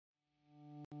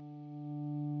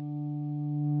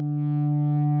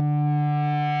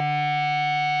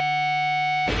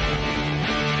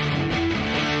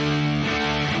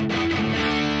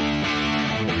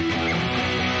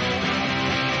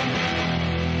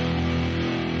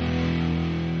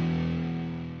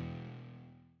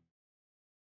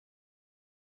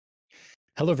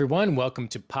Hello, everyone. Welcome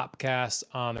to Popcast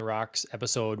on the Rocks,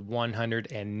 episode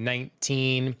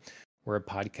 119. We're a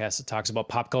podcast that talks about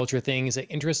pop culture things that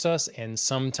interest us, and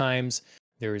sometimes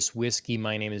there's whiskey.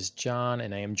 My name is John,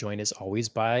 and I am joined as always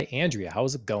by Andrea.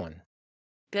 How's it going?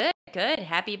 Good.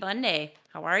 Happy Monday.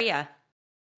 How are ya?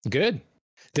 Good.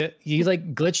 You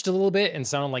glitched a little bit and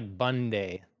sounded like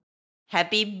Bunday.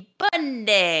 Happy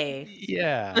Monday.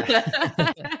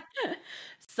 Yeah.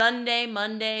 Sunday,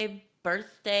 Monday,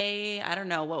 birthday. I don't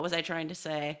know. What was I trying to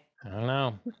say? I don't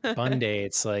know. Bunday.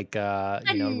 It's like,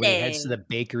 everybody heads to Monday. the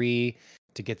bakery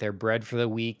to get their bread for the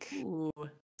week. Ooh,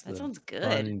 It's that the sounds good.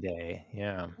 Bunday.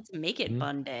 Yeah. Let's make it Mhm.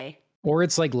 Monday. Or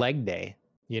it's like leg day,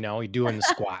 you're doing the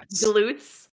squats.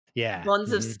 Glutes, Yeah.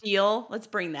 buns of steel. Let's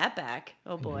bring that back.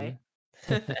 Oh boy.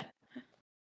 Mhm.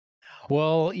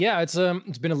 Well, yeah, it's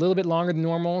been a little bit longer than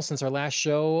normal since our last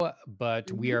show, but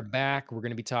we Mhm, are back. We're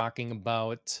going to be talking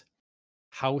about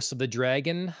House of the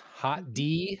Dragon, Hot mhm.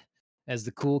 D, as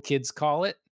the cool kids call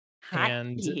it. Hot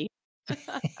And tea.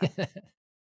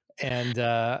 and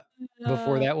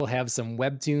before Uh, that, we'll have some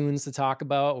webtoons to talk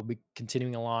about. We'll be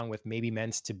continuing along with Maybe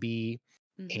Meant to Be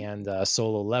mhm. and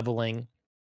Solo Leveling.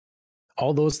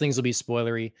 All those things will be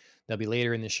spoilery. They'll be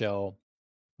later in the show.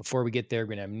 Before we get there, we're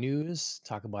going to have news,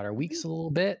 talk about our Mhm. weeks a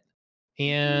little bit. Woo.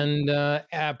 And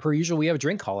per usual, we have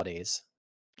drink holidays.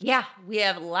 Yeah, we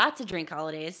have lots of drink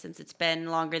holidays since it's been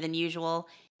longer than usual.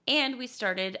 And we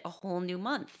started a whole new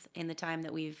month in the time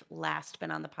that we've last been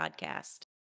on the podcast.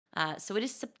 So it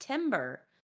is September,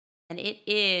 and it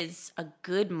is a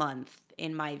good month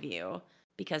in my view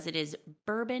because it is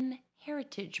Bourbon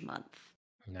Heritage Month.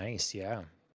 Nice. Yeah.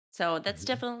 So that's Mhm.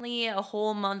 definitely a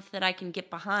whole month that I can get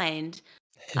behind.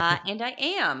 And I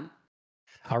am.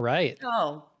 All right.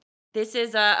 So, this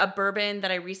is a bourbon that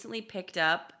I recently picked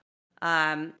up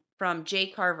from J.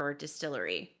 Carver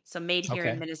Distillery, so made here in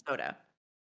Okay. Minnesota.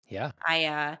 Yeah.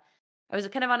 I was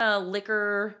kind of on a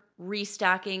liquor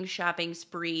restocking shopping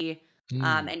spree,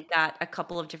 Mm. and got a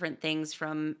couple of different things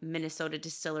from Minnesota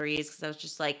distilleries because I was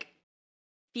just like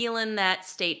feeling that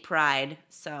state pride.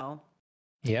 So,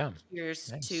 Yeah.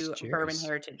 cheers Nice. to Bourbon Cheers.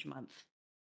 Heritage Month.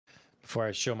 Before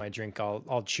I show my drink,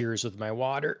 I'll cheers with my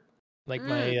water, like Mm,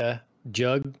 my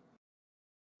jug,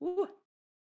 ooh,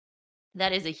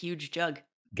 that is a huge jug.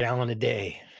 gallon a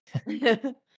day.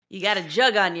 You got a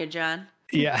jug on you, John.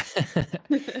 Yeah.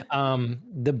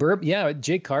 The burp. Yeah.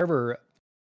 Jake Carver.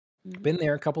 Mhm, Been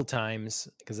there a couple times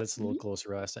because that's a little mhm. closer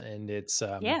to us, and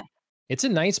Yeah. it's a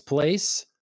nice place,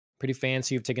 pretty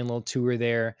fancy. You've taken a little tour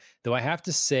there, though. I have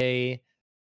to say,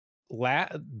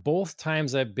 both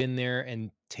times I've been there and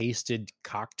tasted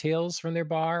cocktails from their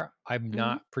bar, I've Mhm.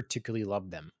 not particularly loved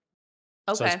them.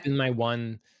 So it's Okay. been my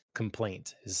one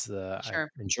complaint is I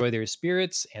Sure. enjoy their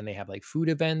spirits and they have like food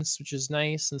events, which is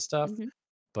nice and stuff. Mhm.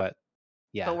 But But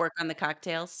yeah, work on the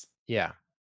cocktails? yeah.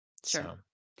 Sure. So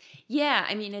Yeah,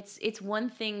 I mean, it's one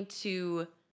thing to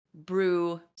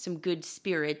brew some good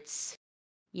spirits,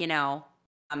 you know,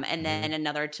 and mhm, then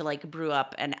another to, like, brew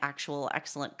up an actual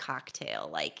excellent cocktail,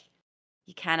 like,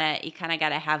 you kinda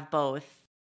gotta have both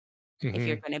if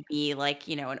you're mhm. gonna be, like,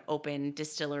 an open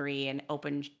distillery and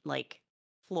open, like,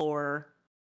 floor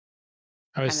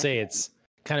I would kinda say thing. it's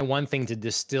kind of one thing to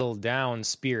distill down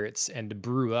spirits and to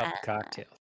brew Ah, up cocktails.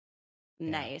 Yeah.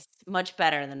 nice. Much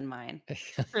better than mine.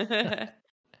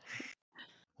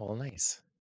 Well, nice.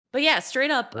 But yeah,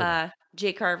 straight up, Bourbon.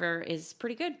 Jay Carver is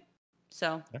pretty good.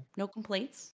 So Yeah. no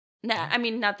complaints. Nah, Yeah. I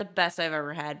mean not the best I've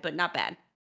ever had, but not bad.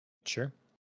 Sure.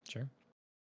 Sure.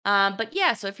 But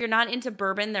yeah, so if you're not into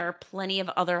bourbon, there are plenty of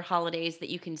other holidays that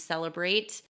you can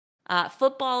celebrate.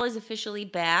 Football is officially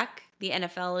back. The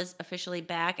NFL is officially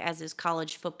back, as is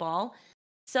college football.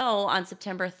 So on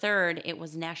September 3rd, it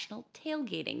was National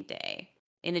Tailgating Day,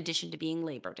 in addition to being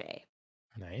Labor Day.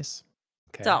 Nice.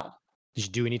 Okay. So Did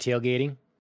you do any tailgating?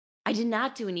 I did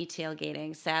not do any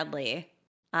tailgating, sadly.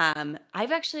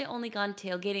 I've actually only gone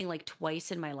tailgating like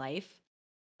twice in my life.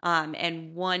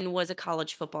 And one was a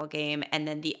college football game, and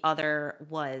then the other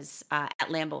was at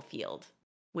Lambeau Field,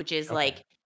 which is Okay. like Very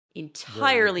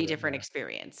entirely different. different Yeah.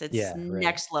 experience. It's Yeah. Right.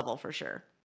 next level for sure.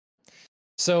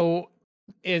 So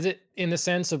is it in the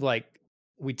sense of like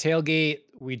we tailgate,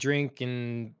 we drink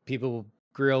and people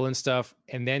grill and stuff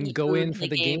and then Eat go food, in for play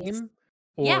the games. game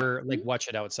Yeah. or like Mhm. watch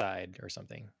it outside or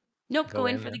something? Nope. Go Go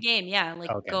in in for the then? game. Yeah. Like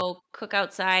Okay. go cook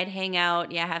outside, hang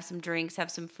out. Yeah. Have some drinks, have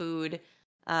some food,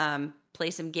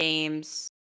 play some games,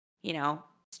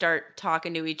 start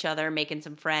talking to each other, making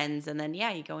some friends. And then,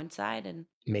 yeah, you go inside and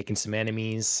Making some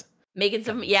enemies. making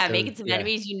some Yeah.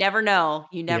 enemies. You never know.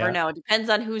 You never Yeah. know. It depends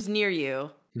on who's near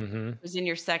you, Mhm. who's in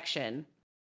your section.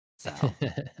 So,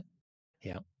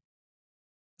 Yeah.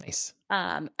 Nice.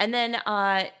 And then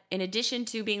in addition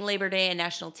to being Labor Day and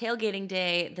National Tailgating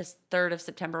Day, this 3rd of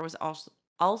September was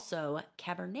also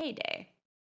Cabernet Day.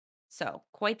 So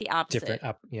quite the Different opposite.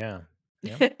 up. Yeah.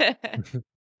 Yep.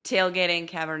 Tailgating,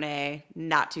 Cabernet,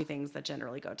 not two things that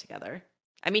generally go together.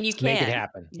 I mean, you Let's make it can.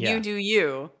 happen. You Yeah. do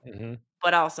you, Hmm.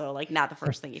 but also like not the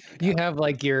first thing you think You of. have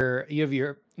like you have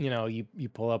your, you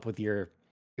pull up with your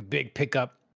big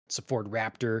pickup, it's a Ford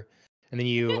Raptor, and then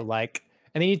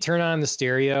you turn on the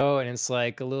stereo and it's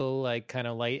like a little like kind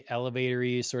of light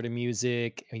elevatory sort of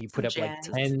music, and you put Some up like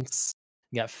jazz. tents,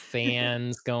 you got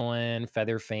fans going,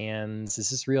 feather fans.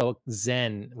 This is real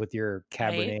zen with your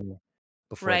Right? Cabernet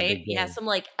before the Right? big Yeah, game. some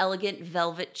like elegant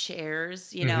velvet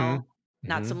chairs, Mhm.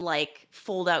 not Mhm. some like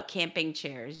fold out camping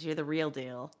chairs. You're the real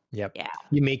deal. Yep. Yeah.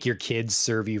 You make your kids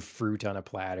serve you fruit on a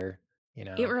platter, you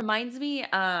It know? reminds me,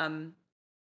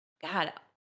 God,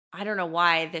 I don't know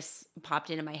why this popped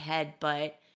into my head,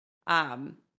 but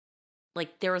um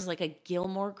like there was like a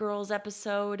Gilmore Girls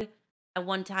episode at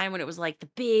one time when it was like the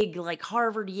big like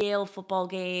Harvard Yale football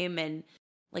game, and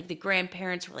like the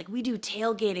grandparents were like, we do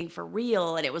tailgating for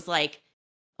real, and it was like,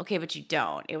 okay, but you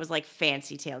don't. It was like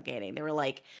fancy tailgating. They were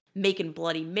like making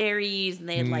Bloody Marys, and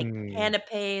they had like Mm.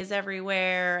 canapes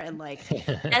everywhere, and like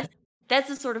that's that's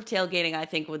the sort of tailgating I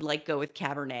think would like go with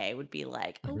Cabernet. Would be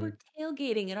like, oh, we're Mhm.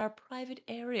 tailgating in our private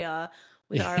area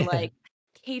with our like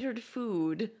catered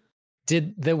food.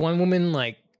 Did the one woman,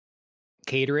 like,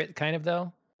 cater it kind of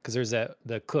though? Because there's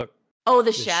the cook, Oh,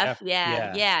 the the chef. chef? Yeah,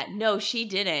 Yeah. yeah. No, she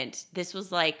didn't. This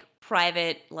was, like,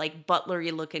 private, like,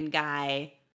 butlery looking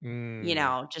guy,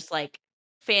 Mm. just, like,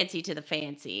 fancy to the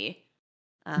fancy.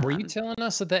 Were you Um, telling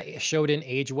us that that show didn't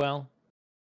age well?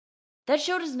 that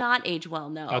show does not age well,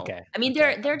 no. Okay, I mean,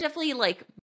 okay, there are definitely, like,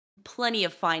 plenty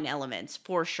of fine elements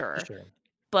for sure, sure,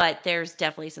 but there's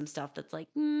definitely some stuff that's like,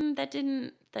 that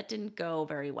didn't go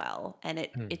very well, and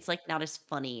mm, it's, like, not as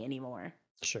funny anymore,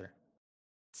 sure,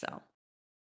 so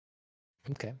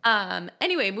okay,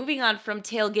 anyway, moving on from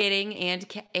tailgating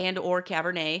and or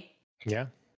Cabernet, yeah,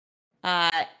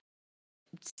 uh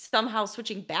somehow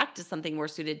switching back to something more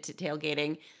suited to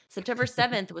tailgating, September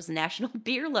 7th was National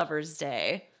Beer Lovers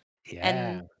Day.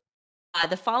 yeah, And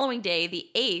the following day, the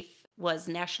 8th, was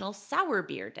National Sour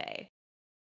Beer Day,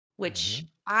 which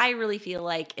mhm. I really feel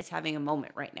like is having a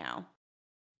moment right now.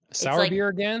 It's Sour like beer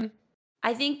again?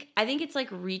 I think it's like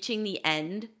reaching the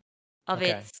end of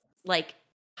Okay, its like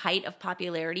height of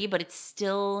popularity, but it's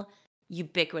still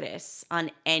ubiquitous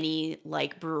on any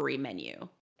like brewery menu.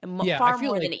 And yeah, I far feel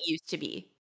more like than it used to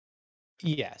be.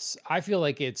 yes, I feel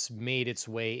like it's made its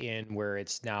way in where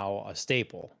it's now a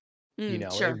staple. It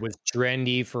Sure. was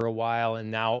trendy for a while,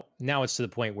 and now it's to the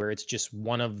point where it's just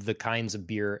one of the kinds of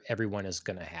beer everyone is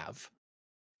gonna have,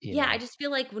 you Yeah, I know? just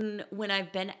feel like when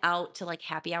I've been out to like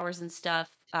happy hours and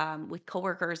stuff, with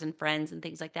coworkers and friends and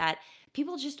things like that,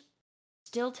 people just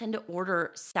still tend to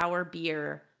order sour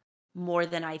beer more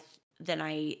than I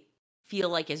feel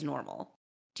like is normal.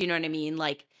 Do you know what I mean?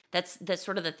 Like that's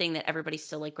sort of the thing that everybody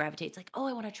still like gravitates like, "Oh,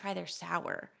 I want to try their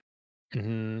sour."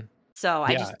 Mhm. So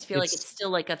I Yeah, just feel like it's it's still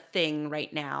like a thing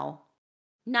right now.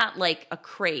 Not like a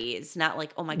craze, not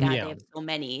like, "Oh my god, they yeah, have so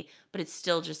many," but it's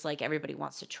still just like everybody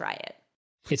wants to try it.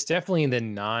 it's definitely the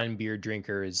non-beer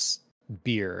drinkers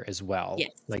beer as well.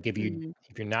 Yes. Like, Mhm.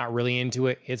 if you're not really into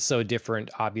it, it's so different,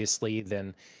 obviously,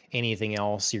 than anything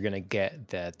else you're gonna get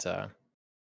that,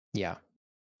 yeah.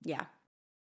 Yeah.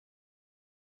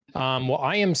 Well,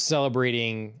 I am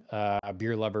celebrating,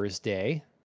 Beer Lovers Day.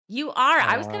 You are.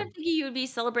 I was kind of Um, thinking you would be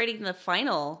celebrating the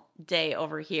final day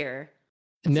over here.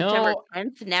 September no,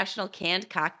 10th, National Canned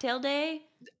Cocktail Day.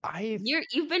 I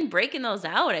You've been breaking those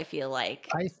out, I feel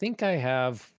like. I think I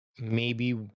have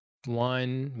maybe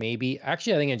 1, maybe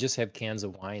actually, I think I just have cans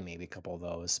of wine, maybe a couple of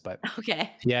those, but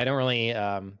Okay. yeah, I don't really,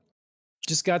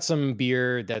 just got some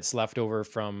beer that's left over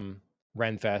from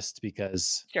Renfest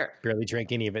because Sure. barely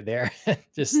drank any of it there.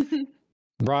 Just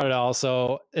brought it all.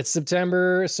 So it's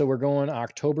September, so we're going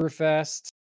Oktoberfest.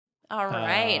 All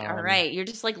right. All Um, right. You're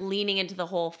just like leaning into the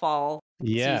whole fall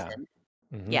yeah. season.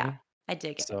 Yeah, Mhm. I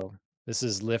dig it. So this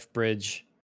is Liftbridge.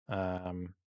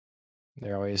 Um,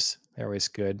 they're always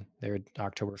good. They're at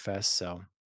Oktoberfest, so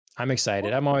I'm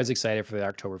excited. Cool. I'm always excited for the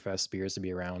Oktoberfest beers to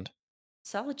be around.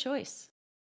 Solid choice.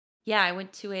 Yeah, I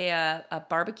went to a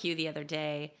barbecue the other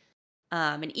day.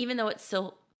 And even though it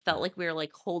still felt like we were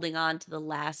like holding on to the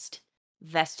last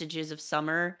vestiges of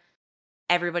summer,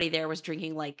 everybody there was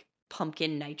drinking like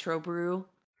pumpkin nitro brew.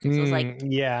 So it was like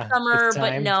Yeah, it's summer,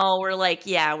 but time. no, we're like,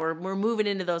 yeah, we're moving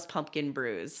into those pumpkin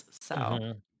brews. So,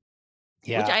 Mhm.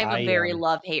 which Yeah, I have a very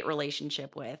love-hate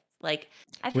relationship with. Like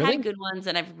I've had really? good ones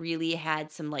and I've really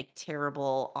had some like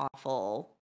terrible,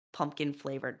 awful. pumpkin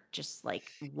flavored, just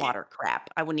like water crap.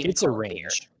 I wouldn't even It's a call it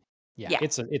beer. range. Yeah, Yeah.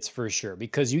 it's for sure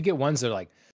because you get ones that are like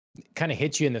kind of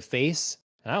hit you in the face.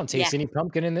 And I don't Yeah. taste any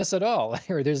pumpkin in this at all,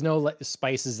 or there's no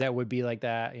spices that would be like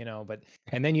that, But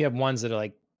and then you have ones that are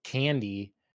like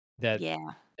candy that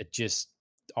Yeah. that just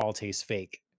all taste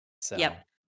fake. So Yep.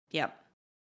 Yep.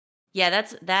 Yeah,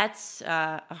 that's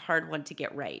a hard one to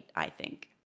get right, I think.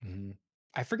 mhm.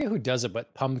 I forget who does it,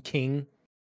 but pumpkin,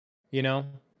 you know,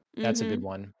 that's a good Mhm.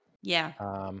 one. Yeah.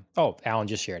 Oh, Alan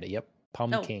just shared it. Yep,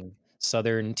 Oh. Pumpkin,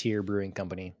 Southern Tier Brewing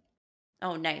Company.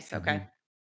 Oh, nice. Okay. Mhm.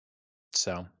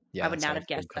 So yeah, I would that's not always have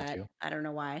a good guessed that. go-to. I don't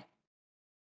know why,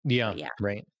 but Yeah, yeah.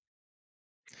 right.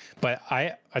 But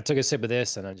I took a sip of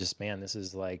this and I just, man, this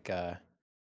is like the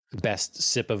best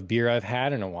sip of beer I've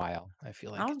had in a while. I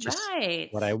feel like All it's just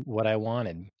right. what I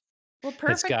wanted. Well,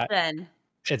 It's perfect got then.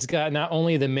 it's got not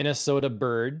only the Minnesota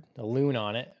bird, a loon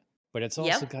on it, but it's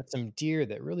also Yep. got some deer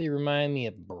that really remind me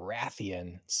of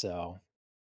Baratheon. So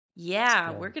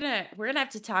Yeah, so we're gonna have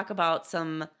to talk about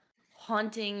some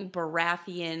haunting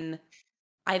Baratheon,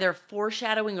 either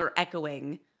foreshadowing or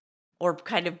echoing, or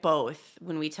kind of both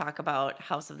when we talk about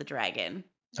House of the Dragon.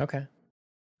 okay.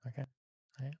 Okay.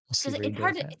 All right. We'll see Because where you it's go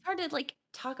hard with to that. it's hard to like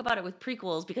talk about it with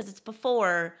prequels because it's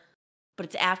before, but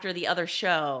it's after the other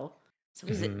show. So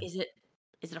is it Mhm. is it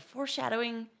is it a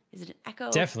foreshadowing? Is it an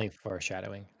echo? Definitely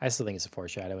foreshadowing. I still think it's a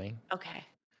foreshadowing. Okay.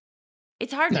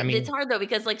 It's hard I it's mean, hard though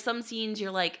because like some scenes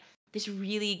you're like, this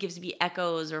really gives me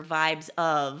echoes or vibes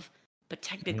of, but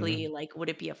technically, mhm, like, would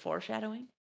it be a foreshadowing?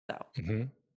 So, mhm,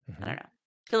 I don't mhm. know.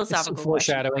 It's still Philosophical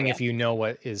question for foreshadowing you. if you know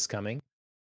what is coming.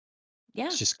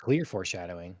 It's Yeah. just clear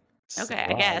foreshadowing. It's Okay, like,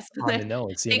 I wow, guess. on the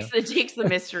nose. Takes the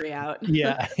mystery out.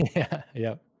 Yeah, yeah,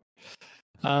 yep.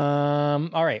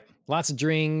 All right, lots of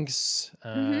drinks.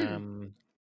 Mhm.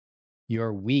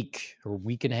 Your week or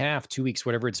week and a half, 2 weeks,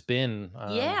 whatever it's been.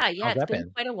 Yeah, yeah, How's it's that been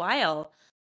been? quite a while.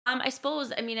 I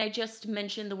suppose, I mean, I just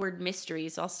mentioned the word mystery,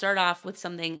 so I'll start off with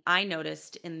something I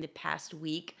noticed in the past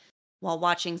week while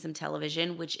watching some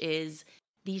television, which is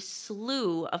the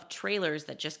slew of trailers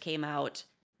that just came out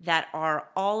that are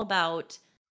all about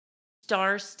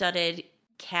star-studded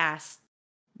cast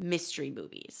mystery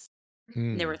movies.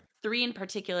 And there were Mm, 3 in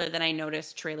particular that I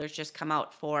noticed trailers just come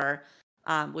out for,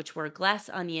 which were Glass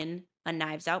Onion, a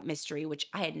Knives Out mystery, which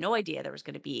I had no idea there was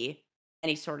gonna be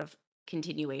any sort of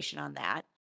continuation on that.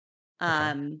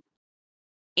 okay, Um,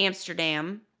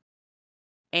 Amsterdam,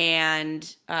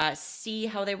 and, See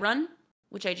How They Run,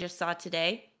 which I just saw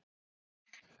today.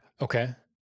 okay.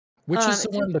 Which is the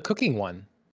So one, the cooking one?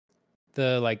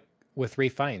 The, like, with Ray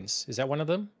Fiennes, is that one of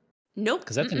them? nope,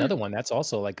 Because that's mm-mm. another one, that's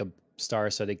also like a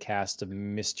star-studded cast of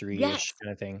Yes, mystery-ish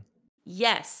kinda thing.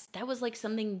 yes, that was like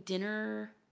something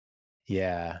dinner.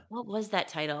 Yeah, What was that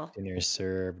title? dinner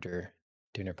served or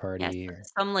dinner Yes, party or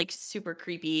some, like, super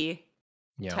creepy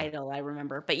you know. title I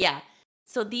remember. But yeah,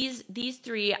 so these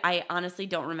 3, I honestly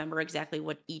don't remember exactly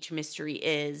what each mystery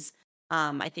is.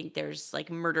 I think there's, like,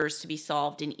 murders to be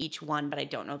solved in each one, but I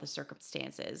don't know the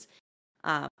circumstances.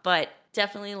 But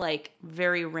definitely, like,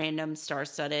 very random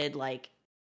star-studded, like,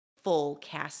 full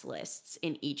cast lists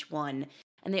in each one,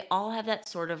 and they all have that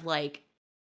sort of, like,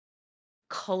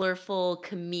 colorful,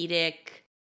 comedic,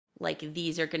 like,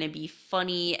 these are gonna be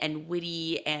funny and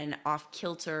witty and off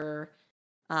kilter.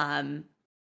 Um,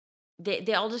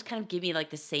 they all just kind of give me, like,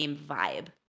 the same vibe.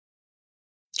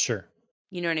 Sure.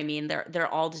 You know what I mean? They're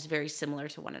all just very similar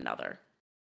to one another.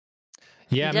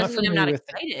 Yeah, It I'm not doesn't mean I'm familiar not with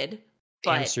excited,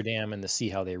 but Amsterdam and the See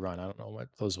How They Run, I don't know what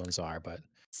those ones are, but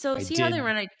so I See How They did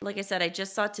Run, I like I said, I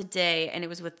just saw it today, and it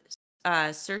was with,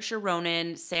 Saoirse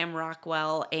Ronan, Sam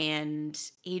Rockwell, and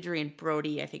Adrian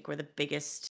Brody, I think were the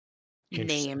biggest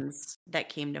interesting. names that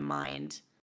came to mind.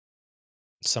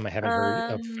 Some I haven't heard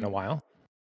of in a Um, while.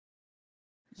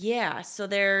 yeah, so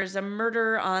there's a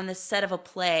murder on the set of a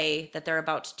play that they're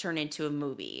about to turn into a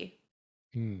movie.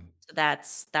 Hmm. So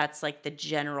that's like the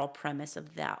general premise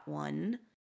of that one.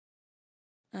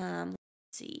 Let's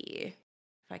see if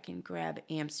I can grab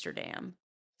Amsterdam.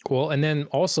 Well, and then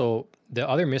also the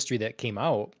other mystery that came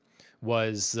out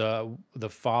was, the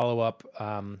follow-up,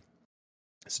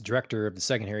 it's the director of the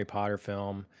second Harry Potter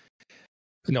film.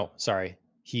 No, sorry.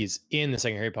 He's in the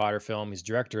second Harry Potter film. He's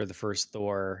director of the first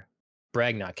Thor.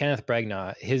 Bragna, Kenneth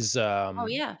Bragna. His Oh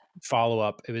yeah.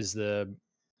 follow-up, it was the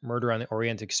Murder on the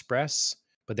Orient Express,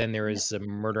 but then there Yep. was a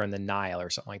Murder on the Nile or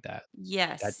something like that.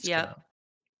 That Yes. just came Yep. out.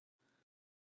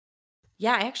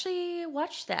 Yeah, I actually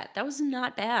watched that. That was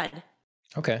not bad.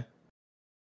 Okay.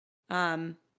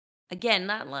 Um, again,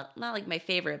 not like my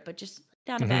favorite, but just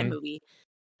not a bad Mhm. movie.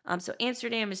 So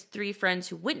Amsterdam is 3 friends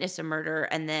who witness a murder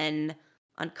and then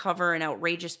uncover an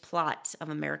outrageous plot of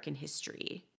American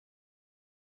history.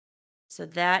 So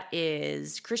that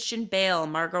is Christian Bale,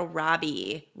 Margot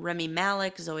Robbie, Remy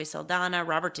Malek, Zoe Saldana,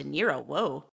 Robert De Niro.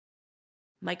 Whoa.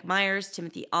 Mike Myers,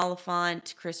 Timothy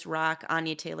Oliphant, Chris Rock,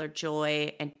 Anya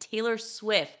Taylor-Joy, and Taylor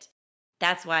Swift.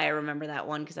 That's why I remember that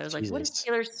one because I was like, what is Jesus.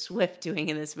 Taylor Swift doing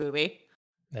in this movie?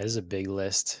 That is a big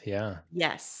list. Yeah.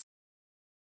 Yes.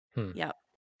 Hmm. Yep.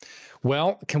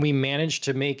 Well, can we manage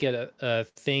to make it a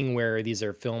thing where these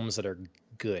are films that are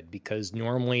good? Because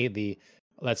normally the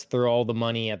let's throw all the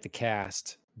money at the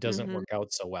cast doesn't hmm work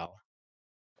out so well.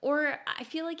 Or I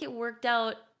feel like it worked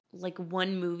out like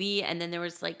one movie, and then there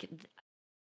was Love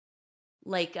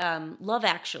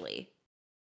Actually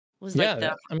was Yeah,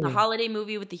 like I the mean, holiday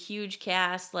movie with the huge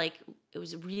cast. Like it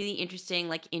was really interesting,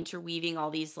 like interweaving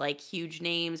all these like huge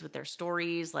names with their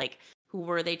stories. Like who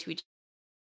were they to each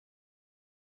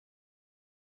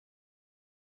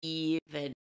Eve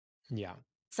and yeah.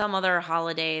 some other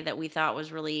holiday that we thought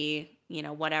was really,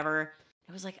 whatever.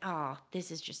 It was like, oh,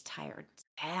 this is just tired. It's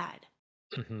bad.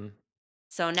 hmm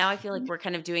So now I feel like we're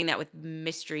kind of doing that with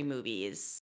mystery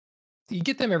movies. You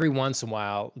get them every once in a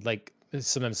while, like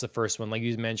sometimes the first one, like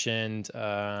you mentioned,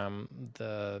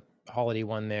 the holiday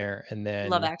one there, and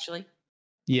Love then Actually.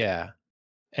 yeah,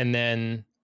 and then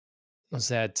was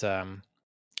that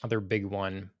other big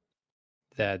one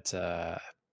that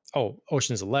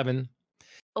Ocean's 11,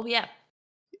 Oh yeah.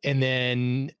 and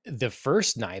then the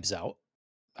first Knives Out,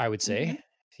 I would hmm say,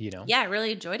 you know, Yeah, I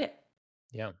really enjoyed it.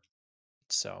 yeah.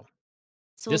 So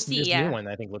So we'll this see. new Yeah. one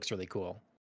I think looks really cool.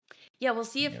 Yeah, we'll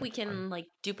see if Yeah, we it's fun. can like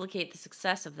duplicate the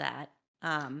success of that.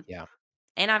 Um, Yeah.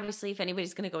 and obviously if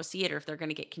anybody's gonna go see it or if they're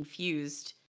gonna get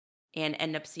confused and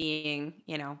end up seeing,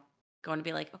 going to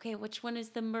be like, okay, which one is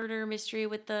the murder mystery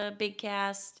with the big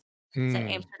cast? Is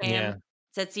that Amsterdam? Yeah.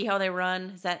 Is that See How They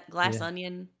Run? Is that Glass Yeah.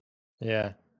 Onion?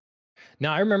 Yeah.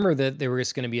 Now I remember that there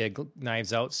was going to be a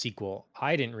Knives Out sequel.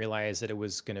 I didn't realize that it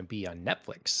was going to be on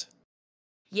Netflix.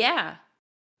 Yeah.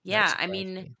 That Yeah. I surprised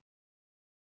mean, me.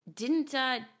 didn't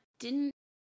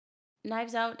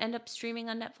Knives Out end up streaming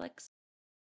on Netflix?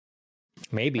 I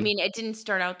Maybe. mean, it didn't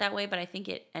start out that way, but I think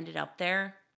it ended up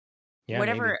there. Yeah,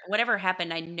 maybe. Whatever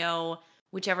happened, I know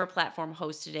whichever platform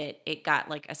hosted it, it got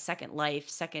like a second life,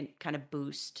 second kind of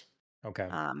boost Okay.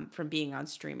 from being on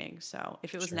streaming. So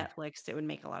if it was Sure. Netflix, it would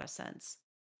make a lot of sense.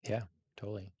 Yeah,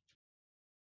 totally.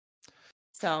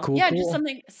 So Cool, yeah, just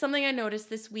cool. something I noticed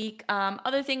this week.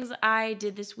 Other things I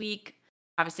did this week.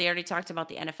 Obviously, I already talked about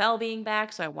the NFL being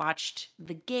back, so I watched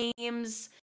the games.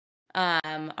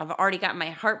 I've already got my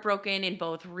heart broken in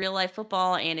both real life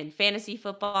football and in fantasy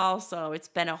football, so it's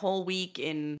been a whole week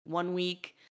in 1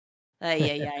 week.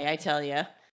 Yeah, I tell you.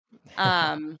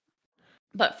 Um,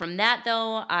 but from that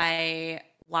though, I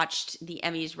watched the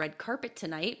Emmys red carpet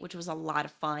tonight, which was a lot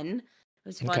of fun. It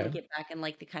was fun to Okay. get back in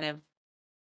like the kind of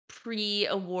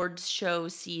pre-awards show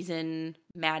season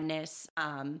madness.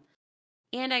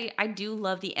 And I do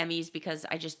love the Emmys because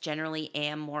I just generally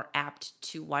am more apt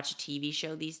to watch a TV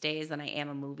show these days than I am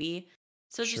a movie.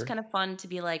 So it's just Sure. kind of fun to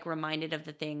be like reminded of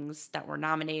the things that were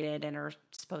nominated and are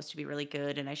supposed to be really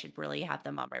good, and I should really have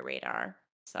them on my radar.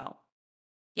 So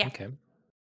yeah, Okay.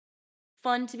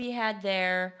 fun to be had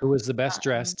there. Who was the best Um,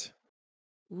 dressed?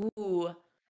 ooh,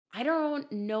 I don't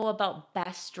know about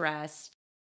best dressed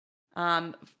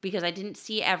because I didn't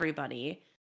see everybody.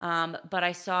 But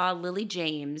I saw Lily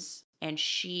James and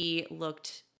she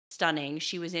looked stunning.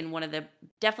 She was in one of the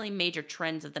definitely major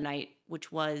trends of the night,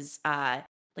 which was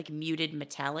like muted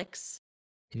metallics.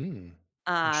 Hmm.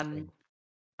 Um, Interesting.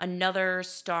 Another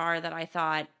star that I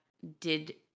thought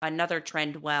did another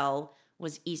trend well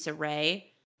was Issa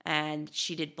Rae, and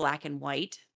she did black and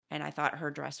white, and I thought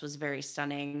her dress was very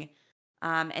stunning.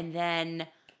 And then,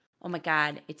 oh my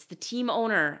God, it's the team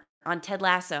owner on Ted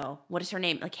Lasso. What is her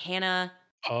name? Like Hannah.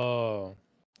 Oh,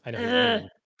 I know who you Ugh. mean,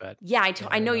 but Yeah, yeah, I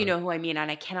I don't know you know. know who I mean,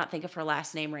 and I cannot think of her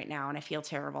last name right now, and I feel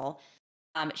terrible.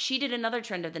 She did another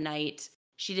trend of the night.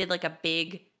 She did like a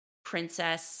big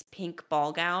princess pink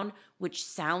ball gown, which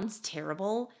sounds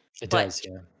terrible, It but does,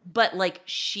 yeah. like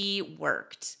she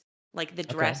worked. Like the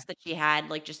Okay. dress that she had,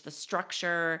 like just the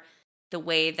structure, the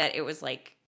way that it was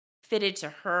like fitted to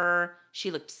her,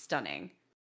 she looked stunning.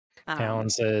 Alan Um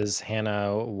says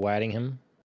Hannah Waddingham.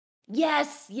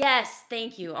 yes, yes,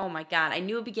 thank you. Oh my god, I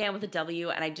knew it began with a W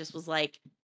and I just was like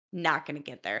not going to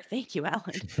get there. Thank you,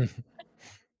 Alan.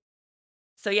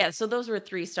 So yeah, so those were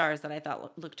 3 stars that I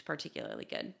thought looked particularly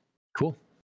good. Cool.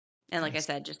 And like I Nice.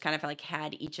 said, just kind of like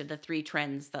had each of the 3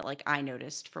 trends that like I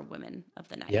noticed for women of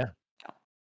the night. Yeah. So,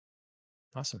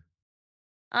 Awesome.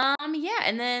 yeah,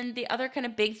 and then the other kind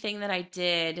of big thing that I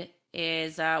did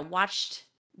is watched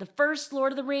the first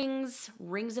Lord of the Rings,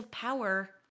 Rings of Power,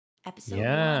 episode 1.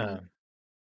 Yeah.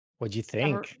 What'd you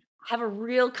Ever think? have a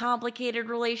real complicated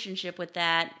relationship with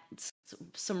that.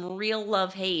 Some real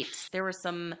love hate. There was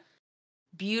some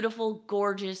beautiful,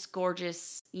 gorgeous,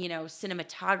 gorgeous,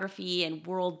 cinematography and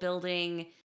world building.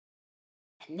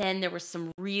 And then there was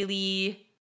some really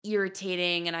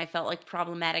irritating and I felt like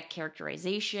problematic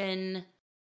characterization,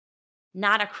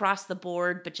 not across the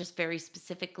board, but just very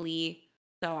specifically.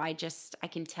 So I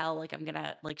can tell like I'm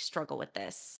gonna like struggle with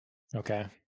this. Okay.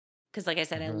 Because like I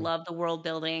said, I Mhm. love the world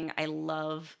building. I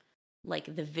love like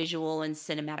the visual and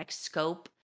cinematic scope.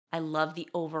 I love the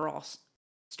overall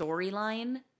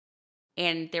storyline.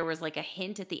 And there was like a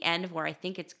hint at the end of where I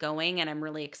think it's going, and I'm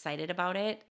really excited about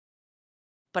it.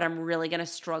 But I'm really gonna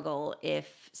struggle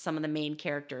if some of the main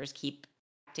characters keep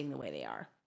acting the way they are.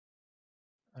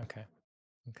 Okay.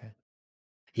 Okay.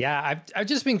 Yeah, I've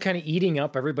just been kind of eating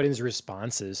up everybody's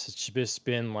responses. It's just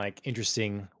been like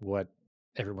interesting what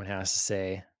everyone has to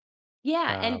say.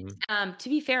 Yeah, and Um, to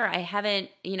be fair, I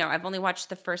haven't, I've only watched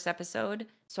the first episode,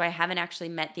 so I haven't actually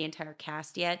met the entire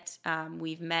cast yet.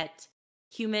 We've met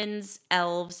humans,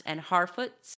 elves, and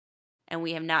Harfoots, and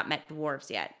we have not met dwarves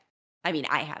yet. I mean,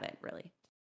 I haven't really,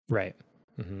 right.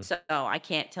 Hmm. so I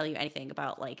can't tell you anything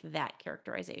about like that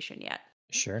characterization yet.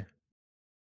 Sure.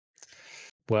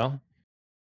 Well,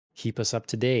 keep us up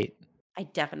to date. I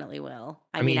definitely will.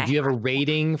 I I mean, mean, I do you have a have.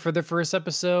 rating for the first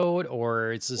episode,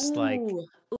 or it's just like, Ooh,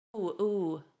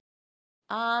 ooh.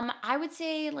 I would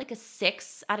say like a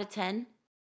 6 out of 10.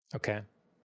 okay,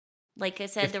 Like I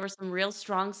said, if there were some real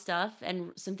strong stuff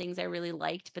and some things I really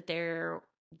liked, but there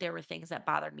were things that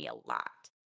bothered me a lot.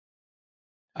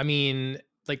 I mean,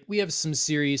 like we have some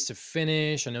series to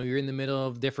finish. I know you're in the middle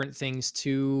of different things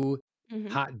too. Mhm.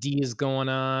 Hot D is going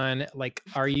on. Like,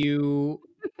 are you,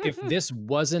 if this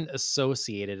wasn't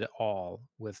associated at all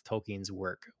with Tolkien's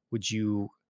work, would you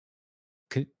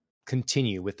con-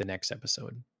 continue with the next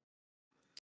episode?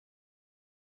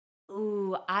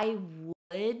 Ooh, I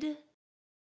would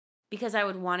because I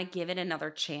would want to give it another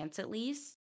chance at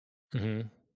least. Hmm.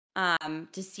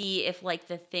 To see if like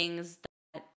the things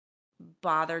that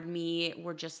bothered me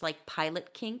were just like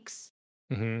pilot kinks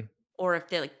Hmm. or if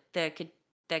the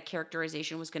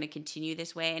characterization was going to continue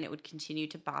this way and it would continue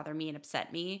to bother me and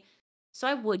upset me. So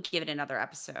I would give it another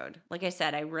episode. Like I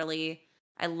said, I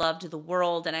loved the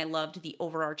world and I loved the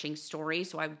overarching story,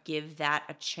 so I would give that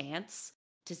a chance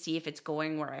to see if it's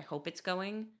going where I hope it's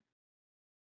going.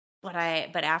 But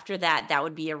after that, that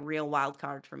would be a real wild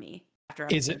card for me after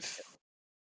Is it episode 2.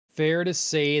 fair to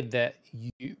say that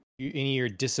any of your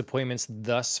disappointments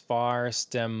thus far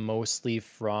stem mostly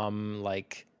from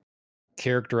like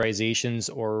characterizations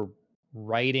or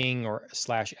writing or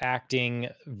slash acting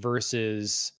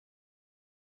versus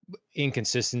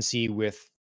inconsistency with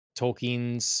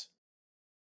Tolkien's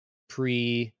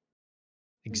The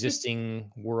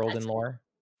pre-existing world and that's lore?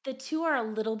 the 2 are a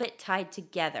little bit tied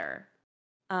together.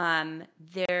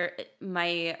 There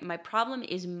my problem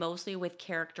is mostly with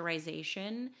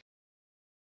characterization,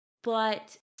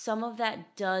 but some of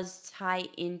that does tie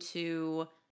into,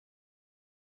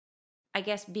 I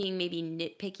guess, being maybe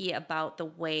nitpicky about the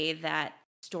way that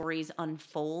stories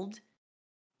unfold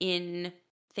in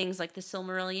things like the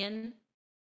Silmarillion.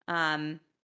 Um,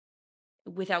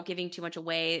 Without giving too much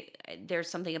away, there's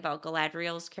something about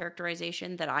Galadriel's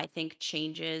characterization that I think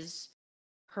changes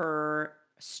her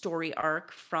story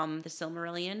arc from the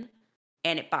Silmarillion,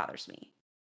 and it bothers me.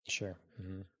 Sure.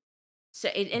 Mhm. So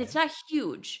and it's Right. not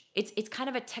huge. It's kind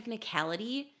of a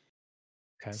technicality.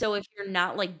 Okay. So if you're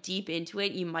not like deep into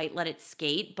it, you might let it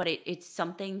skate, but it's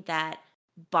something that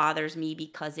bothers me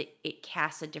because it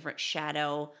casts a different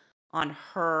shadow on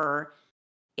her.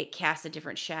 It casts a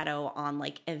different shadow on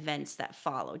like events that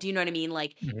follow. Do you know what I mean?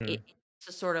 Like Mhm. it's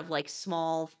a sort of like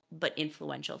small but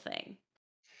influential thing.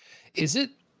 Is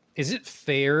it is it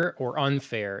fair or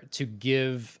unfair to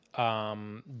give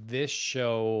this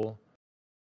show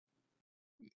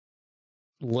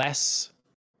less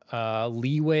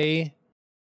leeway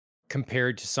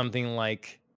compared to something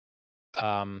like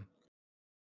um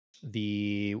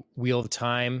the Wheel of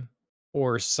Time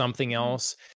or something Mhm.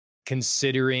 else,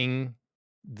 considering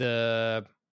the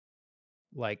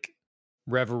like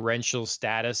reverential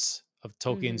status of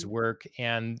Tolkien's Mhm. work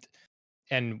and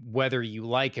whether you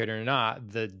like it or not,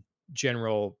 the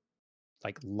general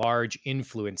like large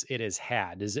influence it has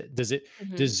had. Does it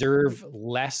Mhm. deserve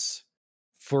less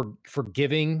for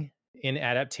forgiving in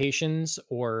adaptations,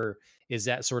 or is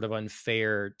that sort of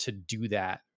unfair to do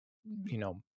that,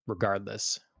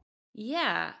 regardless?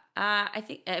 Yeah,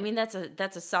 I mean that's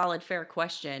a solid, fair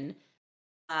question.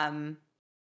 Um,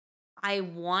 I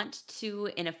want to,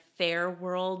 in a fair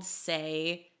world,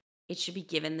 say it should be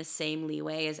given the same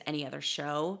leeway as any other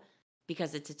show.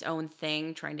 because it's its own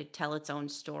thing, trying to tell its own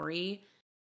story.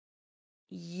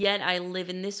 Yet I live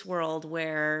in this world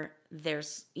where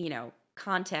there's,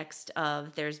 context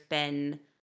of there's been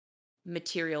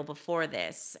material before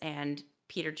this, and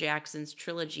Peter Jackson's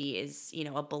trilogy is,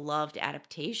 a beloved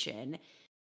adaptation.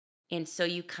 And so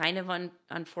you kind of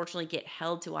unfortunately get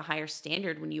held to a higher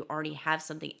standard when you already have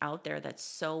something out there that's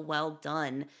so well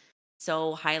done,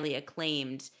 so highly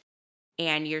acclaimed,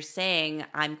 and you're saying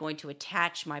I'm going to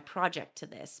attach my project to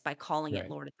this by calling it Right.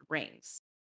 Lord of the Rings.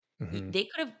 Hmm.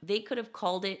 They could have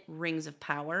called it Rings of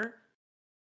Power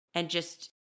and just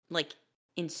like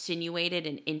insinuated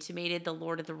and intimated the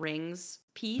Lord of the Rings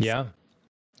piece, Yeah.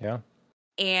 Yeah.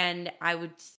 and I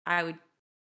would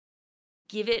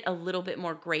give it a little bit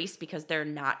more grace because they're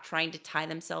not trying to tie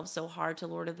themselves so hard to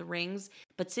Lord of the Rings.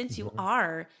 But since Hmm.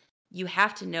 you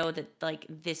have to know that like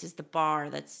this is the bar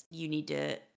that's you need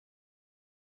to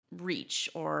reach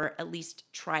or at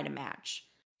least try to match,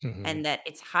 Hmm. and that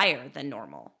it's higher than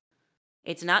normal.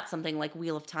 It's not something like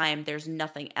Wheel of Time, there's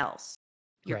nothing else.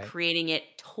 You're Right. creating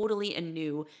it totally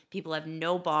anew. People have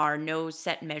no bar, no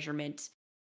set measurement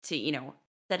to,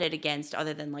 set it against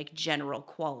other than like general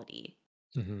quality.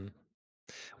 Hmm.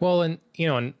 Well,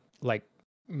 and like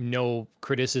no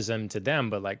criticism to them,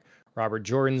 but like Robert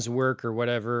Jordan's work or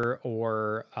whatever,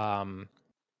 or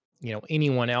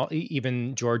anyone else,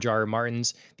 even George R. R.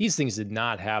 Martin's, these things did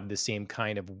not have the same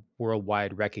kind of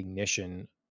worldwide recognition,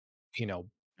 you know,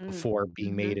 Mm. before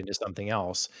being made Mhm. into something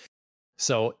else.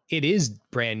 So it is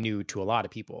brand new to a lot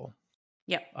of people.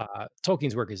 Yep.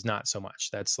 Tolkien's work is not so much.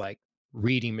 That's like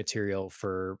reading material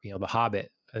for, The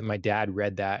Hobbit. And my dad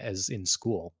read that as in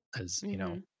school,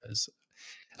 Mhm. as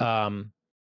um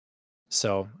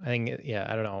so I think, yeah,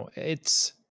 I don't know.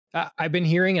 I've been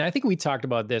hearing, and I think we talked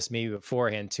about this maybe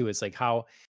beforehand too. It's like how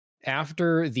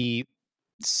after the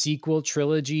sequel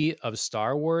trilogy of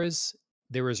Star Wars,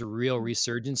 there was a real Mm.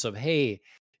 resurgence of, hey,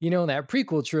 that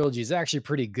prequel trilogy is actually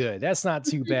pretty good. That's not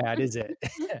too bad, is it?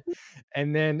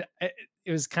 And then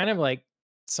it was kind of like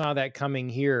saw that coming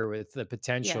here with the Yeah.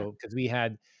 potential because we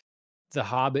had the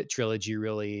Hobbit trilogy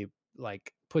really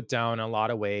like put down a lot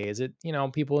of ways.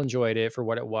 People enjoyed it for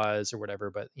what it was or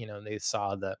whatever, but they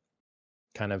saw the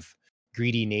kind of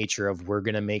greedy nature of we're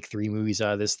gonna make three movies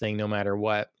out of this thing no matter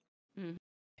what. Mhm.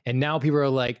 And now people are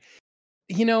like,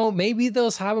 maybe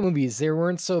those Hobbit movies, they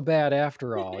weren't so bad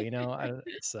after all,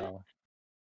 so,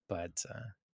 but I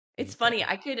It's think funny.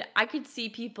 I could see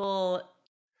people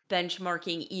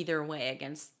benchmarking either way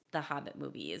against the Hobbit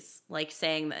movies, like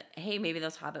saying that, hey, maybe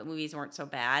those Hobbit movies weren't so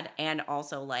bad, and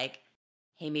also like,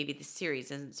 hey, maybe the series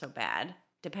isn't so bad,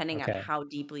 depending on okay, how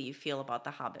deeply you feel about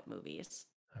the Hobbit movies.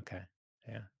 okay,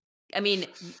 yeah, I mean,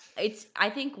 I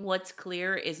think what's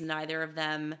clear is neither of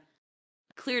them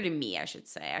clear to me, I should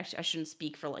say. I shouldn't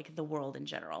speak for like the world in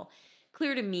general.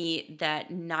 Clear to me that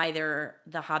neither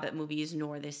the Hobbit movies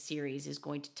nor this series is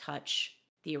going to touch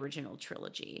the original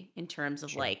trilogy in terms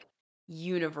of sure, like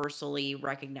universally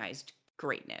recognized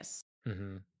greatness.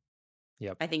 hmm,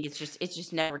 yep, I think it's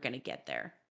just never going to get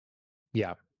there.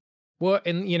 yeah. Well,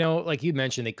 and like you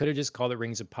mentioned, they could have just called it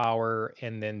Rings of Power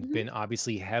and then Hmm. been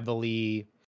obviously heavily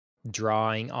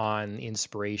drawing on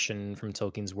inspiration from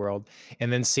Tolkien's world,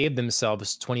 and then saved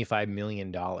themselves $25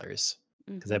 million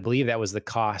because I Hmm. believe that was the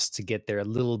cost to get their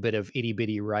little bit of itty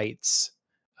bitty rights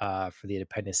for the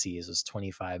appendices was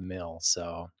 25 mil.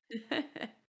 So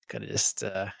could have just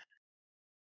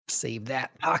saved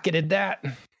that, pocketed that.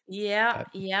 Yeah,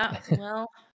 But yeah. Well,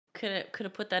 could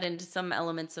have put that into some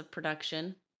elements of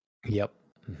production. yep.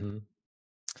 Hmm.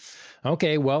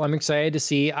 Okay, well, I'm excited to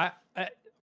see.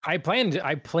 I planned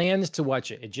to watch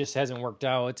it. It just hasn't worked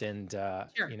out, and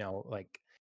Sure.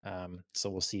 so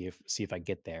we'll see if I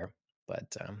get there.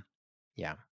 But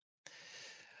yeah.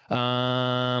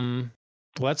 Um,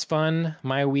 well, that's fun.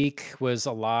 My week was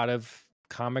a lot of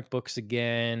comic books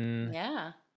again.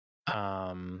 Yeah.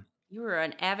 Um, You were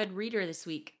an avid reader this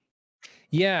week.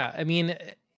 yeah, I mean,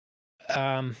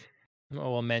 um,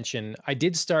 I'll mention I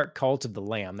did start Cult of the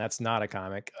Lamb. That's not a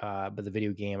comic, but the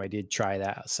video game I did try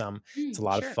that some. It's a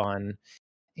lot of Sure. fun,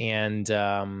 and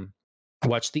I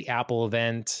watched the Apple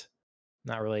event.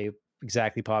 Not really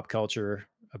exactly pop culture,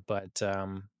 but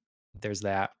there's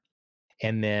that.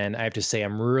 And then I have to say,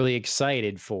 I'm really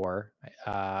excited for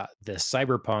the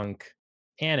Cyberpunk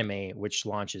anime, which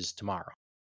launches tomorrow.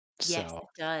 Yes, So it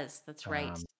does. That's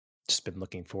right. um, just been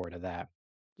looking forward to that.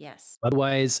 Yes.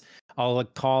 Otherwise, I'll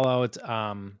call out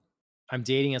I'm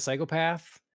Dating a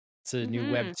Psychopath. It's a new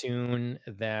Mhm.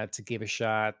 webtoon that gave a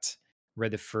shot,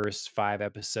 read the first 5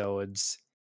 episodes,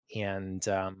 and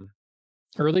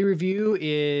early review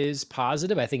is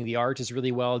positive. I think the art is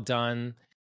really well done.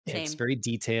 It's Same. very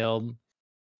detailed.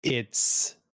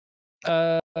 It's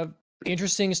a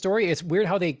interesting story. It's weird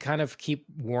how they kind of keep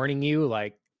warning you,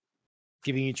 like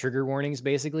giving you trigger warnings,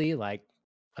 basically, like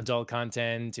adult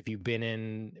content. If you've been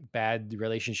in bad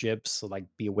relationships, so like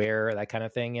be aware, that kind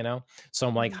of thing, you know? So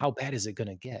I'm like, Mhm. how bad is it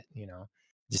gonna get? You know,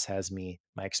 just has my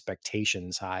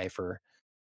expectations high for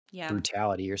Yeah.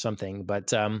 brutality or something.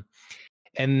 But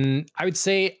and I would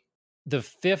say the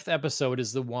fifth episode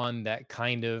is the one that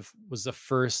kind of was the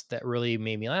first that really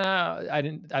made me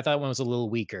I thought one was a little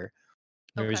weaker.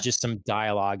 There was Okay. just some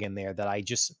dialogue in there that I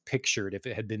just pictured if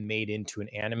it had been made into an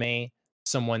anime,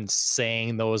 someone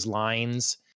saying those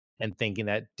lines and thinking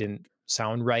that didn't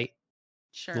sound right, a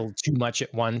Sure. little too much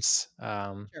at once.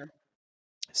 Sure.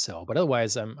 So, but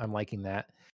otherwise, I'm liking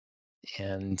that.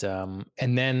 And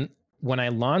then when I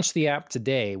launched the app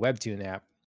today, Webtoon app,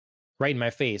 right in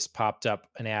my face popped up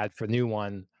an ad for the new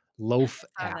one, Yes, Loaf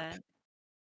I saw app. that.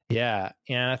 Yeah,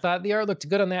 and I thought the art looked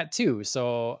good on that too.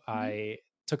 So Mhm. I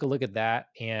took a look at that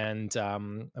and I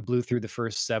blew through the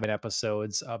first 7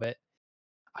 episodes of it.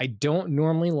 I don't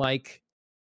normally like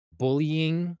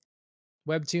bullying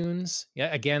webtoons.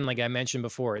 Yeah, again, like I mentioned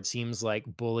before, it seems like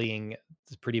bullying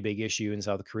is a pretty big issue in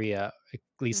South Korea. At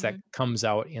least that Mhm. comes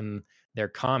out in their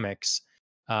comics.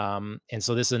 And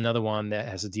so this is another one that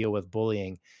has to deal with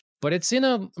bullying, but it's in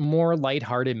a more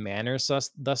lighthearted manner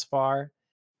thus far,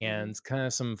 Mhm. and kind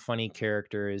of some funny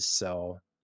characters. So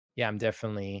yeah, I'm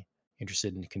definitely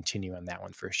interested in continue on that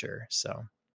one for sure. So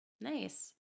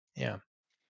Nice. yeah, a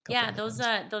couple Yeah, new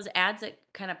ones. those ads that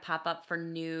kind of pop up for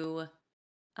newly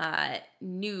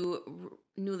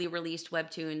released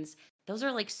webtoons, those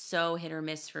are like so hit or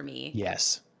miss for me.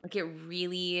 Yes. Like it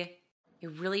really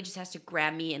just has to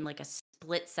grab me in like a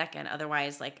split second.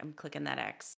 Otherwise, like I'm clicking that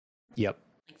X. Yep.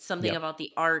 Like something Yep. about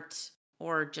the art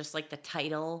or just like the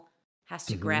title has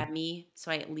to Hmm. grab me.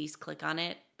 So I at least click on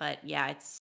it. But yeah,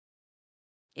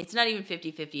 it's not even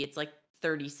 50-50. It's like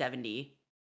 30-70.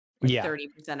 Like Yeah.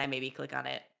 30% I maybe click on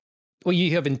it. Well,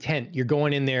 you have intent. You're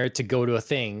going in there to go to a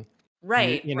thing.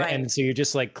 Right, You know, right, and so you're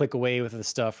just like click away with the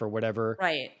stuff or whatever.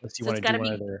 right. Unless you So want it's to do gotta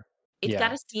one of be their it's yeah.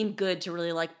 gotta seem good to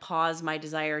really like pause my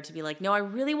desire to be like, no, I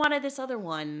really wanted this other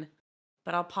one,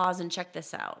 but I'll pause and check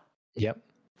this out. Yep.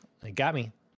 It got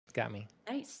me. Got me.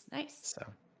 Nice, nice. So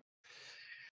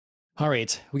all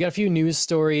right. We got a few news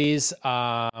stories. As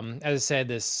I said,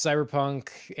 this Cyberpunk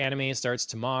anime starts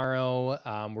tomorrow.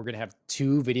 We're gonna have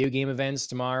two video game events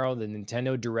tomorrow, the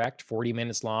Nintendo Direct, 40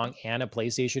 minutes long, and a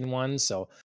PlayStation one. So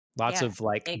lots Yeah, of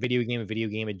like big. video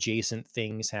game adjacent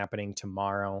things happening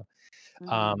tomorrow. Mhm.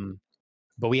 Um,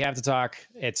 but we have to talk.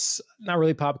 It's not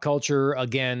really pop culture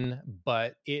again,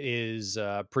 but it is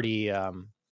pretty,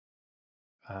 um,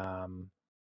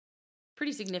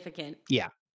 Pretty significant. yeah,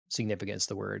 significant is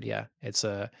the word. Yeah, it's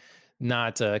a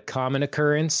not a common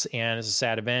occurrence, and it's a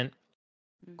sad event.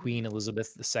 Mhm. Queen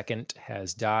Elizabeth II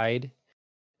has died.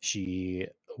 She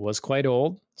was quite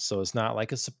old, so it's not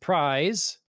like a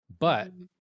surprise. But Mhm.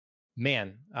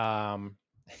 man,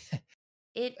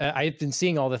 It I've been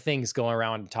seeing all the things going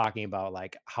around talking about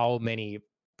like how many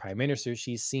prime ministers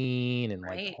she's seen and like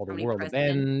right? all the How many world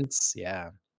presidents? events.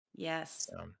 Yeah. Yes.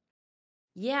 So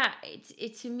Yeah,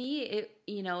 it to me, it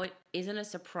isn't a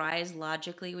surprise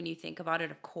logically when you think about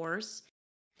it, of course,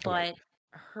 right.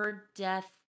 but her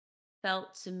death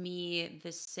felt to me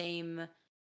the same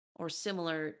or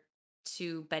similar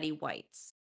to Betty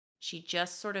White's. She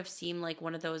just sort of seemed like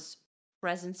one of those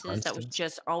presences that was Constant.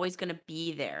 just always going to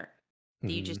be there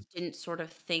that you Hmm. just didn't sort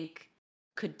of think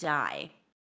could die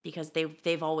because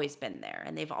they've always been there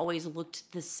and they've always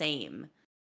looked the same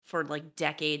for like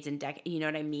decades and decades. You know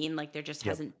what I mean? Like there just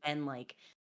Yep. hasn't been like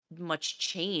much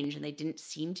change and they didn't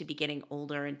seem to be getting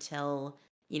older until,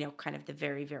 kind of the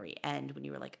very, very end when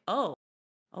you were like, oh,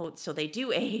 so they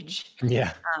do age.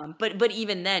 Yeah. But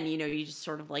even then, you just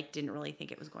sort of like didn't really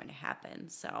think it was going to happen.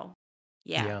 So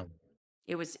yeah, Yeah.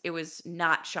 it was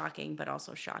not shocking, but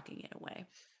also shocking in a way.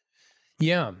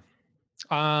 Yeah.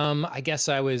 I guess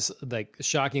I was like the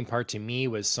shocking part to me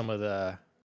was some of the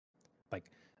like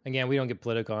again, we don't get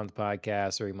political on the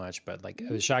podcast very much, but like it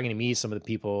Mhm. was shocking to me some of the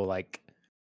people like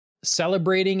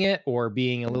celebrating it or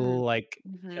being a little Mm. like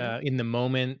Mhm. in the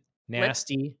moment Flip.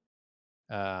 nasty.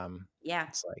 Um Yeah.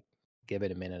 it's like give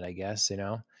it a minute, I guess, you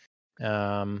know.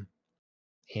 Um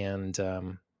and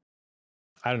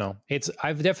I don't know. It's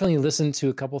I've definitely listened to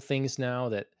a couple things now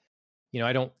that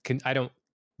I don't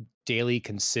daily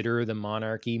consider the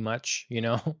monarchy much, you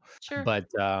know, Sure. but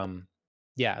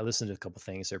yeah, I listened to a couple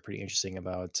things that are pretty interesting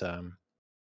about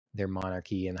their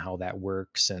monarchy and how that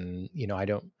works. And I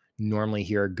don't normally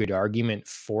hear a good argument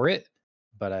for it,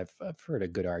 but I've heard a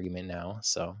good argument now,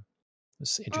 so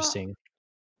it's Well, interesting.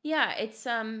 Yeah, it's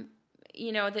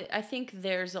I think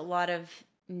there's a lot of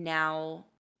now,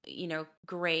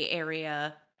 gray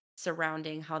area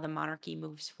surrounding how the monarchy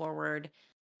moves forward.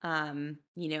 You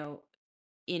know,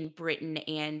 in Britain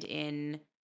and in,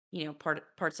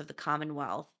 parts of the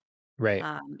Commonwealth. Right.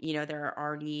 There are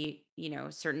already,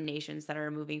 certain nations that are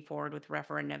moving forward with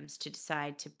referendums to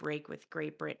decide to break with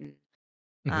Great Britain,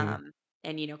 Hmm. um,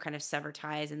 and kind of sever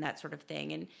ties and that sort of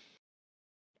thing.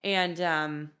 And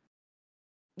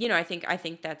I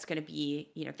think that's going to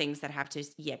be, things that have to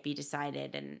yet be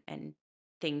decided, and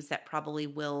things that probably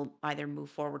will either move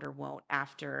forward or won't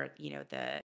after,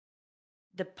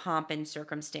 the pomp and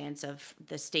circumstance of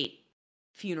the state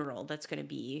funeral that's going to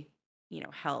be,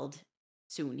 held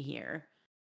soon here.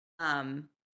 Um,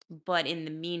 but in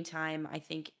the meantime, I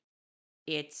think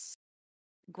it's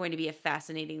going to be a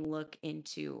fascinating look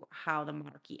into how the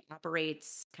monarchy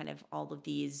operates, kind of all of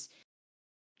these,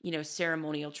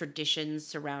 ceremonial traditions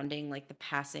surrounding like the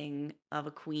passing of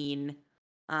a queen,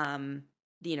 um,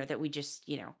 that we just,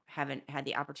 haven't had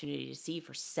the opportunity to see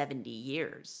for 70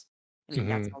 years. I mean,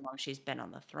 that's Hmm. how long she's been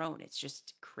on the throne. It's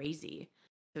just crazy.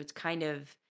 So it's kind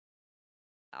of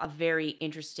a very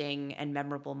interesting and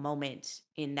memorable moment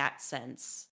in that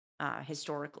sense,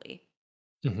 historically,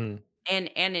 Hmm. and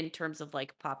in terms of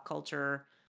like pop culture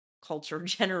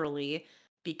generally,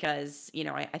 because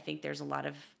I think there's a lot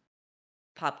of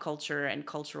pop culture and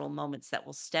cultural moments that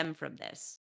will stem from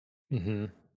this. Hmm.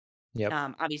 Yep.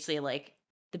 Obviously, like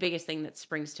the biggest thing that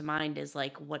springs to mind is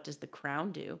like, what does The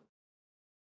Crown do?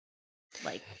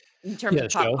 Like in terms Yeah, of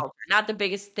the pop show. culture, not the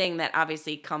biggest thing that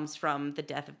obviously comes from the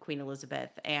death of Queen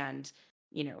Elizabeth and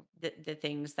the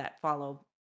things that follow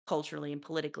culturally and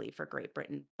politically for Great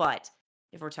Britain. But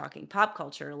if we're talking pop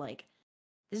culture, like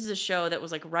this is a show that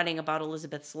was like running about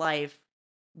Elizabeth's life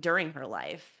during her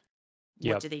life. What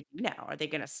Yep. do they do now? Are they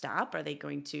going to stop? Are they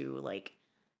going to like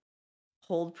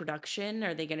hold production?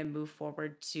 Are they gonna move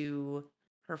forward to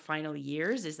her final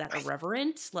years? Is that I,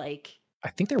 irreverent? Like, I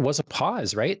think there was a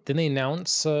pause, right? Didn't they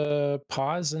announce a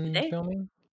pause did in they filming?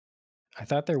 I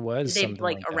thought there was did they something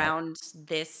like like that. around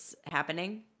this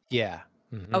happening? Yeah.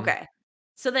 Hmm. Okay.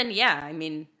 So then yeah, I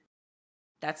mean,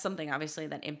 that's something obviously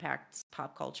that impacts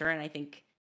pop culture and I think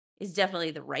is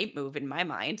definitely the right move in my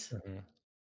mind. Hmm.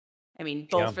 I mean,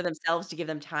 Yeah. both for themselves to give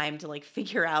them time to like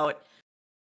figure out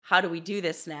how do we do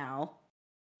this now?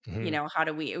 Hmm. How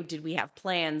do we did we have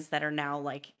plans that are now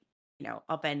like,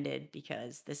 upended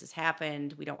because this has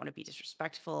happened. We don't want to be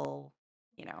disrespectful,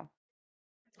 you know.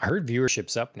 I heard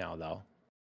viewership's up now, though.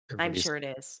 I'm Everybody's sure it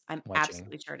is. I'm watching.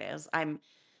 absolutely sure it is. I'm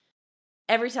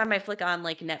every time I flick on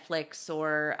like Netflix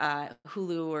or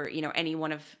Hulu or any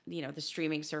one of the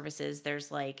streaming services,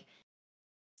 there's like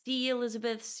see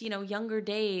Elizabeth's younger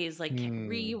days, like Mm.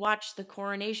 rewatch the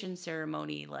coronation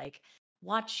ceremony, like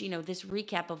watch this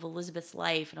recap of Elizabeth's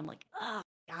life, and I'm like, oh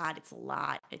God, it's a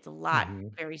lot. It's a lot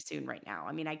Mhm. very soon right now.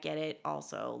 I mean, I get it.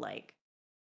 Also, like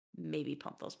maybe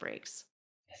pump those brakes.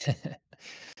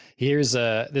 Here's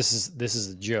a this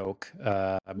is a joke,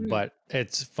 Mm, but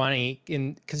it's funny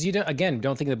in because you don't again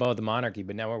don't think about the monarchy,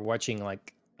 but now we're watching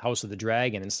like House of the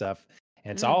Dragon and stuff,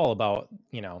 and it's mm. all about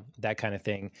that kind of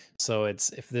thing. So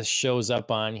it's if this shows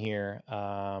up on here,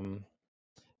 yeah,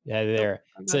 Nope. there it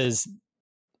I'm not. says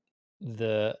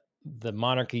the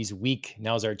monarchy's weak.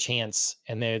 Now's our chance,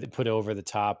 and they put over the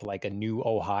top like a new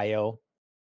Ohio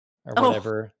or Oh,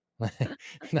 whatever.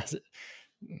 now's,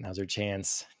 now's our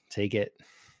chance. Take it.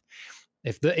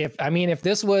 If I mean if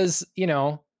this was,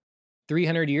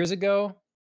 300 years ago,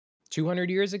 200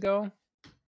 years ago,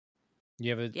 you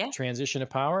have a yeah. transition of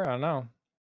power, I don't know,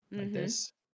 like Mm-hmm.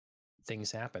 this,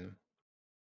 things happen.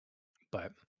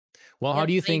 But well, Yeah, how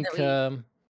do it's you funny that think we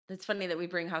It's funny that we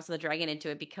bring House of the Dragon into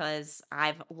it because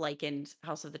I've likened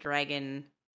House of the Dragon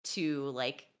to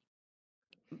like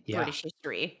yeah, British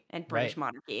history and British right.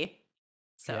 monarchy.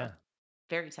 So Yeah.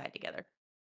 very tied together.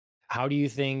 How do you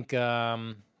think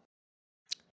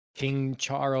King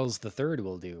Charles III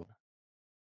will do?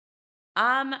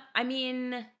 I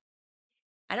mean,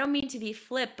 I don't mean to be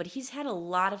flip, but he's had a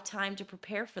lot of time to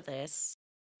prepare for this.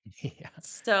 Yeah.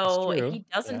 That's So if true. he Yeah.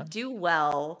 doesn't do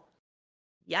well,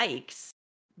 yikes,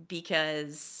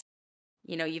 because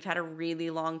you've had a really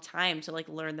long time to like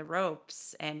learn the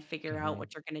ropes and figure out Mhm.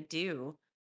 what you're going to do.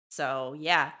 So,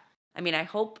 yeah. I mean, I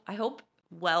hope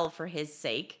well for his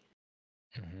sake.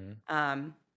 Mhm.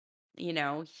 Um,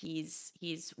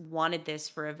 he's wanted this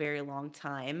for a very long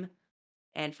time,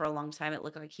 and for a long time it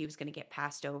looked like he was going to get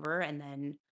passed over, and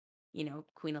then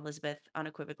Queen Elizabeth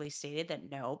unequivocally stated that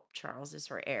no, Charles is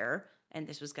her heir and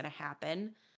this was going to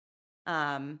happen.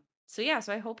 So yeah,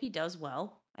 so I hope he does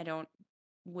well. I don't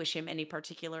wish him any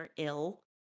particular ill.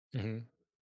 Mhm.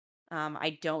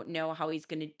 I don't know how he's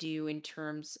going to do in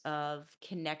terms of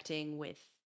connecting with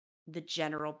the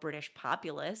general British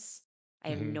populace. I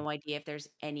have Hmm. no idea if there's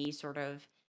any sort of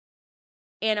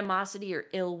animosity or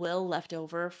ill will left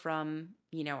over from,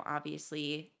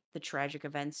 obviously the tragic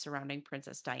events surrounding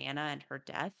Princess Diana and her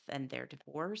death and their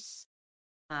divorce.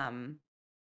 Um,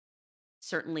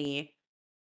 Certainly,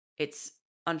 it's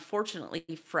unfortunately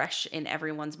fresh in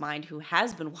everyone's mind who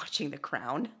has been watching The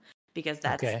Crown because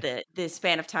that's Okay. the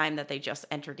span of time that they just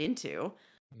entered into.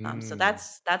 So Mm,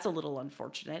 that's a little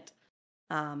unfortunate.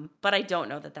 But I don't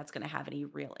know that that's going to have any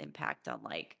real impact on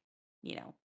you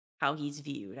know, how he's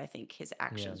viewed. I think his yeah.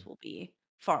 actions will be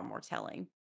far more telling.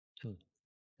 Hmm,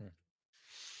 hmm.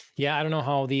 Yeah, I don't know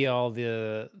how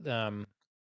the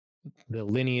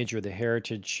lineage or the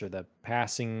heritage or the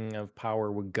passing of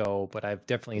power would go, but I've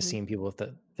definitely Mhm. seen people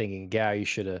thinking, yeah, you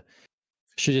should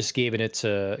just given it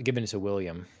to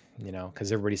William,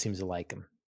 because everybody seems to like him.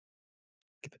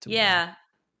 Give it to William. Yeah.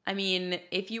 I mean,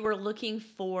 if you were looking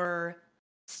for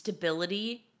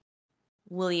stability,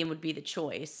 William would be the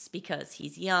choice because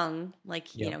he's young.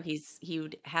 Like, Yep. he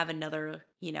would have another,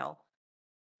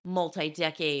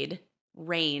 multi-decade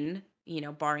reign,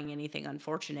 barring anything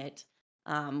unfortunate.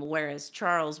 Whereas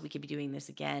Charles, we could be doing this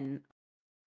again,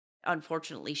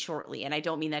 unfortunately, shortly. And I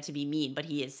don't mean that to be mean, but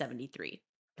he is 73.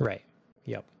 Right.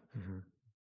 Yep.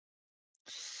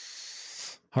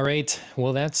 All right.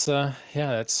 Well, that's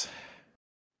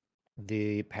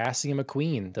the passing of a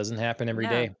queen. Doesn't happen every Yeah.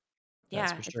 day.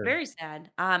 That's Yeah. for It's sure. very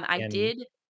sad. And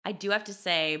I do have to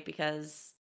say,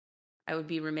 because I would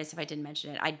be remiss if I didn't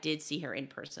mention it, I did see her in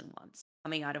person once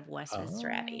coming out of Westminster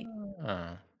Abbey.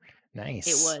 ah, It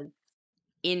nice. was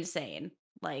insane.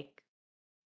 Like,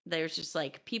 there's just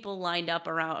like people lined up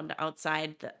around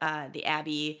outside the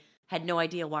Abbey. Had no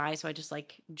idea why, so I just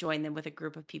like joined them with a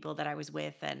group of people that I was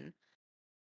with, and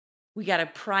we got a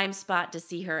prime spot to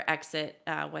see her exit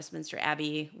Westminster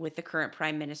Abbey with the current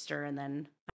prime minister, and then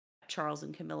Charles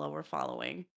and Camilla were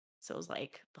following. So it was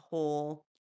like the whole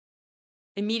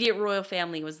immediate royal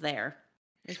family was there.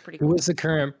 It was pretty Who was cool. the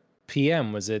current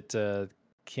PM? Was it It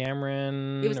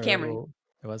Cameron was or Cameron.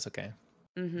 it was okay?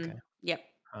 Mhm. Okay. Yep.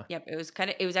 Huh. Yep.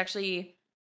 It was actually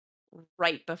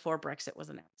right before Brexit was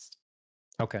announced.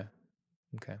 Okay.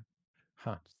 Okay.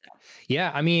 Huh. So,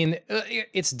 Yeah, I mean,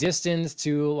 it's distant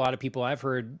to a lot of people. I've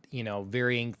heard,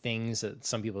 varying things. That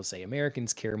some people say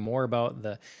Americans care more about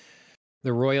the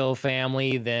royal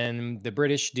family than the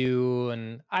British do,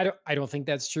 and I don't think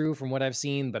that's true from what I've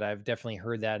seen, but I've definitely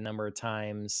heard that a number of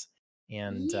times,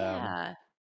 and yeah.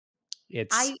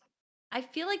 it's I I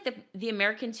feel like the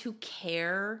Americans who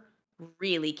care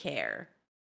really care.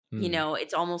 mm,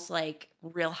 It's almost like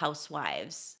Real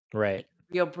Housewives, right, like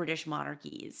real British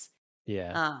monarchies.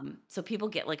 yeah, So people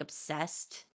get like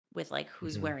obsessed with like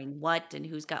who's hmm, wearing what and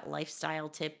who's got lifestyle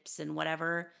tips and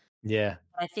whatever. yeah,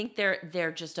 I think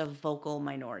they're just a vocal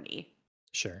minority.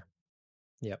 sure,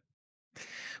 yep.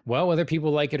 Well, whether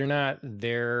people like it or not,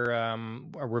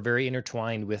 we're very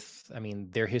intertwined with. I mean,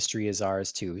 their history is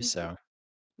ours too. Mhm. So,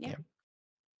 Yeah. yeah.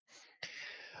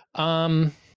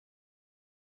 Um,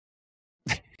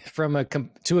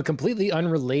 to a completely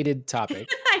unrelated topic.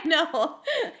 I know.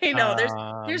 I know.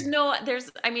 Um,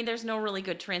 There's no really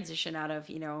good transition out of,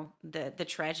 the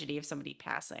tragedy of somebody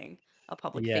passing, a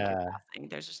public figure yeah, passing.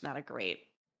 There's just not a great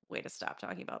way to stop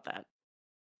talking about that.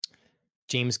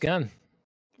 James Gunn.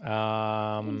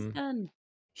 James Um, Gunn.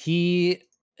 he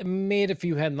made a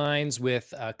few headlines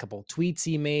with a couple tweets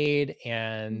he made,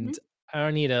 Mhm. and I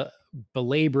don't need to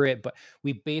belabor it, but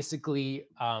we basically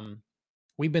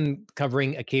we've been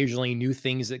covering occasionally new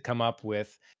things that come up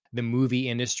with the movie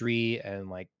industry and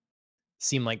like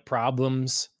seem like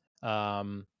problems.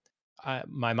 Um,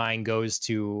 my mind goes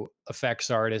to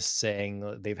effects artists saying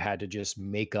that they've had to just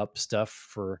make up stuff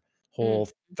for whole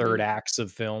third Mhm. acts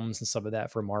of films and stuff like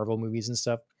that for Marvel movies and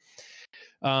stuff.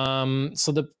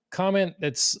 So the comment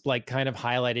that's like kind of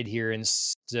highlighted here and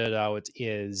stood out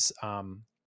is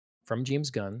from James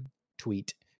Gunn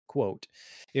tweet quote,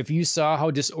 if you saw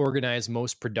how disorganized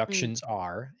most Mm. productions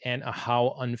are and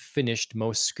how unfinished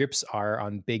most scripts are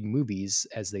on big movies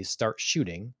as they start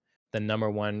shooting, the number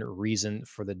one reason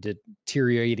for the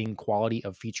deteriorating quality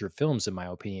of feature films, in my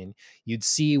opinion, you'd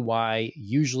see why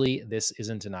usually this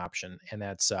isn't an option. And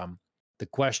that's the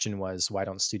question was, why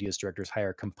don't studios directors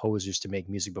hire composers to make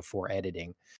music before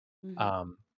editing? Mhm.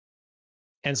 um,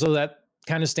 and so that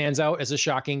kind of stands out as a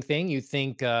shocking thing. You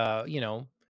think,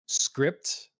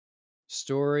 script,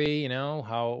 story,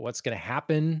 how what's going to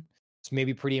happen. It's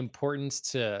maybe pretty important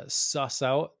to suss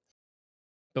out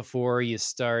before you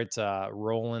start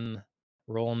rolling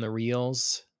the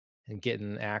reels and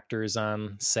getting actors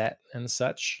on set and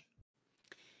such.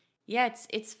 Yeah,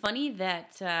 it's funny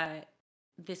that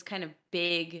this kind of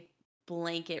big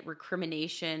blanket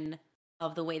recrimination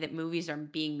of the way that movies are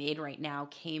being made right now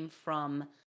came from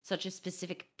such a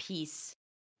specific piece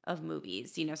of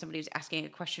movies. You know, somebody was asking a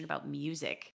question about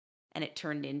music, and it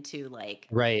turned into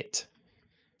like Right.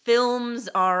 films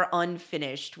are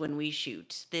unfinished when we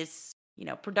shoot. This,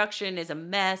 production is a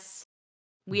mess.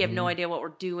 We have no Hmm. idea what we're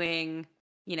doing.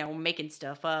 We're making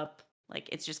stuff up. Like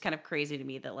it's just kind of crazy to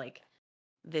me that like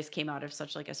this came out of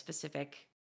such like a specific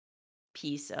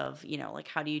piece of, like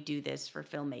how do you do this for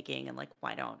filmmaking and like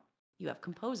why don't you have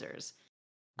composers?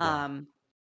 Yeah. Um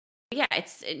yeah,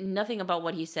 nothing about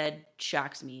what he said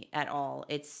shocks me at all.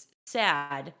 It's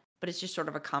sad, but it's just sort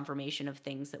of a confirmation of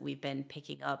things that we've been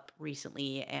picking up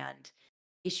recently and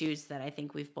issues that I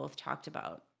think we've both talked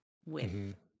about with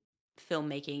Hmm.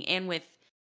 filmmaking and with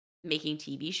making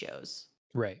TV shows.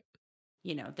 Right.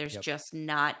 There's Yep. just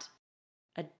not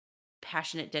a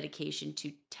passionate dedication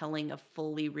to telling a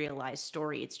fully realized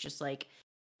story. It's just like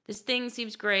this thing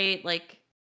seems great, like,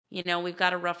 we've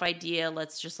got a rough idea.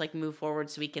 Let's just like move forward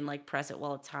so we can like press it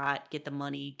while it's hot, get the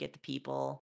money, get the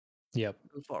people, Yep.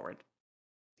 move forward.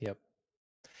 Yep.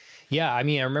 Yeah, I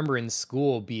mean, I remember in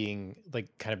school being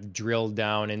like kind of drilled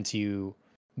down into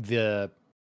the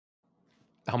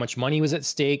how much money was at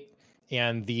stake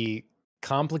and the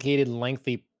complicated,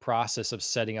 lengthy process of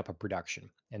setting up a production.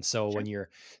 And so Sure. when you're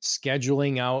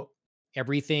scheduling out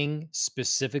everything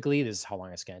specifically, this is how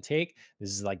long it's going to take. This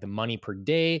is like the money per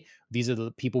day. These are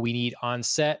the people we need on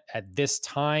set at this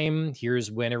time.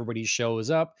 Here's when everybody shows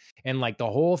up. And like the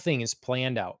whole thing is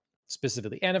planned out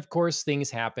specifically. And of course, things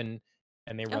happen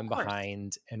and they Of run course.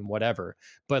 behind and whatever.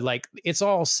 But like it's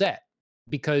all set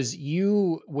because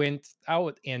you went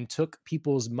out and took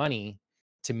people's money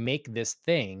to make this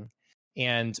thing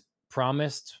and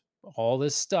promised all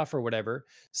this stuff or whatever.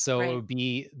 So it Right.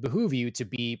 would behoove you to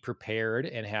be prepared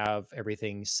and have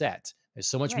everything set. There's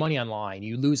so much Right. money online.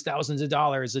 You lose thousands of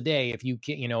dollars a day if you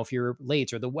can't, if you're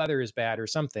late or the weather is bad or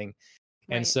something.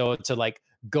 And Right. so to like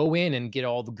go in and get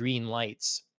all the green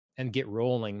lights and get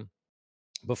rolling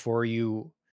before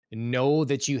you know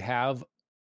that you have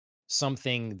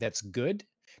something that's good,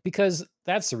 because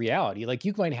that's the reality. Like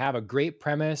you might have a great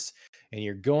premise and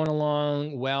you're going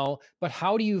along well, but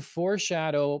how do you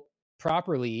foreshadow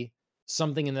properly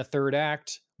something in the third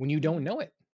act when you don't Mhm. know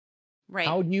it? Right.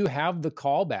 How do you have the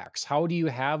callbacks? How do you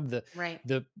have the Right.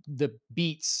 the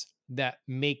beats that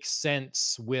make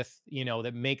sense with,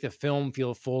 that make the film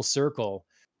feel full circle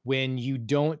when you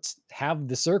don't have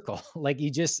the circle? Like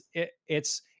you just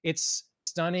it's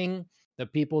stunning the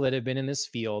people that have been in this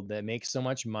field that make so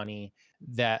much money,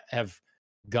 that have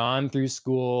gone through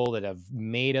school, that have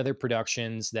made other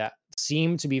productions, that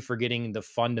seem to be forgetting the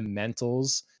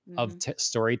fundamentals of Mhm.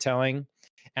 storytelling.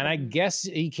 And I Mhm. guess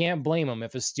you can't blame them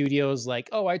if a studio's like,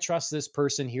 "Oh, I trust this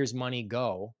person. Here's money,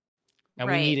 go." And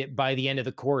we need Right. it by the end of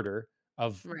the quarter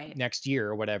of Right. next year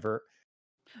or whatever,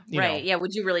 you Right. know. Yeah,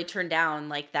 would you really turn down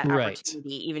like that Right.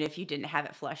 opportunity even if you didn't have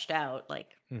it fleshed out?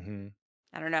 Like, Mhm.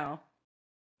 I don't know.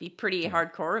 Be pretty Yeah.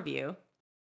 hardcore of you.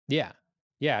 Yeah.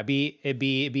 Yeah, it'd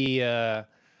be a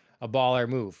baller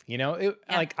move,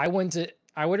 Yeah. like I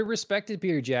would have respected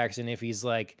Peter Jackson if he's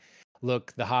like,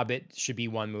 "Look, The Hobbit should be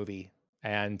one movie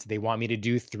and they want me to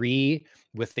do 3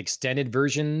 with extended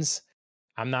versions.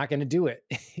 I'm not gonna do it,"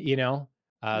 you know?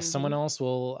 Someone Mhm. else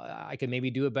will I can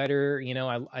maybe do it better,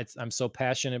 I'm so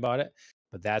passionate about it,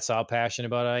 but that's how passionate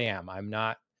about it I am. I'm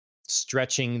not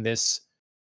stretching this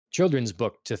children's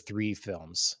book to 3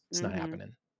 films. It's not Mhm.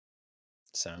 happening.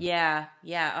 So, Yeah,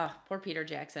 yeah. Oh, poor Peter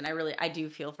Jackson. I do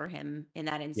feel for him in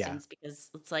that yeah. instance because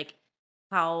it's like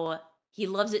how he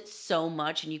loves it so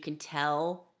much and you can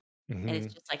tell. And it's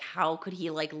Mhm. just like, how could he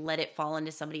like let it fall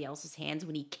into somebody else's hands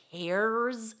when he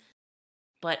cares?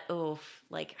 But oof,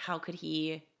 like how could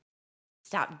he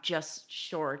stop just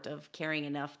short of caring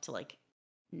enough to like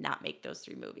not make those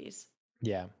 3 movies?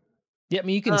 Yeah. Yeah, I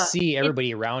mean, you can Ugh, see it's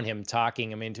everybody around him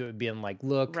talking him into it, being like,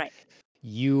 "Look, right.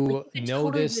 Like you you could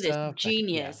know totally this do this. stuff." Yeah.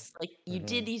 Genius. Like you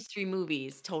did Mhm. these 3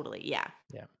 movies. Totally. Yeah.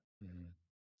 Yeah. Mhm.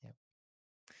 Yep.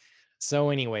 So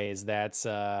anyways, that's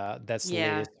the Yeah.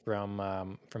 latest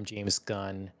from James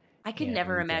Gunn, I could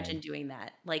never and, imagine doing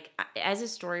that. Like, as a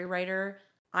story writer,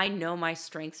 I know my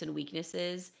strengths and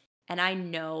weaknesses, and I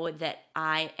know that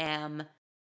I am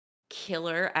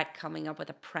killer at coming up with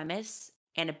a premise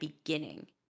and a beginning.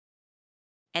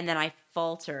 And then I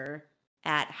falter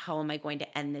at how am I going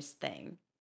to end this thing?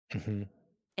 mhm,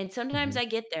 And sometimes mhm. I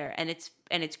get there and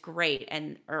it's great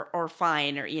and or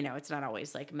fine or it's not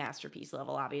always like masterpiece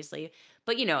level obviously,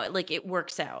 but like it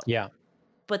works out. Yeah.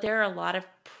 but there are a lot of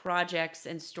projects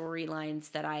and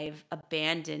storylines that I've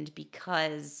abandoned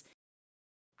because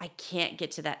I can't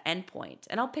get to that endpoint.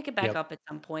 And I'll pick it back Yep. up at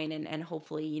some point and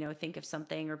hopefully, think of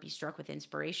something or be struck with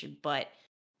inspiration. But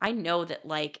I know that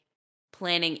like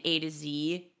planning A to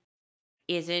Z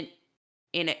isn't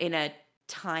in a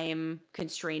time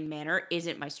constrained manner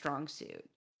isn't my strong suit.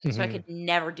 So I Hmm. could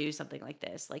never do something like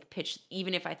this, like pitch,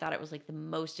 even if I thought it was like the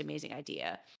most amazing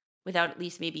idea, without at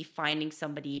least maybe finding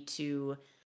somebody to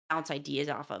bounce ideas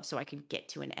off of so I could get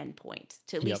to an endpoint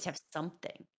to at Yep. least have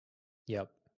something.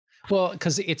 Yep. Well,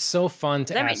 because it's so fun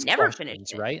 'Cause to I might ask never finish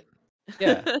questions, it. right?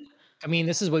 Yeah. I mean,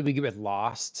 this is what we get with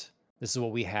Lost. This is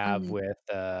what we have Mhm. with,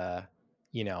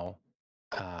 you know,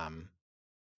 um,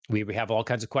 we have all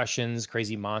kinds of questions,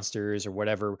 crazy monsters or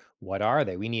whatever. What are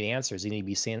they? We need answers. They need to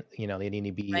be seen, they need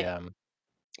to be, Right.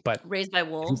 but Raised by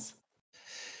who- Wolves.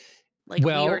 Like, we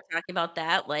were well, talking about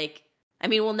that, like, I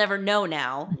mean, we'll never know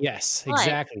now, yes, but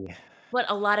exactly.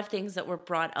 a lot of things that were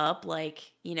brought up,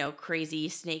 like, crazy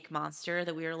snake monster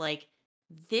that we were like,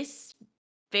 "This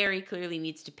very clearly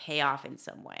needs to pay off in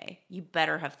some way. You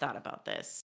better have thought about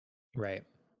this." Right.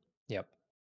 Yep.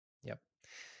 Yep.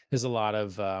 There's a lot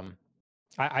of,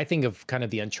 I think of kind of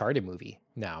the Uncharted movie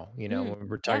now, Mm, when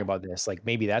we're talking yeah. about this, like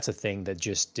maybe that's a thing that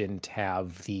just didn't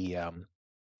have the,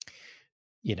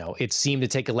 it seemed to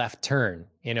take a left turn,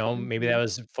 maybe that Mhm.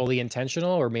 was fully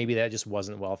intentional or maybe that just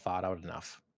wasn't well thought out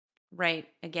enough. Right.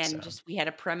 Again, So, just we had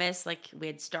a premise, like, we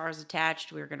had stars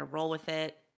attached, we were gonna roll with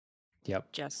it,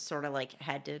 yep. just sorta, like,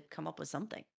 had to come up with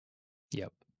something.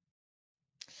 Yep.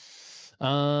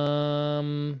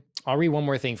 I'll read one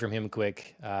more thing from him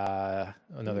quick.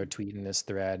 Another Mm. tweet in this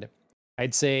thread.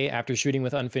 I'd say after shooting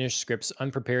with unfinished scripts,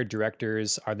 unprepared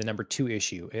directors are the number two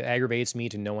issue. It aggravates me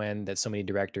to no end that so many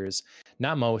directors,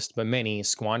 not most, but many,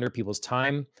 squander people's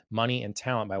time, money, and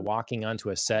talent by walking onto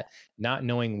a set not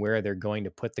knowing where they're going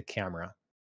to put the camera.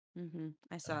 Mhm.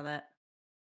 I So, saw that.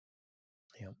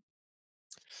 yeah.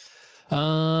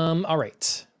 All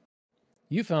right.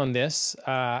 You found this.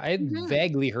 I had Mhm.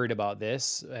 vaguely heard about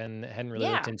this and hadn't really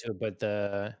looked Yeah. into it,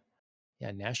 but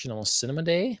National Cinema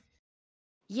Day.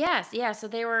 Yes, yeah, so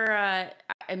they were,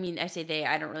 I mean, I say they,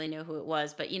 I don't really know who it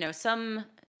was, but,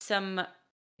 some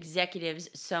executives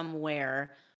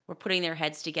somewhere were putting their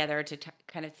heads together to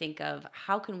kind of think of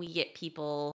how can we get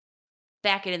people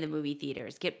back into the movie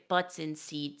theaters, get butts in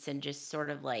seats, and just sort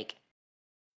of like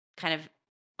kind of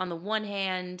on the one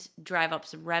hand drive up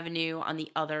some revenue, on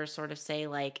the other sort of say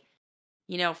like,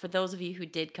 for those of you who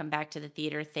did come back to the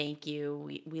theater, thank you.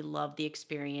 We love the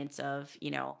experience of,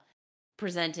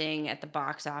 presenting at the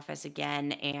box office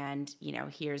again, and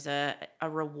here's a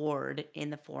reward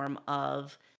in the form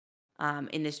of,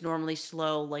 in this normally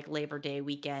slow like Labor Day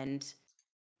weekend,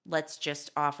 let's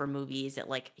just offer movies at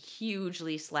like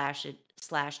hugely slashed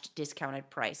discounted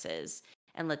prices,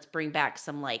 and let's bring back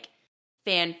some like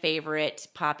fan favorite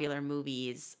popular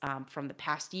movies, from the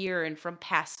past year and from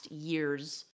past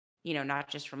years, not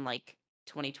just from like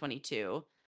 2022,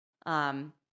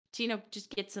 to just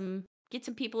get some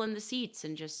people in the seats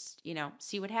and just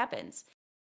see what happens.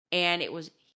 And it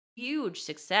was huge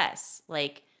success.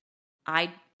 Like,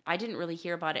 i I didn't really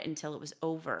hear about it until it was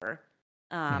over.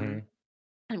 um Hmm.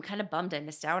 I'm kind of bummed I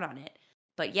missed out on it.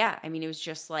 But yeah, I mean, it was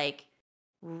just like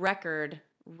record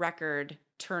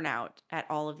turnout at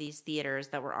all of these theaters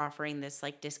that were offering this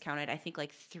like discounted, I think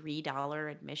like $3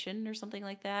 admission or something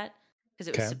like that, because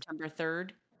it was Okay. September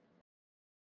 3rd.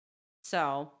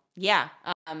 So, yeah,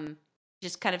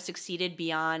 just kind of succeeded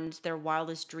beyond their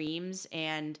wildest dreams,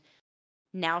 and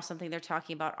now something they're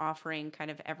talking about offering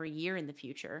kind of every year in the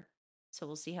future. So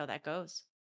we'll see how that goes.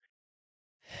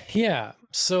 Yeah.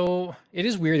 So it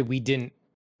is weird that we didn't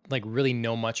like really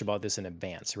know much about this in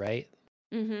advance, right?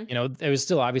 Mhm. It was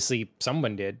still obviously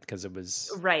someone did because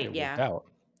Right, it worked yeah. out.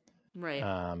 Right.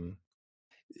 Um,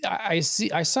 I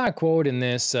saw a quote in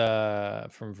this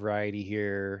from Variety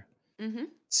here.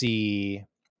 Mhm. See,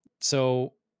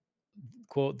 so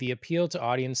quote, the appeal to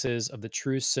audiences of the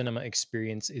true cinema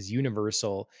experience is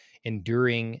universal,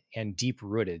 enduring, and deep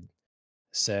rooted,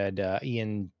 said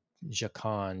Ian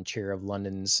Jacon, chair of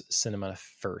London's Cinema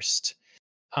First.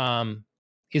 Um,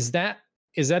 is that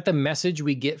the message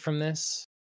we get from this?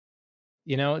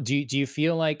 Do you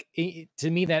feel like to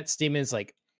me that statement is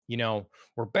like,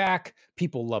 we're back,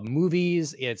 people love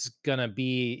movies, it's gonna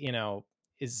be,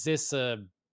 is this a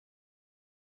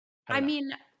I I don't know.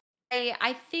 mean,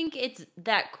 I think it's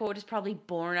that quote is probably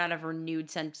born out of a renewed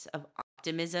sense of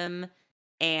optimism,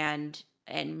 and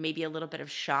maybe a little bit of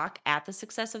shock at the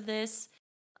success of this.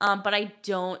 But I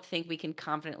don't think we can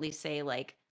confidently say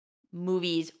like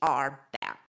movies are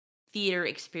back. Theater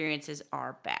experiences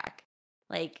are back.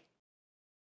 Like,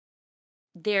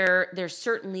 they're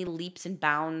certainly leaps and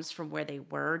bounds from where they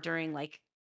were during like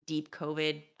deep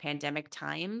COVID pandemic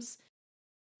times,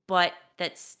 but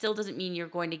that still doesn't mean you're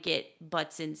going to get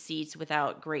butts in seats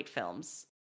without great films.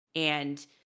 And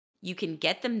you can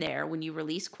get them there when you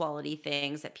release quality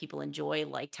things that people enjoy,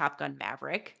 like Top Gun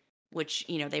Maverick, which,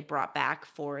 they brought back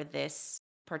for this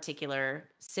particular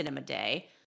cinema day.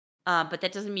 But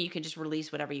that doesn't mean you can just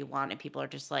release whatever you want and people are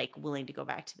just like willing to go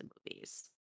back to the movies.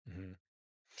 Mhm.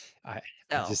 I I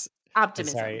So just I'm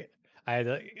optimism. sorry. I had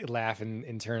to laugh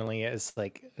internally. It's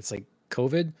like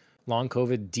COVID, long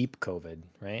COVID, deep COVID,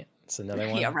 right? It's another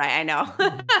Yeah, one. right. I know.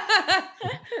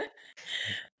 Mhm.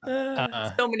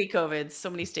 Uh, So many COVIDs, so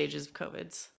many stages of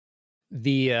COVIDs.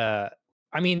 the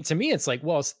I mean, to me, it's like,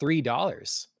 well, it's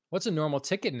 $3. What's a normal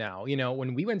ticket now?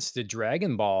 When we went to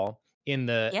Dragon Ball in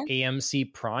the Yeah. AMC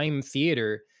Prime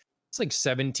Theater, it's like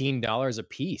 $17 a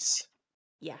piece.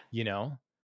 Yeah. You know,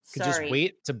 could just Sorry.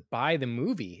 wait to buy the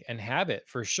movie and have it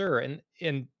for sure. And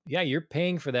yeah, you're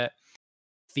paying for that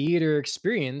theater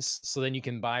experience, so then you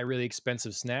can buy really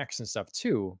expensive snacks and stuff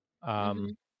too.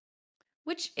 Mhm.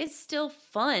 Which is still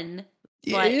fun,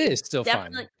 It but is still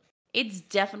definitely fun. it's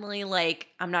definitely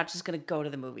like, I'm not just gonna go to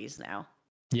the movies now.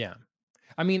 Yeah.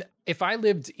 I mean, if I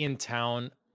lived in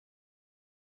town,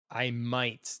 I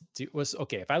might do was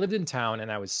okay. If I lived in town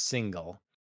and I was single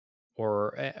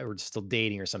or still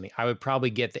dating or something, I would probably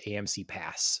get the AMC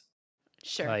pass.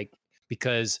 Sure. Like,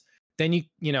 because then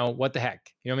what the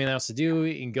heck? You know what I mean? Else to do?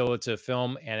 You can go to a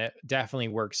film and it definitely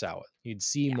works out. You'd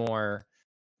see Yeah. more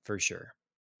for sure.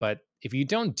 But if you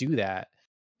don't do that,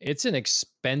 it's an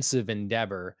expensive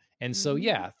endeavor. And so, Mhm.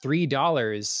 yeah,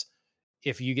 $3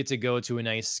 if you get to go to a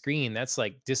nice screen, that's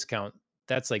like discount.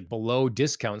 That's like below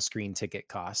discount screen ticket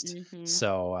cost. Mhm.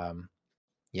 So,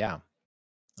 yeah.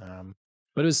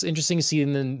 But it was interesting to see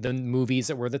in the movies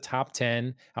that were the top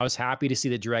 10. I was happy to see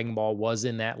that Dragon Ball was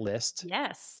in that list.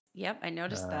 Yes. Yep, I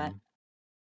noticed that. Um,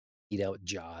 Eat out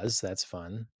Jaws, that's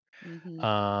fun.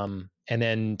 Mhm. And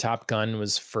then Top Gun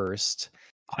was first.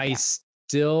 I Yeah.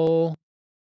 still,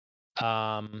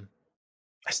 um,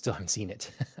 I still haven't seen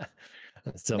it.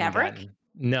 I still haven't Maverick? gotten.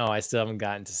 No, I still haven't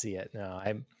gotten to see it. No,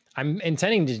 I'm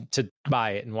intending to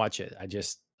buy it and watch it. I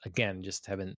just haven't Do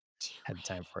had the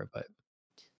time for it. But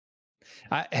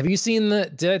it. have you seen the?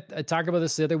 Did I talk about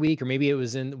this the other week, or maybe it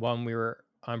was in when we were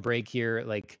on break here?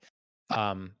 Like,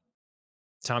 um,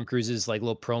 Tom Cruise's like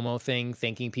little promo thing,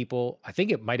 thanking people. I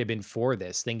think it might have been for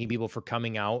this, thanking people for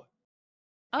coming out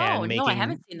Oh, and no, I making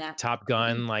haven't seen that. Top Mm-mm.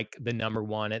 Gun like the number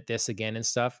one at this again and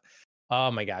stuff. Oh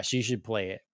my gosh, you should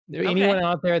play it. Anyone Okay.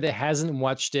 out there that hasn't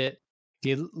watched it,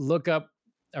 if you look up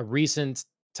a recent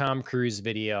Tom Cruise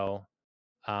video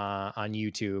on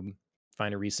YouTube,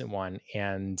 find a recent one,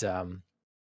 and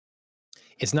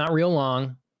it's not real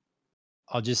long.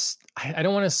 I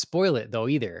don't want to spoil it though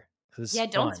either, 'cause it's Yeah,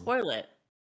 don't fun. spoil it.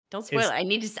 Don't spoil it.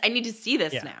 It's I need to see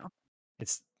this yeah, now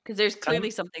it's because there's um,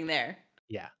 clearly something there.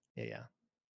 yeah, yeah, yeah.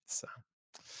 So,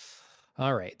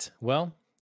 all right. Well,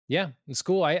 yeah, it's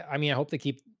cool. I mean, I hope they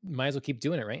might as well keep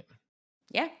doing it, right?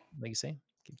 Yeah. Like you say,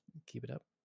 keep it up.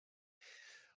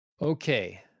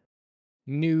 Okay,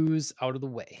 news out of the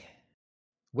way.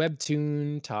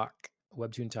 Webtoon talk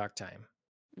time.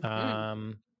 Mhm.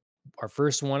 Um, our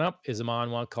first one up is a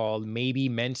manhwa called Maybe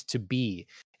Meant to Be,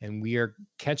 and we are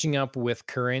catching up with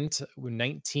current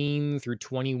 19 through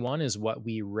 21 is what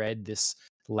we read this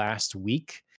last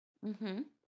week. Mhm.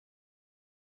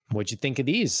 What'd you think of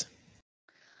these?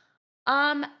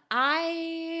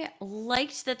 I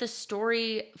liked that the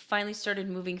story finally started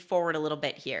moving forward a little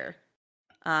bit here.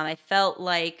 I felt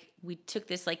like we took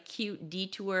this like cute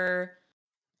detour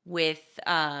with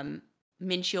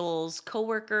Minchul's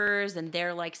coworkers and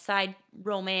their like side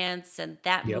romance, and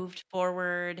that Yep. moved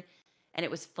forward. And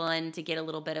it was fun to get a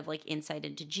little bit of like insight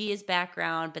into Gia's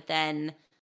background, but then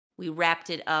we wrapped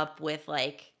it up with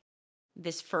like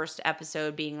this first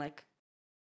episode being like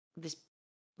this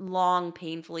long,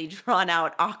 painfully drawn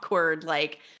out, awkward,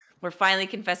 like we're finally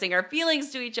confessing our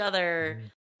feelings to each other,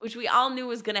 Mhm, which we all knew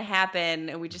was going to happen.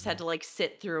 And we just had mhm. to like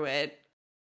sit through it.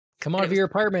 Come And out it of was your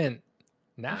apartment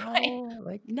right. now.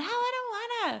 Like, Now I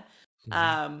don't want to.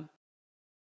 mhm,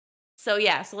 So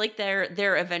yeah, so like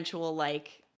their eventual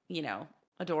like,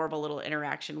 adorable little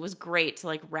interaction was great to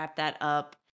like wrap that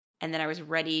up. And then I was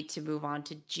ready to move on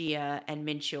to Gia and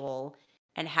Minchul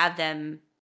and have them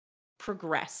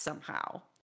progress somehow,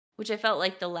 which I felt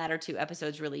like the latter two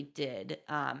episodes really did.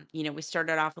 We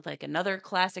started off with like another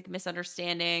classic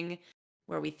misunderstanding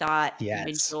where we thought yes.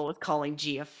 Minchul was calling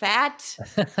Gia fat.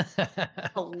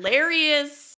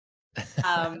 Hilarious.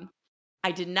 Um,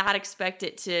 I did not expect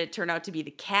it to turn out to be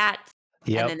the cat.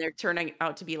 And Yep. then they're turning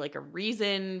out to be like a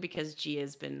reason because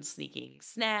Gia's been sneaking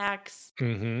snacks.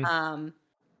 Mhm. Um,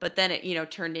 but then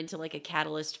it, turned into like a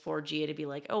catalyst for Gia to be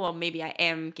like, oh, well, maybe I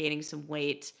am gaining some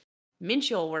weight.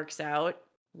 Minchul works out.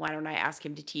 Why don't I ask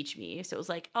him to teach me? So it was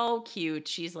like, oh, cute.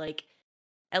 She's like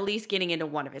at least getting into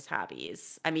one of his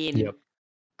hobbies. I mean, Yep.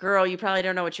 girl, you probably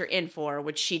don't know what you're in for,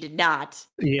 which she did not.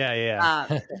 Yeah, Uh,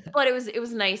 yeah. but it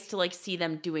was nice to like see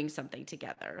them doing something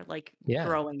together, like Yeah.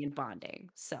 growing and bonding.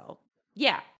 So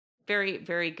yeah, very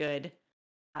very good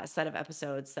set of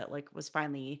episodes that like was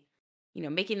finally,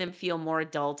 making them feel more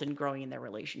adult and growing in their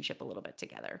relationship a little bit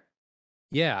together.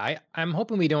 Yeah, I'm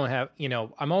hoping we don't have,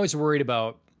 I'm always worried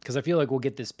about because I feel like we'll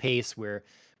get this pace where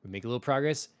we make a little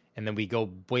progress and then we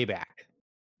go way back.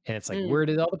 And it's like, Mm, where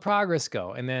did all the progress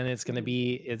go? And then it's gonna mhm,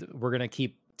 be we're gonna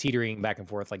keep teetering back and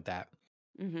forth like that.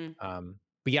 mhm.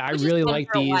 But yeah, I Which is really fun like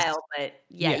for a these. while, but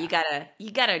yeah, Yeah. you gotta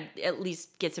at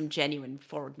least get some genuine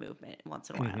forward movement once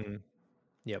in a while. Hmm.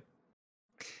 Yep.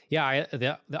 Yeah,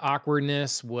 the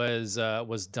awkwardness was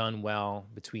done well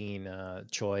between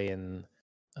Choi and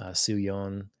Soo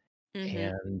Mhm,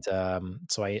 and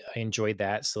so I enjoyed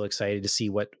that. Still excited to see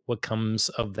what comes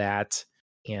of that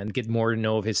and get more to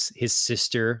know of his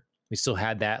sister. We still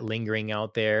had that lingering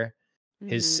out there.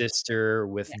 His mhm. sister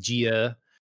with Yeah. Gia,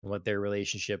 and what their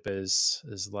relationship is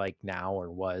like now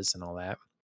or was, and all that.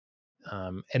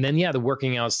 And then yeah, the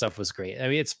working out stuff was great. I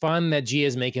mean, it's fun that Gia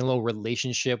is making a little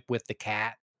relationship with the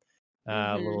cat, a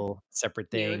Mhm. little separate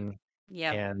Cute. thing,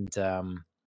 Yep. and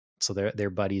so they're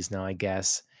buddies now, I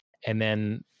guess. And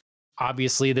then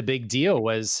obviously the big deal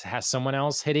was has someone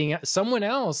else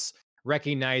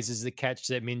recognizes the catch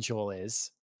that Minchul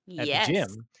is at the Yes.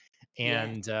 gym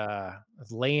Yes. and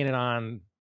laying it on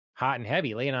hot and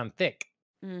heavy, laying on thick.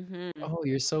 Mhm. Oh,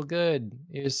 you're so good.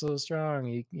 You're so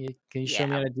strong. Can you show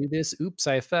me Yeah. how to do this? Oops,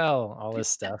 I fell. All this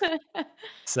stuff.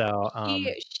 So,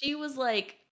 She was,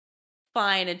 like,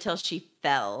 fine until she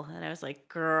fell, and I was like,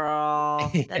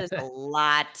 "Girl, that is a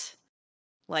lot."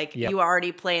 Like, yep, you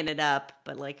already playing it up,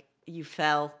 but, like, you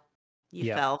fell. You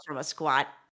yep. fell from a squat.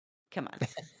 Come on.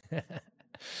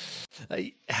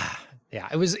 I- yeah,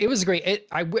 it was great.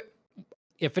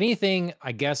 If anything,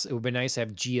 I guess it would be nice to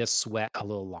have Gia sweat a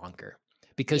little longer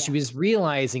because she Yeah. was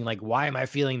realizing, like, why am I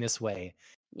feeling this way?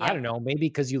 I don't Yep. know, maybe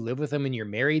because you live with him and you're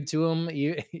married to him,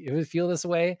 you you would feel this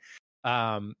way.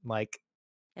 Like,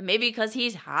 And maybe because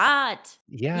he's hot.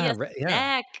 He yeah, has a yeah.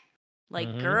 snack. Like,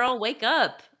 Hmm. "Girl, wake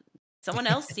up." Someone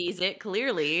else sees it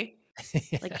clearly.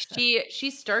 Like, yeah.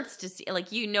 she starts to see like,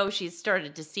 she's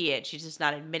started to see it, she's just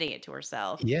not admitting it to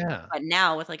herself. Yeah. But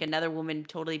now with, like, another woman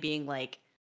totally being like,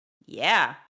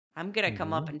 "Yeah, I'm gonna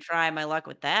come up Hmm. and try my luck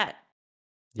with that.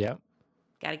 Yep.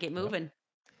 Gotta get Yep. moving."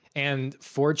 And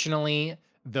fortunately,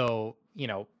 though,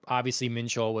 obviously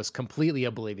Minchol was completely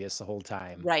oblivious the whole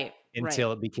time Right, right.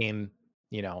 until it became,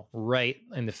 right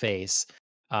in the face.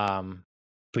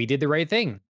 But he did the right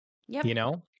thing. Yep.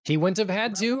 He wouldn't have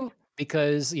had Well, to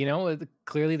because,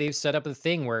 clearly they've set up a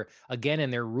thing where, again,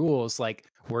 in their rules, like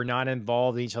we're not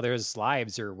involved in each other's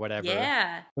lives or whatever,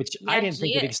 yeah. which I Yeah, didn't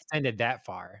think it Gia extended that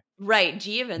far. right,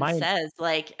 Gia even My, says,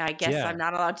 like, "I guess I'm yeah,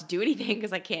 not allowed to do anything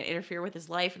because I can't interfere with his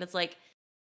life," and it's like,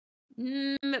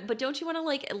 but don't you wanna,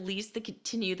 like, at least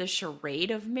continue the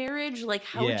charade of marriage? Like,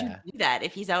 how would you yeah. do that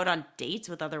if he's out on dates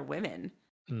with other women?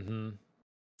 Hmm.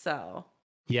 So,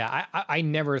 Yeah. I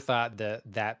never thought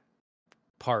that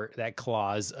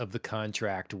clause of the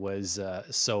contract was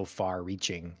so far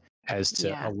reaching as to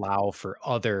yeah. allow for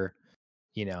other,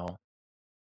 you know,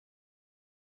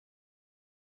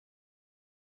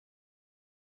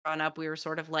 Growing up, we were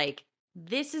sort of like,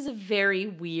 "This is a very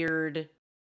weird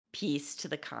piece to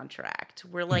the contract."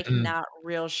 We're, like, Mhm. not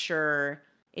real sure.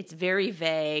 It's very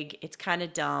vague, it's kinda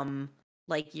dumb,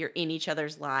 like, you're in each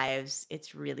other's lives,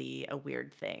 it's really a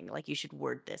weird thing, like, you should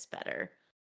word this better.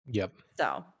 Yep.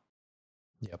 So,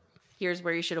 Yep. here's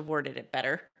where you should have worded it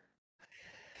better.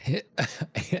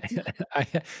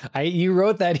 You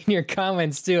wrote that in your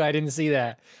comments too. I didn't see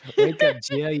that. Wake up,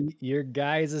 Gia. Your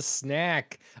guy's a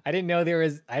snack. I didn't know there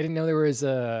was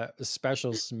a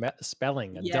special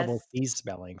spelling, a double Yes. C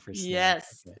spelling for snack.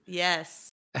 Yes, Okay.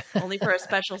 yes. Only for a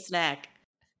special snack.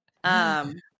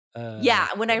 Um, Uh,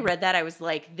 yeah, when I read that, I was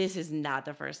like, "This is not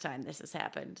the first time this has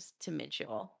happened to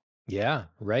Mitchell." yeah,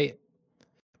 right.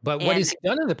 But what has And he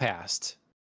done in the past?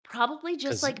 probably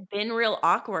just, Because like, been real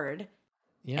awkward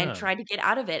and yeah. tried to get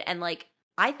out of it, and, like,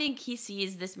 I think he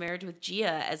sees this marriage with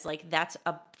Gia as, like, that's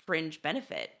a fringe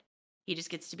benefit. He just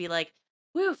gets to be like,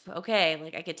 "Woof, okay,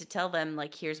 like, I get to tell them,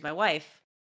 like, here's my wife."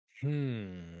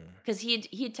 Hmm. 'Cause he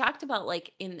had talked about,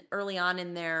 like, in early on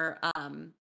in their,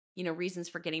 reasons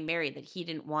for getting married, that he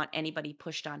didn't want anybody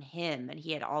pushed on him and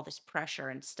he had all this pressure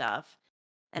and stuff.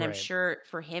 And I'm Right. sure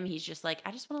for him, he's just like,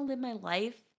 I just want to live my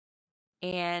life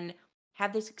and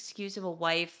have this excuse of a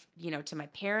wife, to my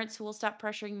parents who will stop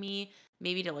pressuring me,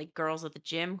 maybe to like girls at the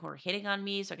gym who are hitting on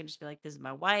me. So I can just be like, this is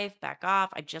my wife, back off.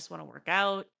 I just want to work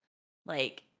out.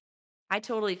 Like, I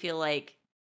totally feel like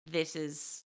this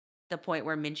is the point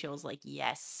where Minchill's like,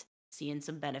 yes, seeing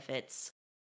some benefits.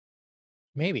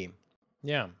 Maybe.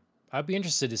 Yeah. I'd be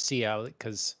interested to see how,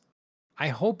 because I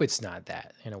hope it's not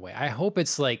that in a way. I hope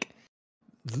it's like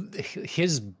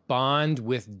his bond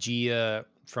with Gia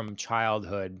from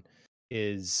childhood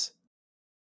is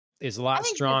a I lot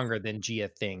think that's stronger than Gia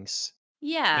thinks.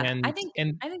 Yeah, I And think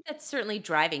and I think that's certainly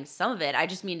driving some of it. I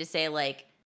just mean to say, like,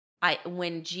 I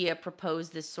when Gia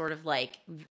proposed this sort of like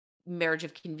marriage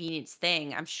of convenience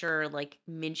thing, I'm sure like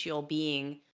Minchiel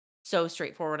being so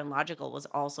straightforward and logical was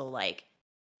also like,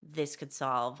 this could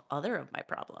solve other of my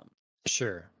problems.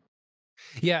 sure.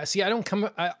 Yeah, see, I don't come.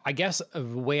 I guess the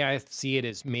way I see it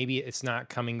is maybe it's not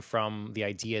coming from the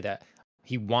idea that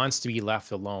he wants to be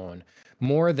left alone.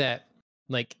 More that,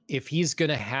 like, if he's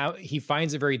gonna have, he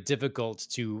finds it very difficult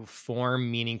to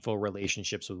form meaningful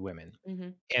relationships with women,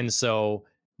 Hmm. and so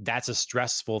that's a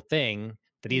stressful thing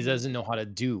that he Hmm. doesn't know how to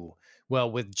do.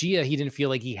 Well, with Gia, he didn't feel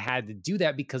like he had to do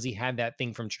that because he had that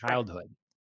thing from Right. childhood.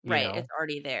 You Right. know? It's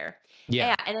already there. Yeah.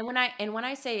 Yeah, And then when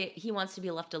I say he wants to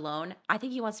be left alone, I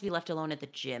think he wants to be left alone at the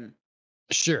gym.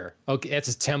 sure. Okay, that's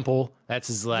his temple. That's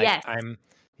his like. Yes.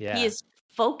 He Yeah. is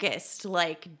focused,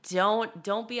 like,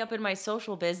 don't be up in my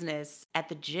social business at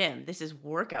the gym. This is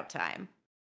workout time.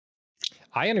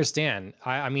 I understand.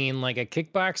 I mean, like at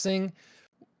kickboxing,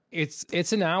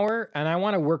 it's an hour, and I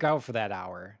want to work out for that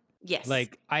hour. Yes.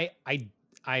 Like I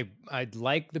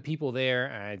like the people there,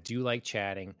 and I do like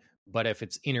chatting. But if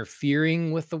it's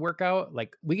interfering with the workout,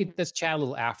 like we Mhm. could just chat a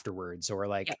little afterwards, or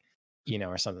Yep. like,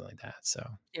 or something like that. So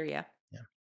There you. yeah.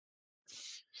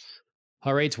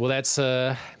 All right. Well, that's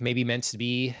maybe meant to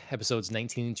be episodes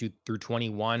 19 through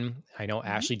 21. I know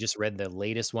Mhm. Ashley just read the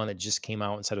latest one that just came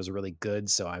out and said it was really good,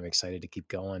 so I'm excited to keep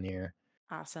going here.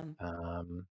 Awesome.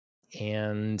 Um,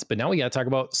 but now we got to talk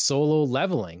about solo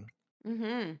leveling.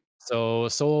 Mhm. So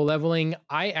solo leveling,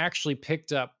 I actually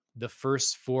picked up the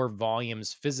first 4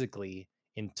 volumes physically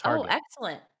in Oh, Target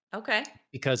excellent. Okay.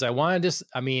 because I wanted to.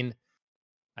 I mean,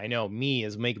 I know me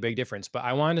is make a big difference, but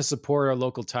I wanted to support our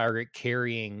local Target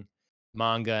carrying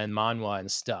manga and manhwa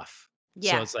and stuff.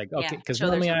 So Yeah. it's like, Yeah. okay, because Show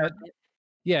there's normally a market.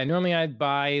 normally I'd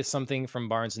buy something from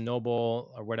Barnes and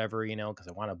Noble or whatever, because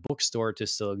I want a bookstore to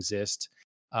still exist.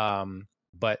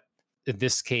 But in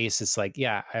this case, it's like,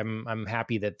 yeah, I'm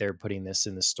happy that they're putting this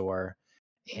in the store,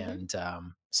 Mhm. and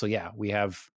so yeah, we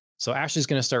have. So Ashley's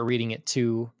going to start reading it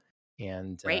too,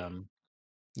 and Great.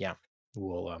 yeah,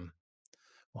 we'll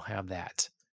we'll have that.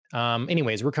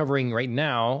 Anyways, we're covering right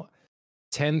now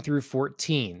 10 through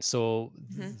 14. So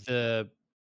Mhm. the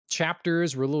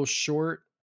chapters were a little short.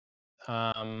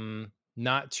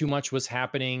 Not too much was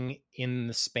happening in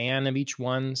the span of each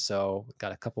one, so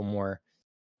got a couple more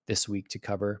this week to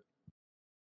cover.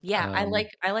 Yeah, I Um,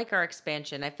 like I like our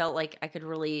expansion. I felt like I could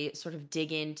really sort of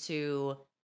dig into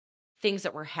things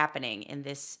that were happening in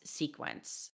this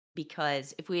sequence,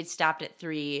 because if we had stopped at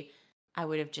 3, I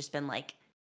would have just been like,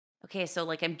 okay, so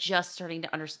like I'm just starting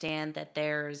to understand that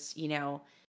there's,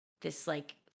 this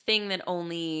like thing that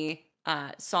only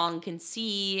Song can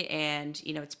see, and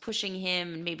it's pushing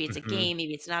him, and maybe it's a mhm, game,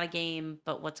 maybe it's not a game,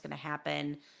 but what's going to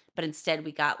happen? But instead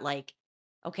we got like,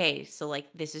 okay, so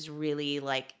like this is really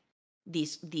like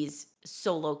these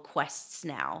solo quests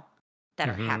now that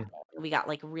are mhm, happening. We got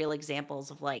like real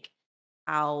examples of like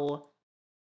how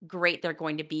great they're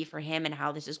going to be for him and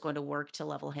how this is going to work to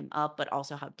level him up, but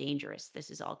also how dangerous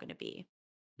this is all going to be.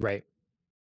 right.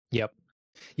 Yep.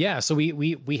 Yeah, so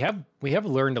we have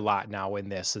learned a lot now in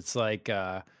this. It's like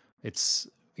it's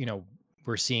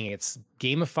we're seeing it's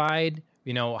gamified.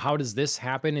 How does this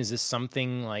happen? Is this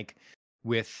something like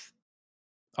with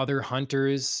other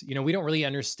hunters? We don't really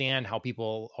understand how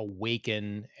people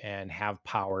awaken and have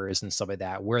powers and stuff like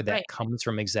that, where Right. that comes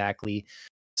from exactly.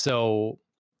 So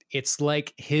it's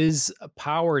like his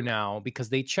power now because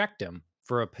they checked him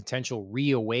for a potential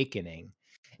reawakening.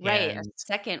 Right, a And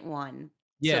second one.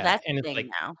 So yeah, that's and the it's thing like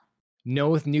now.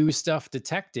 no new stuff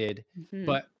detected, Mhm.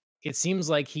 but it seems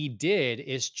like he did.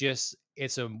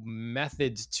 It's a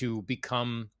method to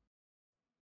become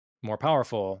more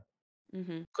powerful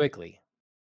Mhm. quickly.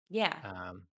 Yeah.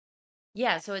 Um,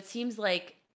 Yeah, so it seems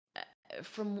like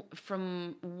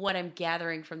from what I'm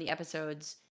gathering from the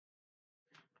episodes,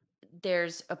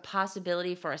 there's a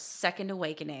possibility for a second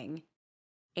awakening,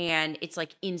 and it's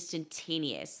like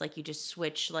instantaneous. Like you just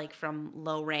switch like from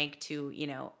low rank to,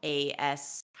 A,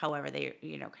 S, however they,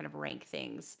 kind of rank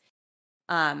things.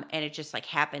 And it just like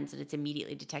happens and it's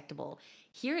immediately detectable.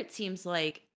 Here it seems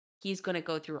like he's going to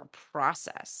go through a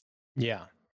process Yeah.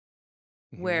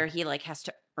 Hmm. where he like has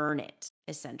to earn it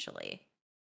essentially.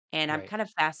 And I'm Right. kind of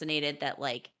fascinated that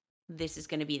like this is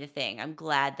going to be the thing. I'm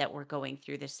glad that we're going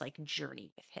through this like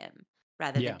journey with him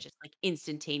rather than Yeah. just like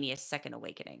instantaneous second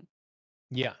awakening.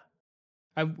 Yeah.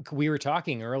 We were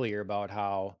talking earlier about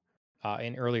how,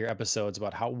 in earlier episodes,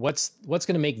 about how what's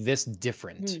going to make this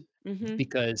different, Mm-hmm.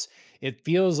 because it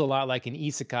feels a lot like an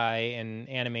isekai in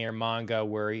anime or manga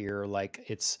where you're like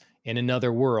it's in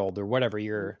another world or whatever.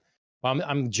 Well,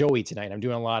 I'm Joey tonight. I'm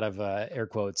doing a lot of air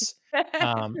quotes,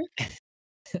 um,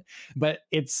 but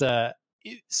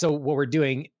so what we're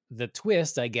doing. The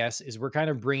twist, I guess, is we're kind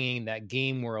of bringing that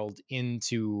game world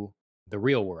into the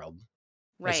real world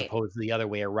as Right. opposed to the other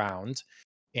way around.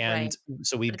 And Right.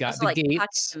 so But we've it's got also the like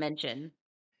pocket gates. dimension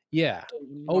Yeah.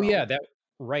 game Oh yeah, world. that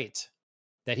right.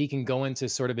 That he can go into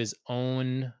sort of his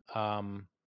own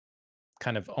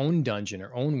kind of own dungeon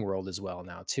or own world as well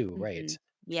now too, right? Hmm.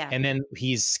 Yeah. And then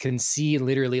he's can see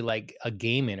literally like a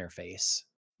game interface.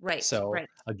 Right. So Right.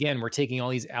 again, we're taking all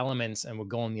these elements and we're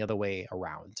going the other way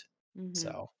around. Hmm.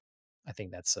 So I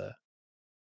think that's a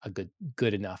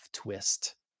good enough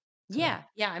twist to Yeah.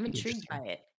 Yeah. I'm be intrigued by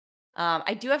interesting. it.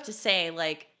 I do have to say,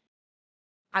 like,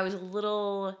 I was a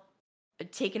little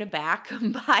taken aback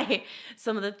by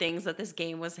some of the things that this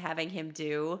game was having him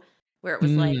do, where it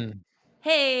was like, Mm.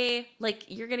 hey, like,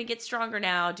 you're going to get stronger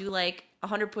now. Do like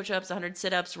 100 push ups, 100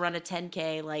 sit ups, run a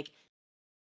 10K. Like,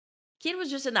 kid was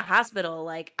just in the hospital.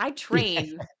 Like, I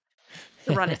train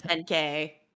to run a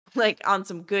 10K, like, on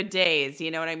some good days.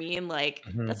 You know what I mean? Like,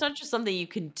 that's Mhm. not just something you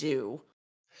can do.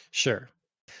 Sure.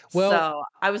 Well, So,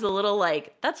 I was a little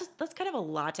like, that's kind of a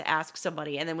lot to ask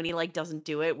somebody, and then when he, like, doesn't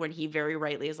do it, when he very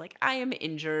rightly is like, "I am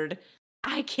injured.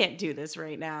 I can't do this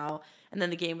right now." And then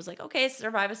the game was like, "Okay,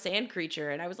 survive a sand creature."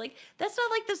 And I was like, "That's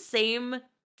not, like, the same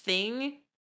thing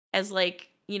as, like,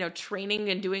 training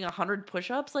and doing 100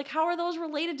 push-ups. Like, how are those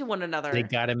related to one they another?"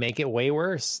 gotta make it way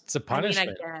worse. It's a I mean, I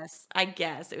punishment. guess. I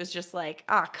guess. It was just like,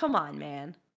 "Ah, come on,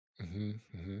 man." Mhm,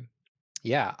 mhm.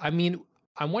 Yeah, I mean,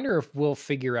 I wonder if we'll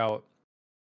figure out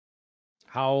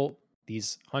how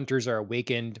these hunters are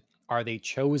awakened. Are they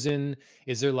chosen?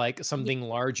 Is there, like, Ye something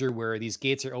larger where these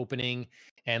gates are opening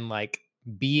and, like,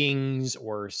 beings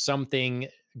or something,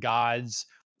 gods,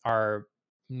 are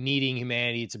needing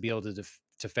humanity to be able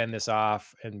to fend this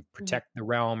off and Mhm. protect the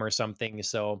realm or something?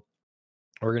 So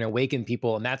we're going to awaken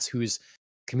people, and that's who's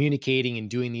communicating and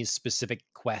doing these specific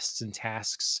quests and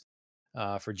tasks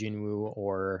for Jinwoo,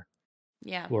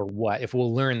 Yeah. or what. If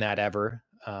we'll learn that ever,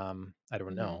 I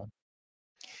don't Mhm. know.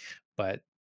 But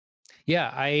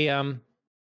yeah, I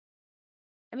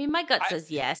mean, my gut I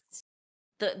says yes.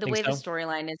 The think way the so.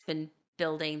 storyline has been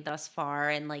building thus far,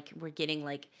 and like we're getting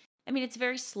like, I mean, it's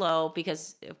very slow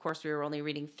because of course we were only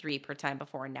reading 3 per time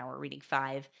before, and now we're reading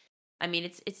 5. I mean,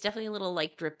 it's definitely a little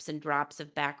like drips and drops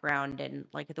of background and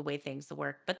like the way things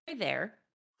work, but they're there.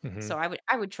 Hmm. So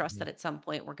I would trust that at some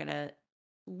point we're gonna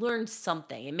learn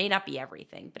something. It may not be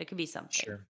everything, but it could be something.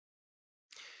 Sure.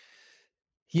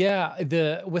 Yeah,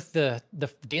 the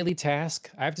daily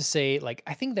task, I have to say, like,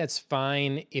 I think that's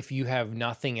fine if you have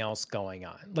nothing else going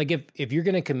on. Like, if you're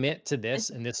gonna commit to this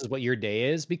and this is what your day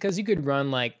is, because you could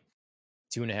run like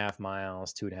 2.5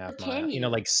 miles, two and a But half mile, can you?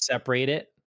 like separate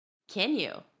it. Can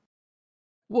you?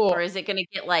 Or Well, is it gonna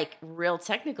get, like, real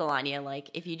technical on you? Like,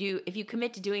 if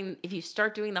you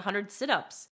start doing the 100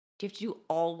 sit-ups, do you have to do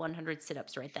all 100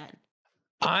 sit-ups right then?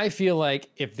 I feel like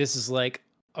if this is like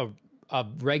a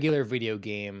regular video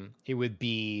game, it would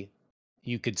be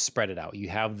you could spread it out. You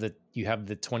have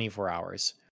the 24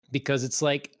 hours, because it's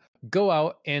like go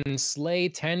out and slay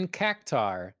 10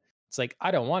 cactar. It's like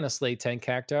I don't want to slay 10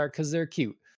 cactar because they're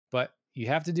cute, but you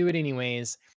have to do it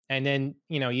anyways. And then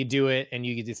you do it and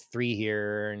you get 3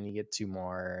 here and you get 2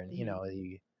 more, and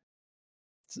Mhm.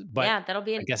 but Yeah,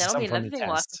 I guess it's that'll be something fun another to thing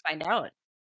we'll have to test. find out.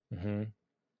 Hmm.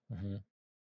 Hmm.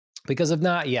 Because if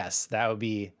not, yes,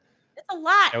 It's a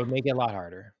lot. that would make it a lot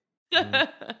harder. Mhm.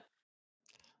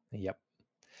 Yep.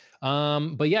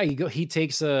 But yeah, he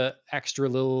takes a extra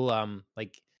little,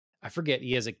 like, I forget,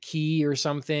 he has a key or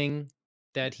something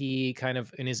that he kind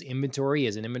of in his inventory, he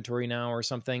has an inventory now or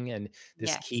something, and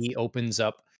this Yes. key opens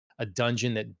up a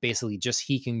dungeon that basically just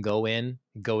he can go in,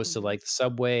 goes to Mhm. like the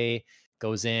subway,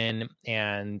 goes in,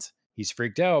 and he's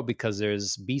freaked out because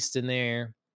there's beast in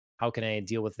there. How can I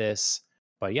deal with this?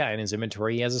 But yeah, in his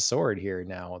inventory, he has a sword here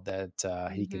now that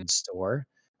he Mhm. can store.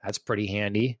 That's pretty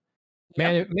handy.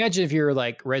 Yep. Man, imagine if you're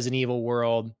like Resident Evil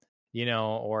World,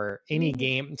 or any Ooh,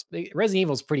 game. Resident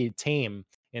Evil is pretty tame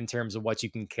in terms of what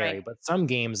you can carry, right. but some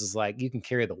games is like you can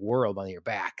carry the world on your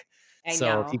back. I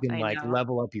So if you know. can I like know.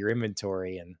 level up your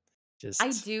inventory and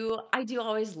just I do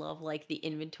always love like the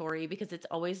inventory because it's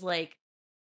always like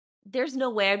there's no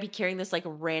way I'd be carrying this like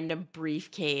random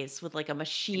briefcase with like a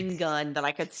machine gun that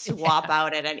I could swap yeah,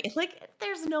 out at any like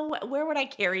there's no way, where would I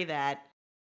carry that?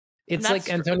 I'm it's not like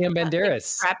Antonio it's not like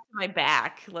Banderas. strapped to my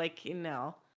back like,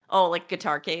 Oh, like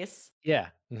guitar case. Yeah.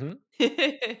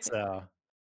 So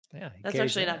yeah, he That's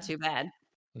carries actually that. not too bad,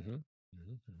 hmm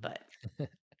hmm but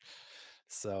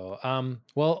So,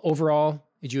 well, overall,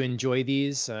 did you enjoy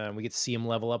these? We get to see him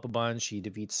level up a bunch. He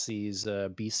defeats these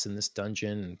beasts in this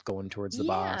dungeon and going towards the yeah.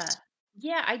 boss.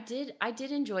 Yeah, I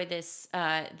did enjoy this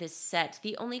set.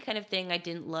 The only kind of thing I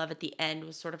didn't love at the end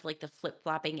was sort of like the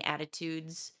flip-flopping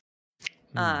attitudes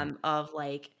Hmm. of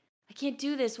like I can't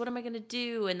do this. What am I going to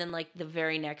do? And then like the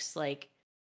very next like,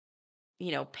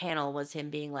 panel was him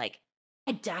being like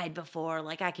I died before,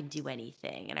 like I can do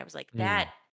anything. And I was like that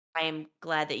Mm. I am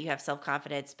glad that you have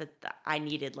self-confidence, but I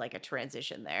needed like a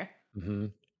transition there. Hmm.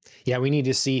 Yeah, we need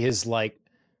to see his like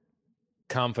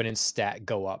confidence stat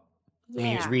go up. I mean,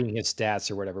 he was Yeah. reading his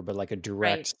stats or whatever, but like a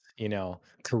Right. direct,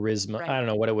 charisma. I Right. don't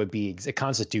know what it would be.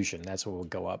 Constitution. That's what would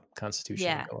go up.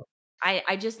 Constitution would Yeah. go up.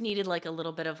 I just needed like a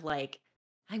little bit of like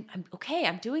I'm okay,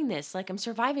 I'm doing this. Like I'm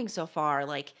surviving so far.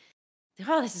 Like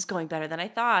oh, this is going better than I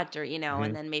thought or Hmm.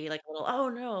 and then maybe like a little oh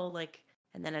no, like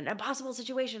and then an impossible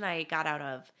situation I got out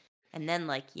of. And then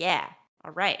like yeah,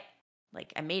 all right.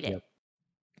 Like I made it. Yep.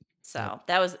 Yep. So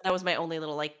that was my only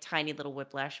little like tiny little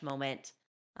whiplash moment.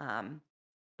 Um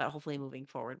but hopefully moving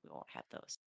forward we won't have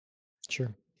those.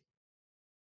 Sure.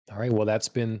 All right. Well, that's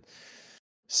been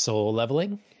soul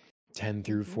leveling 10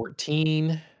 through Mhm.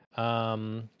 14.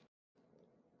 Um,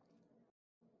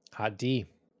 Hot D.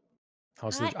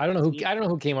 Hot tea. I don't know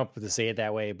who came up with to say it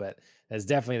that way, but that's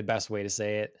definitely the best way to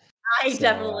say it. I So,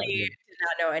 definitely yeah. did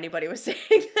not know anybody was saying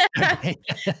that. Okay.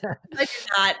 I do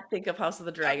not think of House of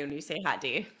the Dragon when you say hot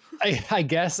D. I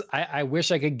guess I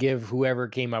wish I could give whoever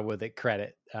came up with it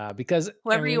credit, because I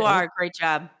Whoever mean, you are, great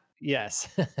job. yes.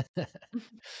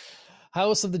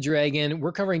 House of the Dragon.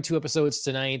 We're covering 2 episodes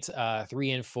tonight,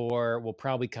 3 and 4. We'll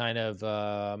probably kind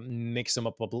of, mix them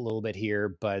up a little bit here,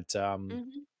 but,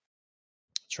 Mhm,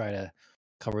 try to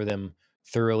cover them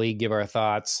thoroughly, give our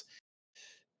thoughts.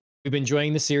 We've been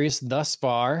enjoying the series thus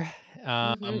far.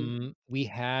 mhm, We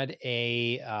had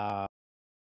a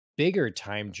bigger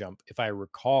time jump, if I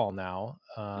recall now,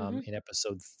 mhm. in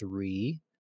episode 3.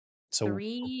 So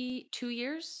 2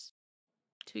 years?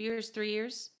 2 years, 3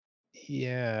 years?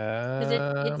 'Cause yeah,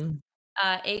 it's,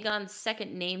 Aegon's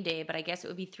 2nd name day, but I guess it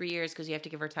would be 3 years because you have to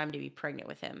give her time to be pregnant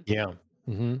with him. yeah,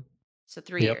 hmm So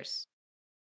 3 yep. years.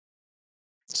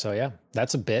 So yeah,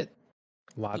 that's a bit.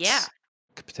 Yeah. Lots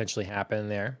could potentially happen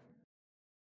there.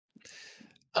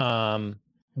 Um,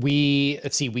 we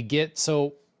let's see, we get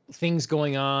so things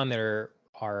going on that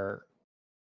are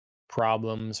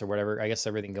problems or whatever. I guess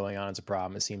everything going on is a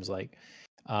problem, it seems like.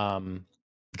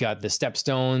 Got the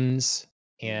stepstones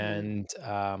Mhm. and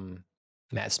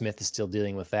Matt Smith is still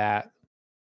dealing with that.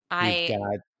 We've I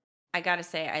got I gotta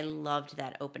say, I loved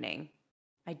that opening.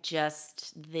 I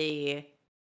just the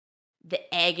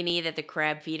agony that the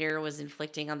crab feeder was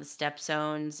inflicting on the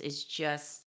stepstones is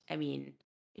just I mean,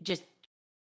 it just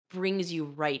brings you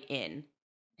right in.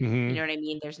 You know mhm, what I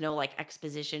mean? There's no, like,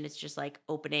 exposition, it's just, like,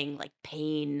 opening, like,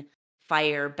 pain,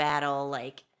 fire, battle,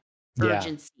 like, yeah.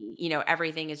 urgency,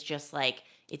 everything is just, like,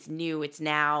 it's new, it's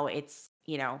now, it's,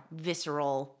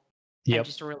 visceral. Yep.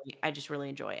 I just really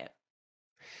enjoy it.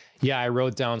 Yeah, I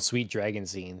wrote down Sweet Dragon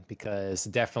Scene because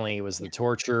definitely it was Yeah. the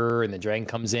torture and the dragon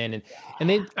comes in and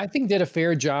they I think did a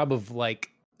fair job of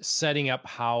like setting up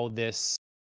how this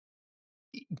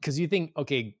because you think,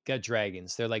 okay, got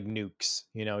dragons, they're like nukes,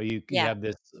 you Yeah, have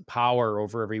this power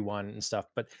over everyone and stuff,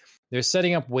 but they're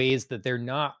setting up ways that they're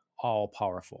not all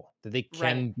powerful, that they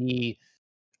right, can be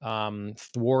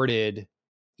thwarted,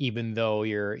 even though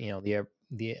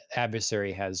the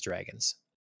adversary has dragons.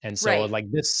 And so, right, like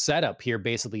this setup here,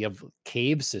 basically of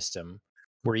cave system,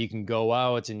 where you can go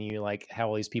out and you like have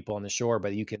all these people on the shore,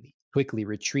 but you can quickly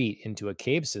retreat into a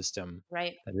cave system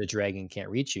right. that the dragon can't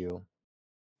reach you.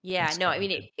 Yeah, That's no, kind I of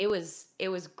mean, good. it was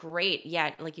great.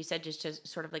 Yeah, like you said, just to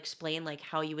sort of explain like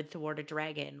how you would thwart a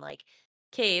dragon, like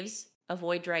caves,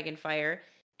 avoid dragon fire,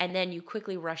 and then you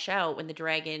quickly rush out when the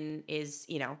dragon is,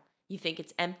 you think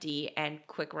it's empty, and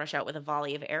quick rush out with a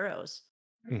volley of arrows.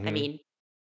 I Hmm. mean,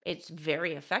 it's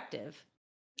very effective.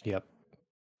 Yep.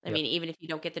 I Yep. mean, even if you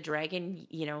don't get the dragon,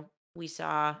 we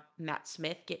saw Matt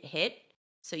Smith get hit.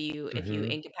 So if you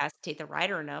Hmm. incapacitate the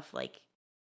rider enough, like,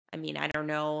 I mean, I don't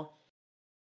know.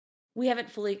 We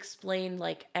haven't fully explained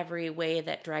like every way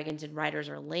that dragons and riders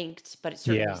are linked, but it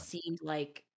certainly Yeah. seemed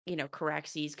like,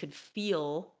 Caraxes could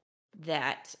feel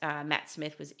that Matt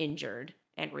Smith was injured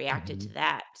and reacted Hmm. to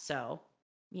that. So,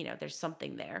 there's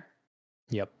something there.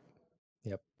 Yep.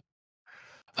 Yep.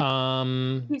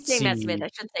 Keep saying Matt Smith. See. I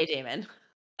should say Damon.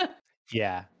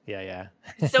 Yeah. Yeah.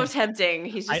 It's Yeah. so tempting.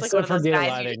 He's I just like one still of those forget a guys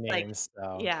lot you of their just like, names.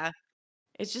 So, yeah.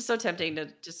 It's just so tempting to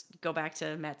just go back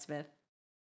to Matt Smith.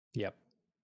 yep.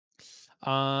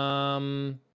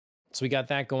 Um, so we got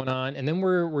that going on, and then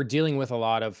we're dealing with a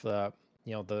lot of the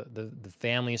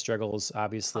family struggles,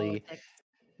 obviously. Politics.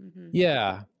 Hmm.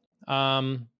 Yeah.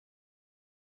 Um,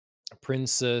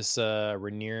 Princess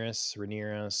Rhaenyra.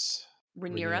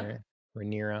 Rhaenyra,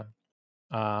 Rhaenyra.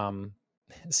 Um,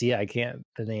 so yeah, I can't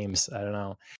the names. I don't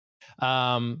know.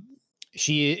 Um,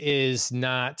 she is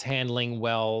not handling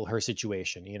well her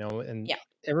situation, and Yeah.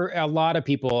 a lot of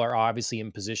people are obviously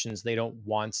in positions they don't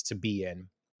want to be in,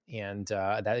 and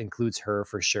that includes her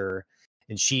for sure.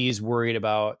 And she's worried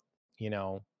about,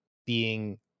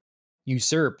 being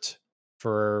usurped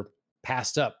for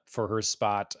passed up for her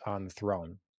spot on the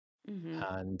throne. Hmm.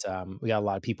 And we got a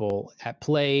lot of people at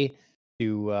play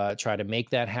to try to make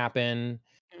that happen.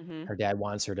 Hmm. Her dad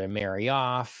wants her to marry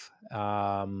off,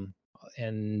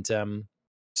 and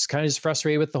just kind of just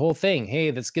frustrated with the whole thing.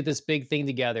 Hey, let's get this big thing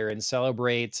together and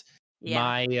celebrate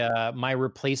Yeah. my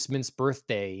replacement's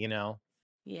birthday.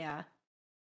 Yeah.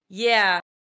 Yeah.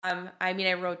 I mean,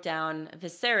 I wrote down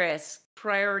Viserys,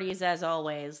 priorities as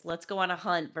always. Let's go on a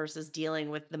hunt versus dealing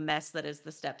with the mess that is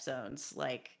the stepzones.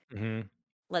 Like, Hmm.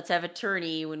 let's have a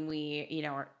tourney when we,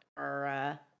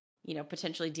 are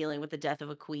potentially dealing with the death of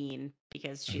a queen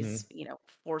because Hmm. she's,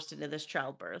 forced into this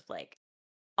childbirth. Like,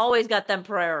 always got them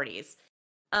priorities.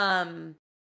 Um,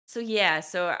 so yeah,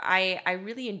 so I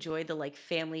really enjoyed the like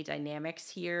family dynamics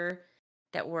here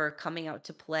that were coming out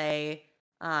to play.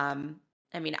 Um,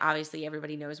 I mean, obviously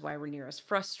everybody knows why Rhaenyra's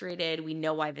frustrated. We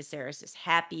know why Viserys is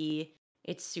happy.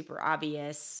 It's super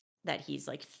obvious that he's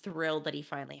like thrilled that he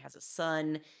finally has a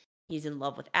son. He's in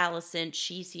love with Alicent.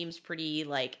 She seems pretty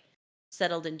like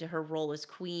settled into her role as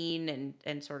queen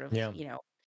and sort of, Yeah.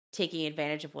 taking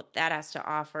advantage of what that has to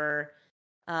offer.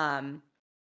 Um,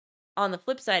 on the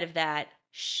flip side of that,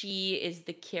 she is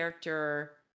the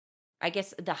character. I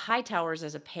guess the Hightowers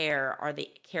as a pair are the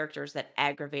characters that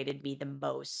aggravated me the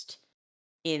most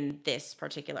in this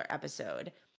particular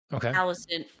episode. Okay.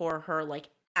 Alicent for her like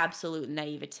absolute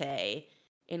naivete,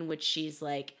 in which she's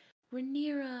like,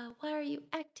 Rhaenyra, why are you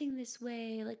acting this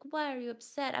way? Like, why are you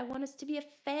upset? I want us to be a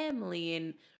family.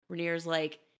 And Rhaenyra's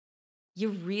like,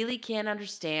 you really can't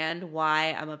understand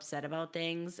why I'm upset about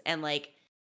things. And like,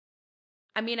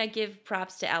 I mean, I give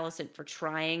props to Alicent for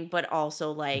trying, but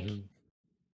also like, Hmm.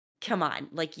 come on,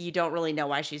 like you don't really know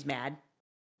why she's mad.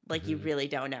 Like you Hmm. really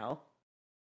don't know.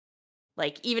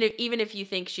 Like even if you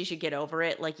think she should get over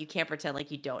it, like you can't pretend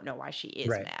like you don't know why she is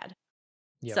Right. mad.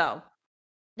 Yep. So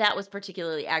that was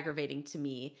particularly aggravating to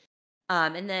me.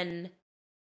 And then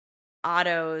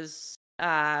Otto's,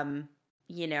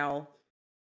 you know,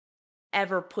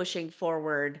 ever pushing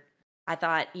forward. I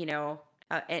thought,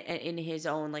 in his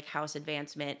own like house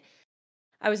advancement,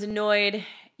 I was annoyed,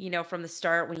 from the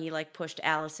start when he like pushed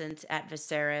Alicent at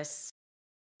Viserys.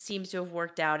 Seems to have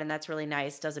worked out, and that's really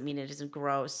nice. Doesn't mean it isn't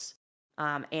gross.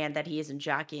 And that he isn't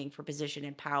jockeying for position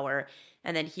and power.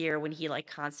 And then here, when he like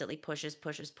constantly pushes,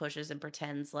 and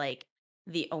pretends like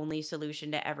the only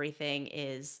solution to everything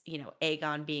is,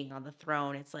 Aegon being on the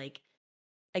throne, it's like,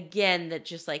 again, that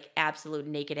just like absolute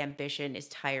naked ambition is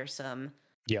tiresome.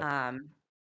 Yep. Um,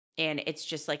 and it's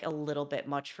just like a little bit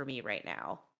much for me right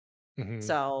now. Hmm.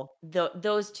 So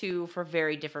those two, for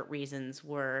very different reasons,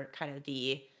 were kind of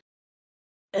the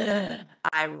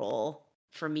eye roll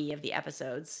for me of the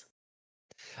episodes.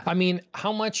 I mean,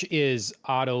 how much is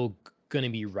Otto going to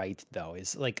be right though?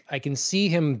 Is like I can see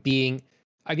him being,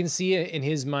 I can see it in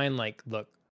his mind. Like, look,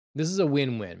 this is a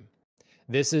win-win.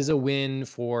 This is a win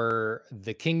for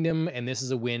the kingdom, and this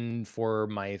is a win for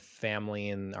my family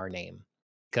and our name.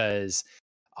 Because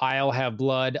I'll have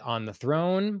blood on the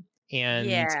throne, and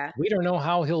Yeah. we don't know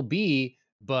how he'll be,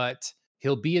 but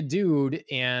he'll be a dude,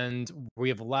 and we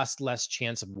have less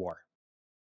chance of war.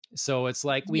 So it's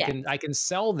like Yes. I can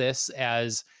sell this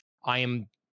as I am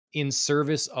in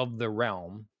service of the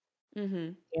realm,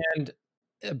 Mhm. and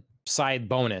a side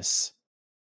bonus,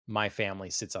 my family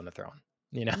sits on the throne,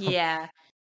 you know? Yeah.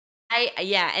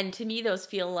 Yeah, and to me those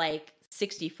feel like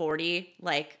 60-40,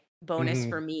 like bonus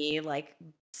for Mhm. me, like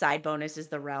side bonus is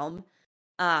the realm.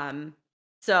 Um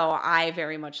so I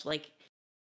very much like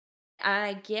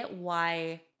I get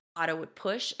why Otto would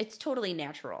push. It's totally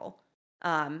natural.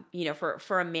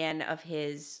 For a man of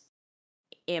his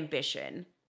ambition.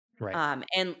 Right.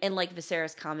 And like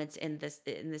Viserys comments in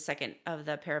the second of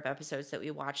the pair of episodes that we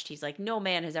watched, he's like, "No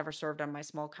man has ever served on my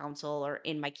small council or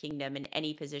in my kingdom in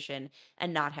any position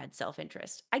and not had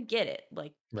self-interest." I get it.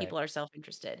 Like Right. people are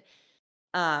self-interested.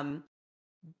 Um,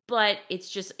 but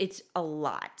it's a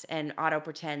lot. And Otto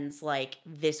pretends like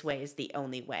this way is the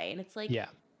only way. And it's like, Yeah.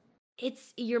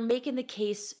 you're making the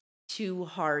case too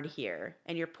hard here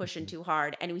and you're pushing Mhm. too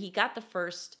hard. And he got the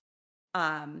first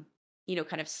kind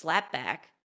of slap back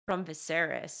from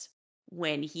Viserys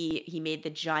when he made the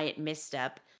giant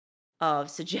misstep of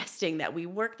suggesting that we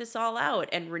work this all out,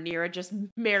 and Rhaenyra just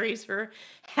marries her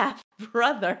half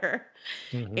brother.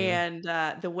 Mhm.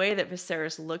 And the way that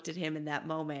Viserys looked at him in that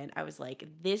moment, I was like,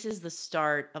 this is the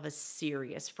start of a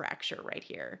serious fracture right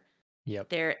here. Yep.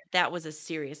 That was a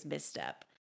serious misstep.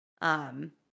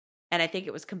 Um, and I think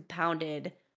it was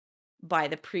compounded by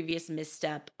the previous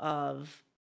misstep of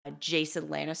Jason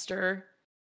Lannister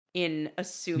in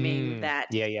assuming that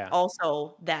Yeah, yeah.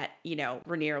 also that,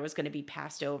 Rhaenyra was gonna be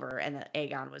passed over and that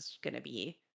Aegon was gonna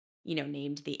be,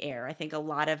 named the heir. I think a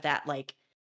lot of that, like,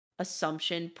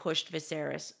 assumption pushed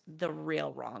Viserys the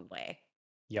real wrong way.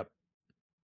 Yep.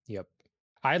 Yep.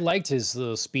 I liked his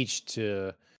little speech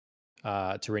to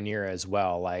Rhaenyra as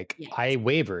well. Like I Yes.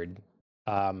 wavered,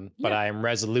 but Yeah. I am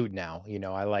resolute now.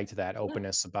 I liked that Yeah.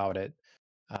 openness about it.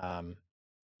 Um,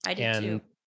 I did and too.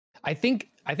 I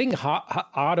think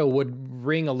Otto would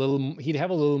ring a little. He'd have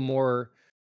a little more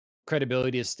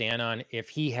credibility to stand on if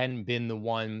he hadn't been the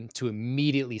one to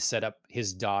immediately set up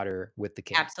his daughter with the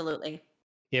king. Absolutely.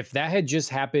 If that had just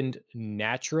happened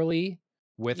naturally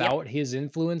Yep. without his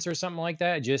influence or something like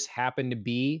that, it just happened to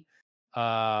be,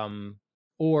 um,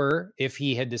 or if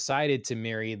he had decided to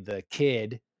marry the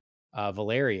kid,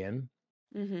 Valerian,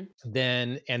 Mhm.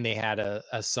 then and they had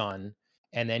a son,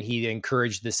 and then he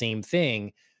encouraged the same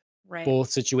thing, Right. both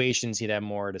situations he'd have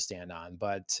more to stand on.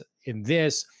 But in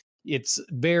this, it's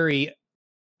very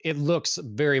it looks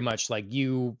very much like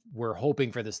you were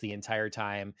hoping for this the entire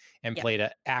time and Yep. played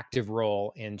an active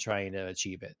role in trying to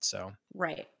achieve it. So,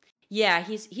 Right. Yeah,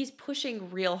 he's pushing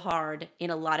real hard in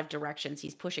a lot of directions.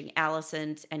 He's pushing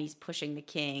Alicent and he's pushing the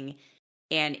king,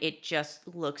 and it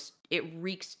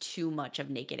reeks too much of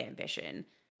naked ambition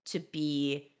to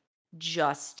be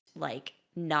just like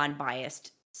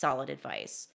non-biased solid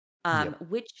advice. yep.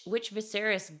 Which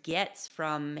Viserys gets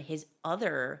from his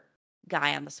other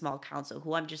guy on the small council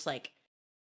who I'm just like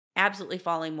absolutely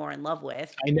falling more in love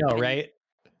with. I know, And right?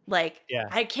 like Yeah.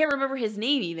 I can't remember his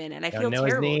name even, and I I don't feel know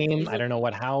his terrible because name. he's I like don't know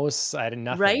what house. I did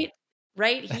nothing. right?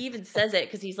 Right? He even says it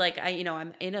because he's like,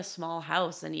 I'm in a small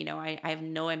house and, I have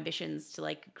no ambitions to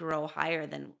like grow higher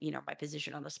than, my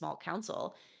position on the small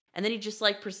council. And then he just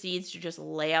like proceeds to just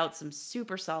lay out some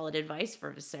super solid advice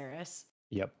for Viserys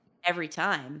Yep. every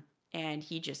time. And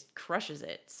he just crushes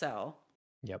it. So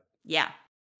Yep. yeah,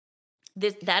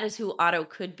 that is who Otto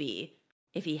could be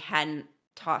if he hadn't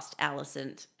tossed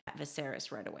Alicent at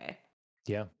Viserys right away.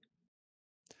 Yeah.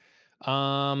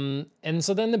 And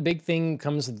so then the big thing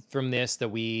comes from this that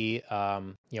we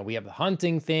have the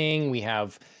hunting thing, we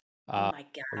have Oh uh my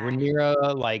God.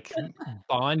 Rhaenyra like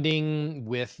bonding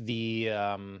with the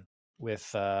with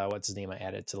what's his name I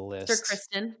added to the Sir list.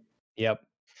 Kristen. Yep.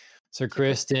 So Sir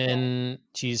Kristen. Yeah.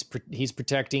 He's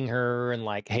protecting her and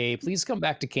like, hey, please come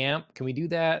back to camp. Can we do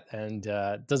that? And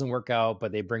it doesn't work out,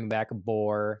 but they bring back a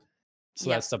boar. So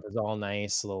that Yep. stuff is all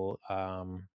nice, little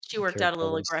She worked out a character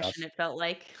little building stuff. aggression, it felt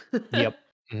like. Yep.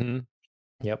 Hmm.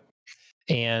 Yep.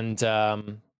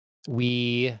 And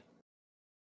we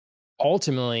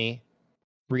ultimately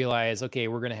realize, okay,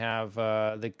 we're gonna have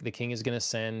the king is gonna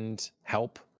send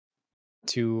help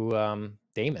to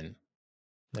Damon.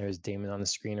 There's Damon on the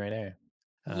screen right there.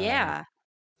 Um, Yeah.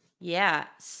 Yeah.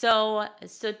 So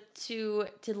to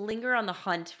linger on the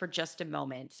hunt for just a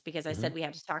moment, because I mhm. said we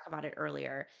had to talk about it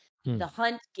earlier. Hmm. The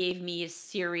hunt gave me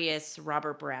serious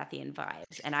Robert Baratheon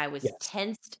vibes, and I was Yes.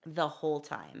 tensed the whole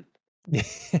time.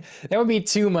 That would be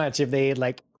too much if they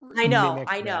like I know,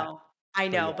 mimicked I that. know, I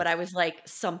But know, yes. but I was like,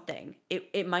 something.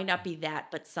 It might not be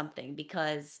that, but something,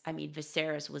 because I mean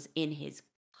Viserys was in his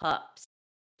cups.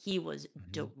 He was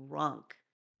Mhm. drunk.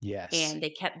 Yes. And they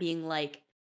kept being like,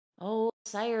 "Oh,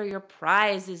 sire, your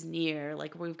prize is near.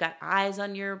 Like, we've got eyes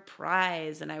on your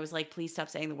prize." And I was like, "Please stop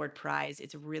saying the word prize.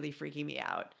 It's really freaking me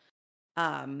out."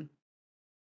 Um,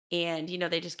 and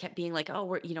they just kept being like, "Oh,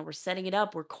 we're setting it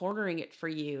up. We're cornering it for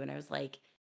you." And I was like,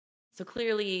 so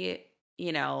clearly,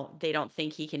 they don't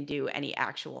think he can do any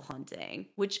actual hunting,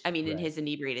 which I mean, in Right. his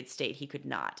inebriated state, he could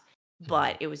not. Mhm.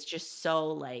 But it was just so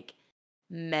like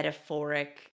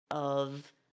metaphoric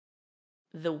of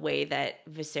the way that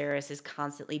Viserys is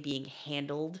constantly being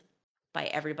handled by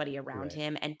everybody around Right.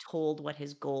 him and told what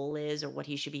his goal is or what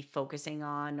he should be focusing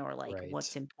on or like what's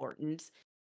Right. important.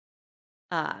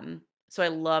 So I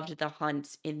loved the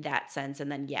hunt in that sense. And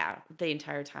then yeah, the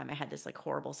entire time I had this like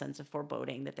horrible sense of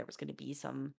foreboding that there was going to be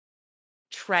some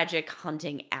tragic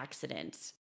hunting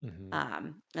accident.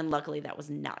 Hmm. And luckily that was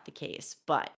not the case.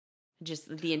 But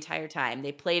just the entire time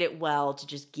they played it well to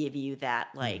just give you that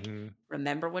like, Hmm.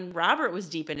 remember when Robert was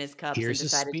deep in his cups and Here's a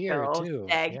decided to spear go too.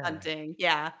 stag Yeah. hunting?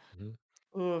 Yeah. Mhm.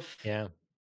 Oof. Yeah.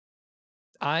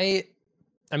 I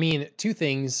I mean, two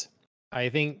things. I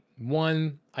think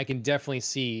one, I can definitely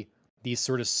see these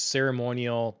sort of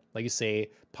ceremonial, like you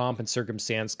say, pomp and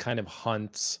circumstance kind of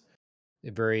hunts,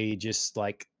 very just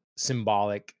like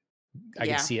symbolic. I can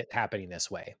Yeah. see it happening this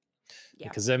way Yeah.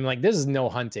 because I'm like, this is no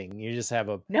hunting. You just have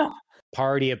a No.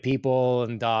 party of people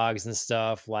and dogs and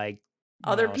stuff, like,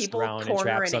 Other people surround and corner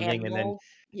trap an something. And then, animal.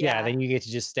 yeah, Yeah. then you get to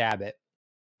just stab it.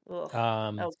 Ugh. But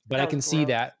I That was can see gross.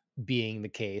 that being the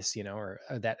case, or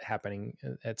that happening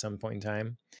at some point in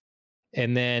time.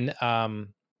 And then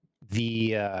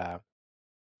the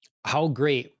how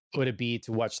great would it be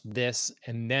to watch this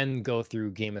and then go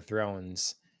through Game of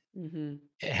Thrones, Mhm.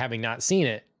 having not seen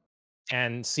it,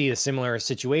 and see a similar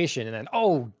situation, and then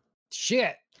oh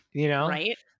shit, you know?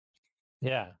 Right?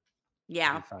 Yeah, it'd be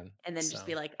Yeah. fun. And then just So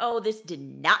be like, "Oh, this did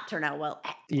not turn out well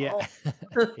at yeah, all."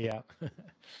 yeah.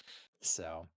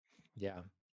 So yeah,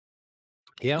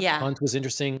 yeah. Yeah. Hunt was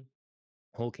interesting.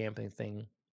 Whole camping thing.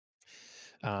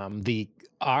 The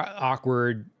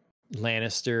awkward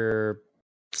Lannister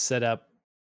setup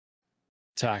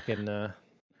talking to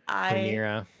I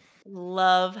Rhaenyra.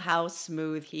 love how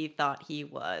smooth he thought he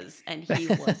was, and he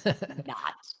was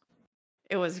not.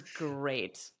 It was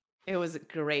great. It was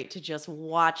great to just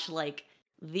watch, like,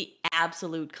 the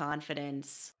absolute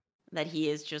confidence that he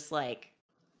is just, like,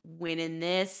 winning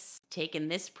this, taking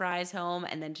this prize home,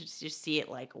 and then to just see it,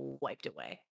 like, wiped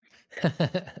away.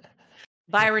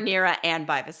 By Rhaenyra and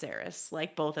by Viserys.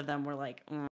 Like, both of them were like,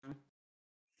 "Mm."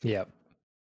 Yep.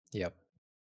 Yep.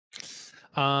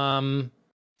 Um.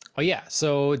 Oh yeah.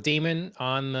 So Damon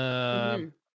on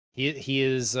the Mhm. he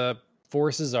is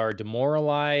forces are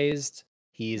demoralized. Mhm.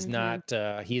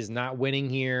 He is not winning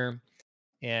here,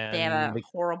 They have and a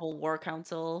horrible war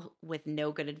council with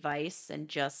no good advice and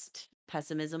just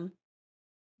pessimism.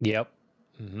 yep.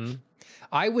 Hmm.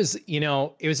 I was,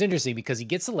 it was interesting because he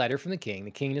gets a letter from the king.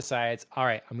 The king decides, all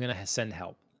right, I'm gonna send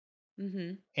help,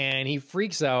 Mhm. and he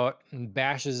freaks out and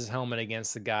bashes his helmet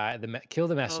against the guy, kill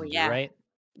the Oh, messenger, yeah. right?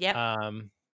 Yep. Um,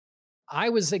 I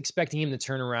was expecting him to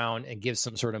turn around and give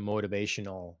some sort of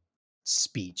motivational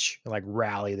speech, like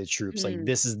rally the troops, like Mm.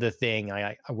 this is the thing.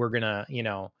 We're gonna,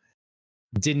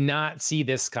 did not see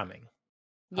this coming.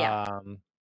 Yeah. Um,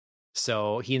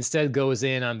 so he instead goes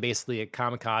in on basically a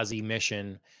kamikaze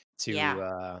mission to,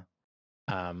 Yeah.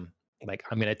 um, like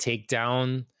I'm gonna take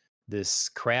down this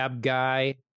crab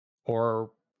guy,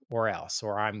 or else,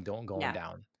 or I'm don't going Yeah.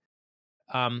 down.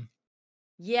 Um,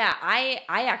 Yeah, I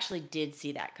actually did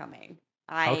see that coming.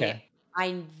 okay.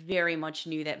 I very much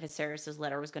knew that Viserys's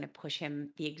letter was gonna push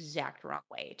him the exact wrong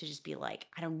way to just be like,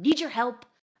 "I don't need your help.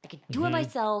 I could do it Hmm.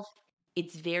 myself."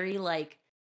 It's very, like,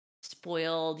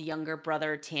 spoiled younger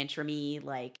brother tantrumy,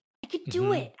 like, "I could do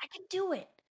Hmm. it. I could do it."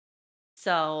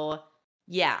 So,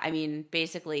 yeah, I mean,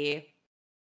 basically,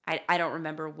 I don't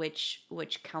remember which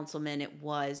councilman it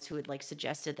was who had, like,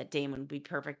 suggested that Damon would be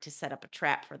perfect to set up a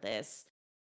trap for this.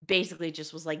 Basically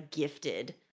just was, like,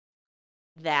 gifted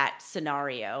that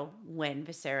scenario when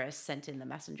Viserys sent in the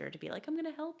messenger to be like, "I'm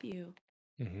gonna help you,"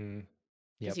 Hmm.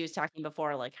 because he Yep. was talking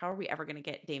before, like, "How are we ever gonna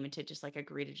get Damon to just, like,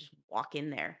 agree to just walk in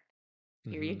there?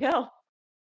 Here you Hmm. go."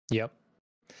 Yep.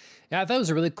 Yeah, I thought it was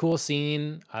a really cool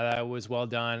scene. It was well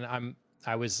done.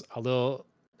 I was a little.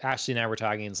 Ashley and I were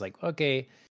talking. It's like, okay,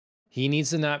 he needs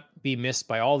to not be missed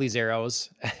by all these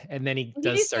arrows, and then he Did you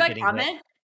does see start my getting hit. comment?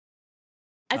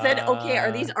 I said, "Okay,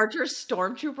 are these Uh, archers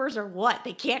stormtroopers or what?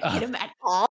 They can't hit uh, him at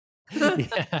all?"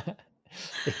 yeah,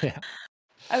 yeah,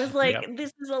 I was yep, like,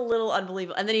 "This is a little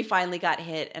unbelievable," and then he finally got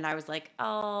hit, and I was like,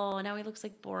 "Oh, now he looks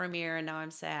like Boromir, and now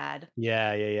I'm sad."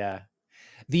 yeah, yeah, yeah.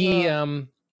 The Ugh. um,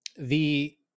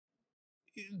 the,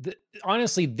 the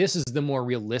honestly, this is the more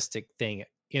realistic thing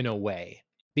in a way,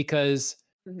 because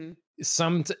Mhm.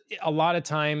 some a lot of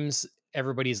times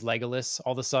everybody's Legolas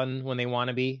all of a sudden when they want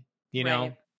to be,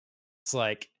 Right. it's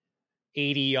like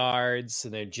 80 yards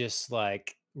and they're just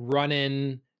like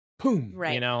running, boom,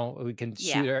 Right. we can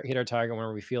Yeah. hit our target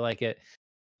whenever we feel like it.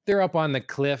 They're up on the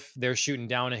cliff, they're shooting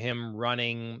down at him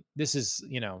running. This is,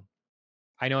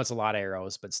 I know it's a lot of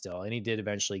arrows, but still, and he did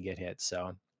eventually get hit.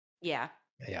 So Yeah.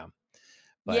 yeah,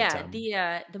 but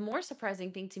Yeah, the more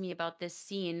surprising thing to me about this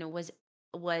scene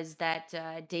was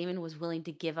that Damon was willing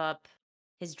to give up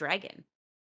his dragon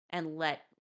and let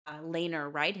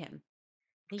Laenor ride him.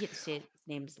 I think his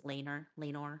name's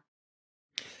Laenor.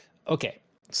 okay.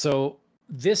 So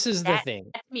this is the That thing.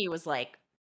 that to me was like,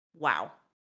 wow.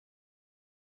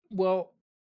 Well,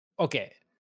 okay.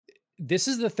 This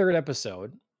is the third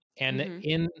episode, and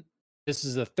Mhm. this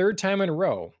is the third time in a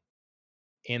row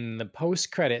in the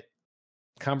post-credit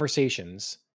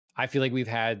conversations, I feel like we've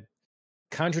had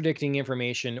contradicting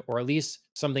information or at least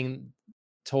something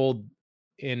told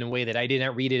in a way that I did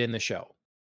not read it in the show.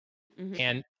 Mhm.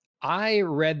 And I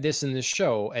read this in the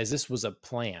show as this was a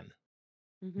plan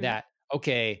Mhm. that,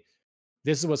 okay,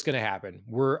 this is what's going to happen.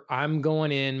 I'm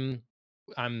going in,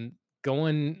 I'm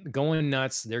going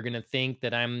nuts. They're going to think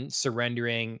that I'm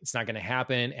surrendering. It's not going to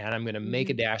happen, and I'm going to make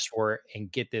a Mhm. dash for it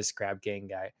and get this Crab Gang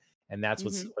guy. And that's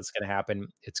Mhm. what's going to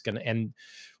happen. It's going to, and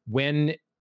when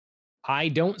I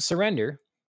don't surrender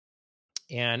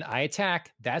and I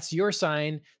attack, that's your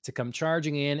sign to come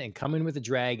charging in and come in with the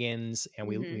dragons. And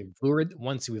Mhm.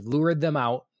 once we've lured them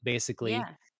out, basically,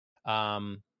 Yeah.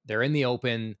 they're in the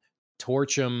open,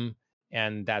 torch them,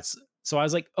 and that's so I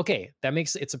was like, okay, that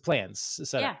makes it's a plan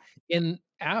setup. Yeah. In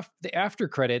the after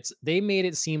credits, they made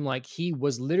it seem like he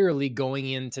was literally going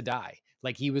in to die,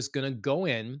 like he was gonna go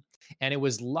in, and it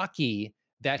was lucky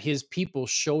that his people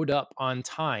showed up on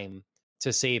time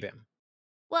to save him.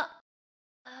 Well,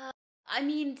 uh, I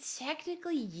mean,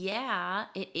 technically, yeah,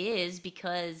 it is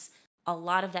because a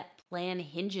lot of that plan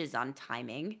hinges on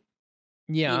timing.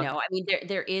 Yeah, I mean,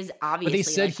 there is but they obviously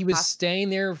said like he was staying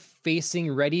there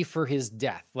facing ready for his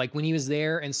death. Like when he was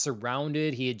there and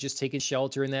surrounded, he had just taken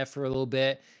shelter in that for a little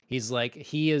bit. He's like,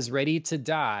 he is ready to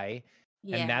die.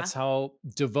 And yeah. that's how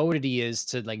devoted he is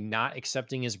to like not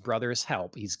accepting his brother's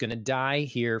help. He's gonna die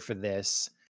here for this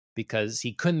because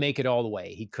he couldn't make it all the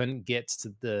way. He couldn't get to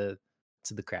the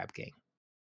Crab King.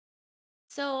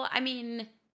 So, I mean,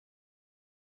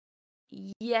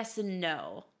 yes and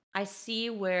no. I see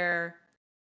where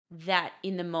that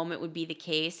in the moment would be the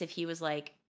case if he was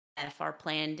like, F, our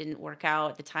plan didn't work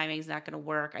out. The timing's not going to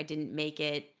work. I didn't make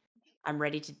it. I'm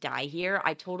ready to die here.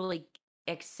 I totally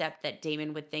accept that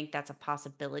Damon would think that's a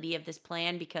possibility of this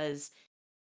plan because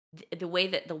the way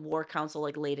that the war council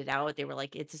like laid it out, they were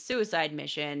like, it's a suicide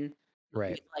mission with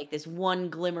Right. like this one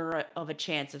glimmer of a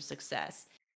chance of success.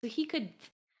 So he could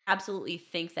absolutely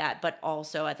think that, but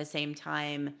also at the same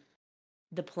time,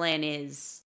 the plan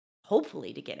is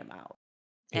hopefully to get him out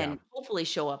Yeah. and hopefully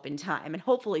show up in time and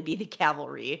hopefully be the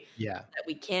cavalry Yeah. that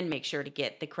we can make sure to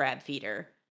get the crab feeder.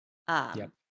 Yep.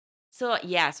 Um, so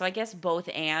yeah, so I guess both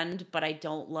but I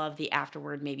don't love the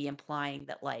afterward maybe implying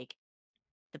that like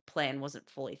the plan wasn't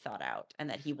fully thought out and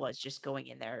that he was just going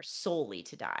in there solely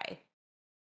to die.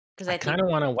 Because I I think kind of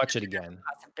want to watch it that's again.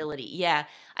 a possibility. Yeah.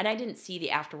 And I didn't see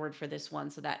the afterward for this one,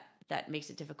 so that makes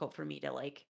it difficult for me to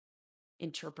like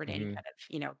interpret any Hmm.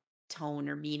 kind of, tone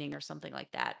or meaning or something like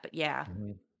that. But yeah.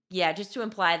 Hmm. Yeah, just to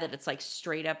imply that it's like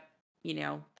straight up, you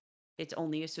know, it's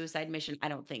only a suicide mission. I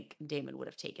don't think Damon would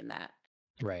have taken that.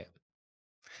 Right.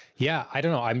 Yeah, I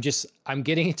don't know. I'm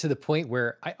getting to the point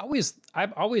where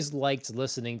I've always liked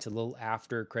listening to a little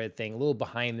after credit thing, a little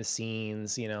behind the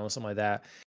scenes, something like that.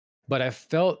 But I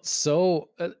felt so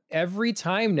every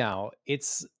time now,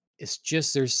 it's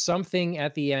just there's something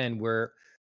at the end where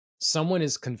someone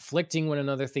is conflicting what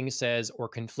another thing says or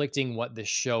conflicting what the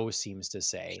show seems to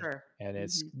say. Sure. And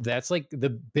Mhm. that's like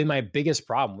been my biggest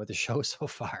problem with the show so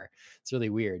far. It's really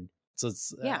weird. So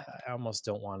Yeah. I almost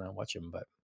don't want to watch them, but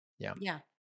yeah. Yeah.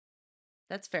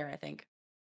 That's fair, I think.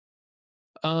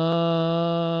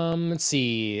 Let's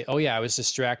see. Oh yeah, I was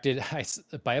distracted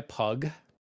by a pug.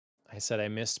 I said I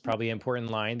missed probably an important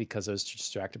line because I was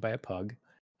distracted by a pug.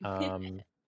 Um,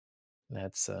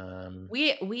 that's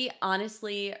We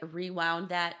honestly rewound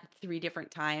that 3 different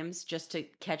times just to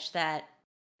catch that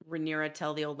Rhaenyra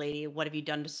tell the old lady, "What have you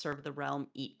done to serve the realm?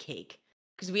 Eat cake."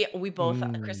 Because we both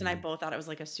Chris and I mm, both thought it was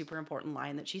like a super important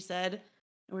line that she said.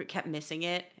 And we kept missing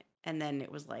it, and then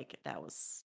it was like that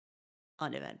was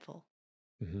uneventful.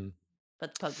 mhm.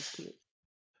 But the pug was cute.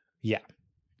 Yeah.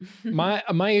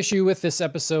 My issue with this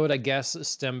episode, I guess,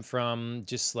 stemmed from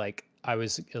just like I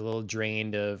was a little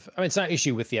drained of. I mean, it's not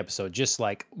issue with the episode, just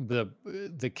like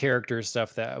the character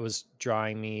stuff that was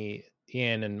drawing me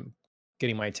in and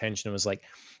getting my attention. It was like,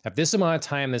 if this amount of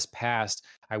time has passed,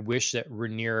 I wish that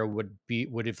Rhaenyra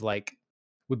would have like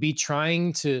would be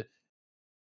trying to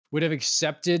would have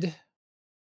accepted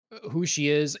who she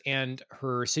is and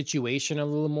her situation a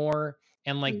little more,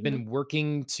 and like Mhm. been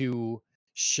working to.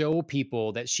 show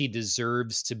people that she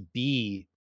deserves to be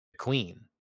the queen,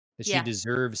 that she Yeah.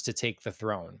 deserves to take the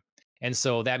throne. And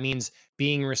so that means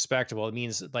being respectable. It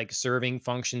means like serving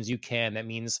functions you can. That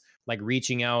means like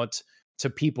reaching out to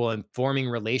people and forming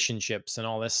relationships and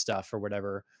all this stuff or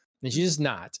whatever. And she's Mhm. just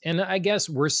not. And I guess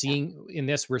Yeah.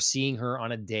 we're seeing her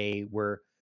on a day where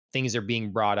things are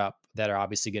being brought up that are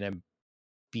obviously going to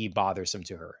be bothersome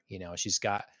to her. You know, she's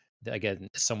got again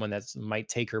someone that might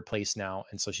take her place now,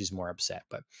 and so she's more upset.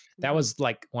 But that Mhm. was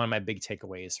like one of my big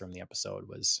takeaways from the episode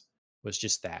was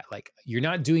just that like you're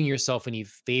not doing yourself any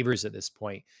favors at this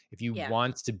point if you Yeah.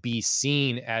 want to be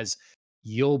seen as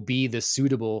you'll be the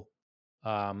suitable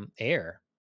heir.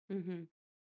 Mhm.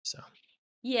 So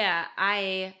Yeah,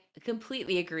 I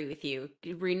completely agree with you.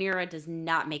 Rhaenyra does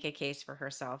not make a case for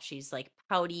herself. She's like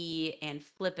pouty and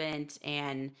flippant,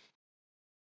 and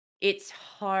it's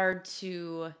hard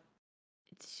to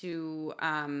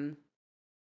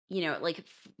like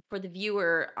for the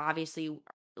viewer, obviously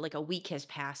like a week has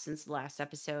passed since the last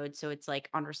episode, so it's like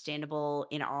understandable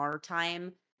in our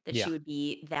time that she yeah, would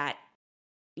be that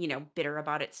bitter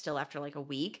about it still after like a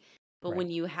week. But right, when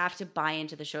you have to buy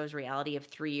into the show's reality of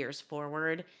 3 years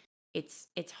forward, it's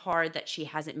hard that she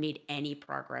hasn't made any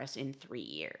progress in 3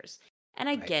 years. And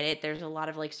I right, get it. There's a lot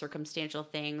of like circumstantial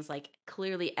things. Like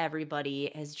clearly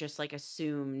everybody has just like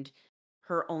assumed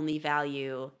her only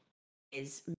value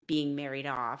is being married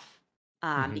off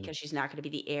hmm, because she's not going to be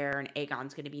the heir and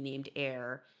Aegon's going to be named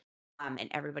heir. And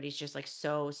everybody's just like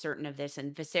so certain of this.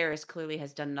 And Viserys clearly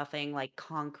has done nothing like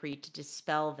concrete to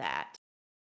dispel that.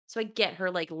 So I get her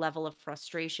like level of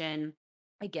frustration.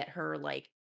 I get her like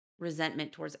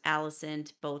resentment towards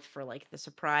Alicent, both for like the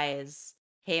surprise,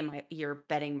 hey, you're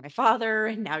betting my father,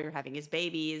 and now you're having his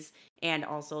babies, and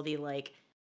also the like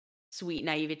sweet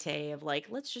naivete of like,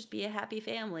 let's just be a happy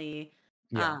family.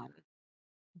 yeah, Um,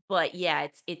 but yeah,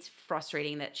 it's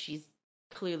frustrating that she's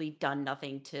clearly done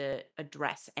nothing to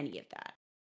address any of that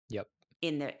yep,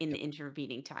 in the yep.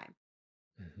 intervening time.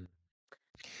 Mhm.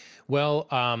 Well,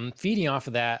 feeding off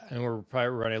of that, and we're probably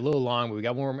running a little long, but we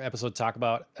got one more episode to talk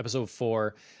about, episode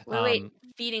 4. Wait, Um,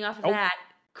 feeding off of oh, that,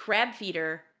 Crab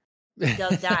Feeder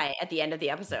does die at the end of the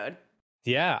episode.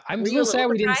 yeah, I'm a Were you little a little sad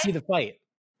we didn't see surprised? the fight,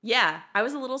 Yeah, I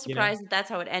was a little you know? surprised that that's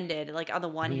how it ended. Like, on the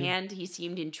one Mhm. hand, he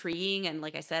seemed intriguing, and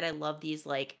like I said, I love these,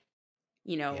 like,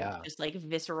 Yeah. just, like,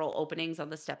 visceral openings on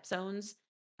the step zones,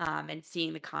 and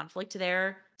seeing the conflict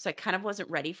there, so I kind of wasn't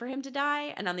ready for him to die,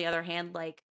 and on the other hand,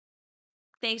 like,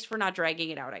 thanks for not dragging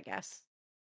it out, I guess.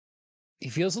 He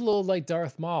feels a little like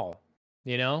Darth Maul,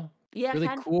 you know? Yeah, Really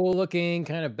kind of, cool looking,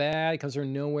 kinda bad, comes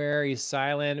from nowhere, he's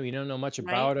silent, we don't know much right?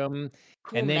 about him,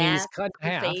 Cool and then he's mask, cut in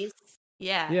cool half. face.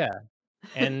 Yeah. Yeah,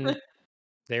 and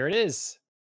there it is.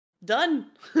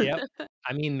 Done. Yep.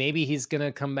 I mean, maybe he's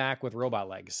gonna come back with robot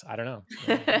legs, I don't know,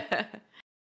 yeah.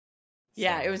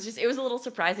 Yeah, So, it was a little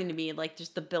surprising to me, like,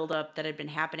 just the buildup that had been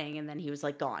happening, and then he was,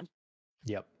 like, gone.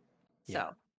 yep, yep,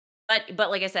 So but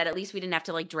like I said, at least we didn't have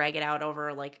to, like, drag it out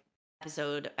over, like,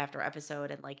 episode after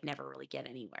episode and, like, never really get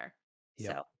anywhere.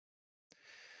 yep. So,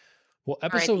 Well,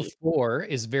 episode RIP. 4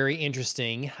 is very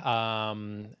interesting.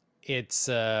 It's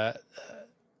a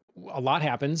lot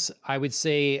happens. I would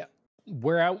say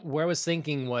where I was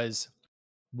thinking was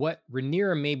what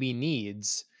Rhaenyra maybe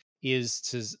needs is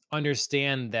to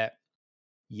understand that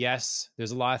yes,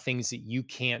 there's a lot of things that you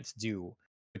can't do,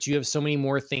 but you have so many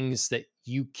more things that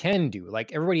you can do.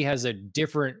 Like everybody has a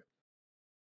different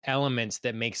elements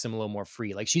that makes them a little more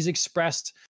free. Like she's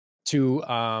expressed to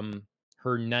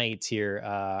her knight here,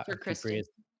 I Sir keep forgetting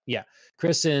Kristen. yeah,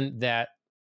 Kristen, that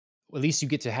at least you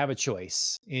get to have a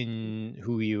choice Mhm, in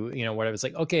who you know, whatever. It's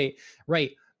like, okay,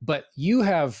 right. But you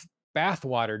have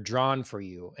bathwater drawn for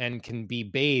you and can be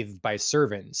bathed by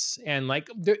servants. And like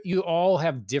you all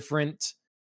have different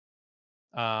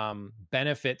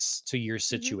benefits to your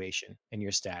mhm. situation and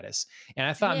your status. And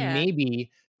I thought Yeah.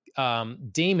 maybe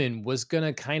Damon was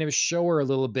gonna kind of show her a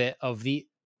little bit of the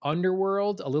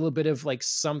underworld, a little bit of like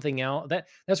something else.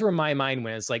 That's where my mind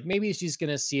went. It's like maybe she's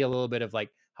gonna see a little bit of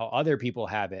like how other people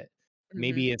have it. Mhm,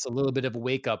 Maybe it's a little bit of a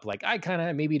wake up, like I kind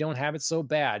of maybe don't have it so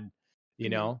bad, you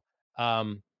mhm. know.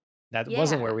 Um, that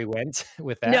wasn't where Yeah. we went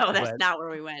with that, No, that's but not where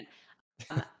we went.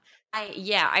 Um,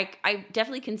 I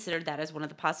definitely considered that as one of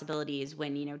the possibilities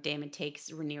when, Damon takes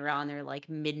Rhaenyra on their, like,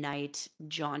 midnight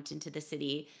jaunt into the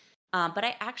city. But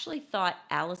I actually thought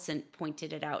Alicent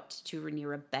pointed it out to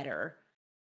Rhaenyra better,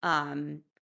 um,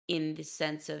 in the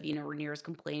sense of, Rhaenyra's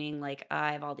complaining, like,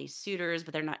 "I have all these suitors,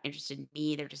 but they're not interested in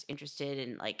me. They're just interested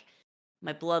in, like,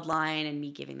 my bloodline and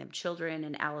me giving them children."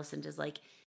 And Alicent is like,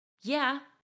 "Yeah,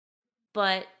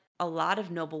 but a lot of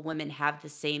noble women have the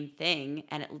same thing,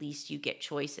 and at least you get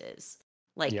choices.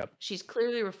 Like, Yep. she's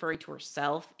clearly referring to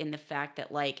herself in the fact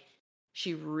that, like,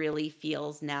 she really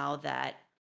feels now that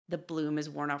the bloom is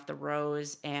worn off the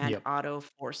rose and Yep. Otto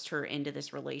forced her into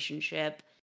this relationship.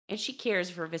 And she cares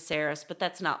for Viserys, but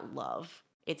that's not love.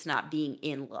 It's not being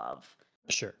in love.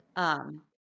 Sure. Um,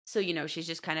 so, she's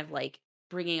just kind of like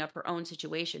bringing up her own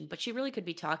situation, but she really could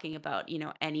be talking about,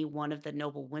 any one of the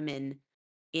noble women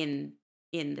in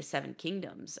in the Seven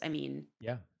Kingdoms. I mean,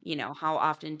 Yeah. how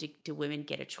often do women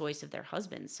get a choice of their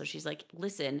husbands? So she's like,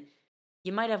 listen,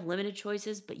 you might have limited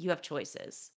choices, but you have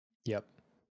choices. Yep.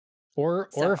 Or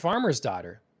So, a farmer's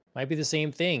daughter. Might be the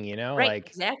same thing, right,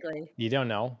 like, exactly. you don't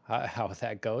know how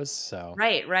that goes, so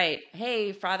Right, right.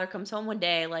 Hey, father comes home one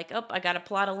day, like, oh, I got a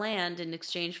plot of land in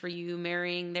exchange for you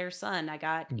marrying their son. I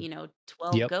got, mm,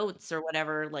 12 yep, goats or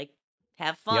whatever. Like,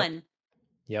 have yep, fun.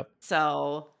 yep,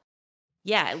 So,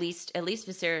 yeah, at least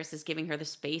Viserys is giving her the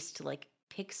space to like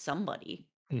pick somebody.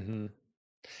 mhm.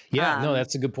 Yeah, no, Um,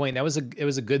 that's a good point. It was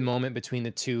a good moment between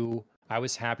the 2. I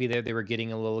was happy that they were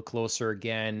getting a little closer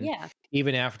again, yeah,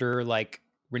 even after, like,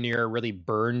 Rhaenyra really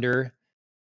burned her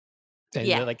and,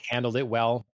 yeah, like, handled it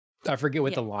well. I forget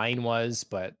what yeah. the line was,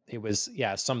 but it was,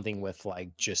 yeah, something with,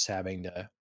 like, just having to,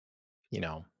 you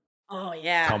know, Oh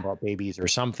yeah, pump out babies or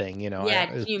something, yeah.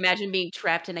 Can you imagine being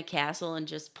trapped in a castle and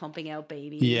just pumping out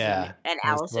babies? And yeah, and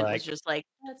it's Allison was like just like,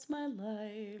 "That's my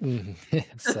life." mhm,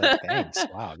 it's like, "Thanks,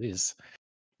 wow, these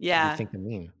what do you Yeah. think I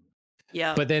mean?"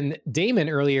 Yep. But then Damon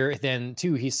earlier then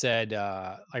too, he said,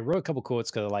 I wrote a couple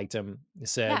quotes because I liked him. He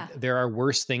said, Yeah. "There are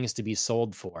worse things to be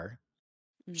sold for,"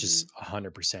 which is Mhm.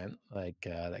 100%. Like,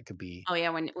 that could be Oh yeah,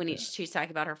 when uh, she's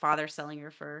talking about her father selling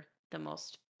her for the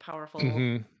most powerful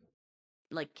mhm,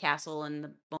 like castle and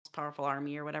the most powerful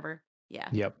army or whatever.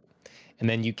 Yeah. yep. And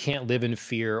then you can't live in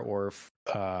fear or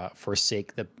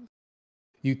forsake the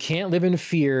you can't live in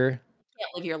fear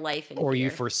Can't live your life in or you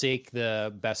fear. forsake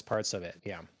the best parts of it.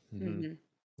 Yeah. Mhm. Mhm.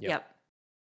 Yep. Yep.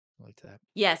 I liked that.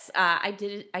 Yes, I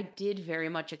did very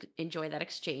much enjoy that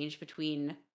exchange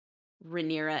between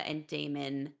Rhaenyra and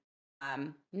Damon.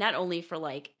 Not only for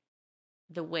like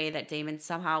the way that Damon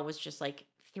somehow was just like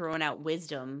throwing out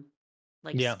wisdom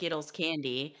like Yeah. Skittles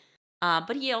candy,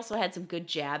 but he also had some good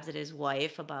jabs at his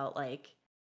wife about like,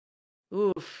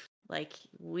 oof, like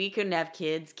we couldn't have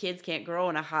kids. Kids can't grow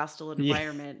in a hostile Yeah.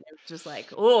 environment. It's just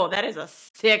like, oh, that is a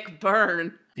sick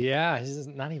burn. Yeah, she's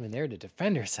not even there to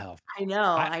defend herself. I know,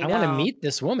 I I wanna know. meet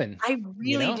this woman, I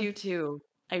you really know? do too.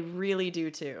 I really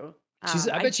do too. I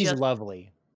I bet she's just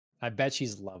lovely. I bet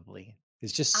she's lovely.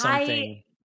 It's just I something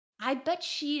I bet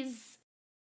she's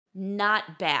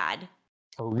not bad.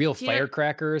 a real Do you know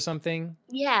firecracker or something,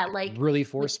 Yeah, really like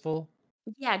forceful.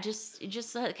 yeah, just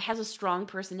like, has a strong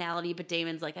personality, but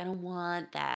Damon's like, "I don't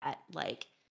want that." Like,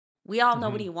 we all know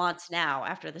what Mhm. he wants now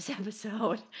after this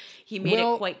episode. He made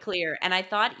it Well quite clear, and I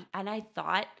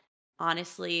thought,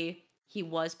 honestly, he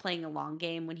was playing a long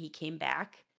game when he came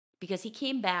back, because he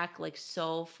came back, like,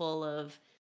 so full of,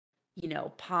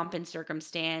 pomp and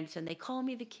circumstance, and "They call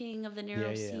me the king of the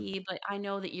yeah, narrow yeah, sea, but I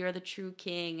know that you're the true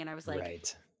king," and I was like,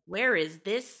 right. where is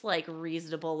this like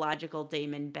reasonable, logical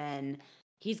Damon Ben?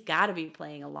 He's got to be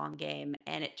playing a long game.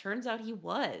 And it turns out he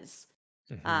was.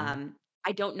 Mhm. Um,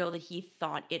 I don't know that he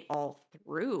thought it all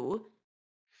through,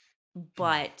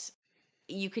 but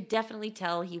you could definitely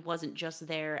tell he wasn't just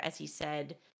there, as he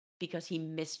said, because he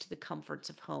missed the comforts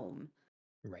of home.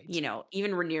 Right.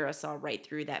 Even Rhaenyra saw right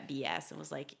through that BS and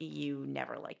was like, "You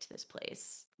never liked this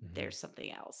place. Mhm. There's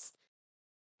something else."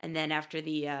 And then after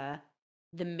the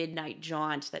midnight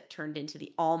jaunt that turned into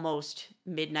the almost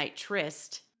midnight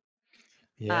tryst,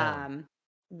 Yeah. um,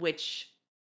 which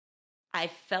I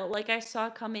felt like I saw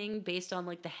coming based on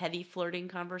like the heavy flirting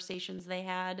conversations they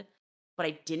had, but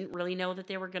I didn't really know that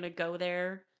they were gonna go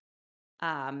there.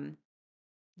 Um,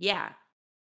 yeah,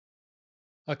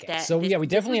 Okay, that so, this yeah, we this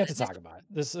definitely was have to this talk about it.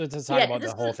 This to talk yeah, about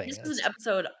this the whole was thing. this was an It's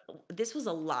episode. This was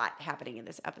a lot happening in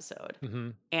this episode,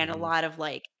 mhm, and a mhm. lot of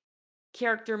like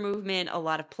character movement, a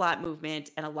lot of plot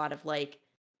movement, and a lot of like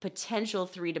potential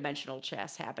three-dimensional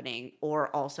chess happening,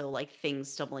 or also like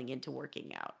things stumbling into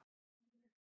working out.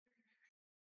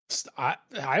 I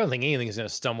don't think anything is gonna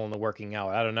stumble into working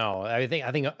out. I don't know. I think,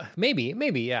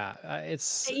 maybe, yeah.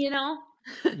 It's You know?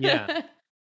 yeah.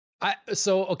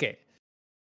 So, okay.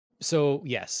 So,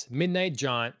 yes, Midnight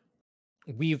Jaunt,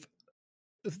 we've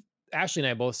Ashley and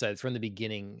I both said from the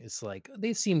beginning, it's like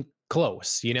they seem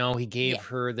close, he Yeah. gave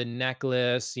her the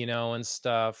necklace, and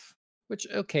stuff, which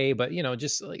okay, but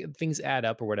just like things add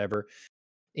up or whatever.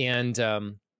 And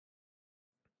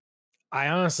I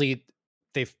honestly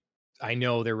they've I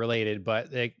know they're related,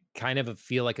 but they kind of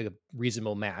feel like a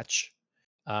reasonable match.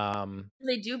 Um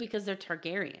They do because they're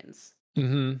Targaryens.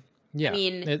 mhm, I yeah.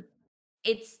 mean,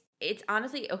 It's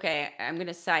honestly okay, I'm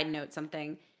gonna side note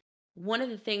something. One of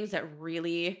the things that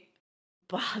really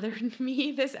bothered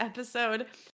me this episode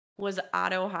was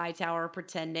Otto Hightower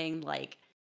pretending like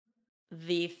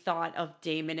the thought of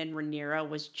Damon and Rhaenyra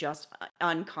was just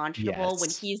unconscionable when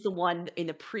Yes. he's the one in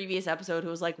the previous episode who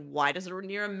was like, "Why does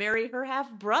Rhaenyra marry her half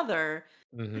brother?"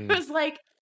 It Hmm. was like,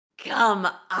 "Come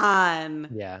on!"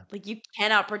 Yeah. Like you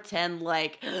cannot pretend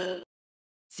like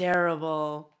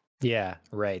terrible. Yeah.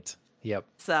 Right. Yep.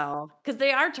 So, because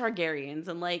they are Targaryens,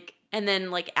 and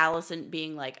then like Allison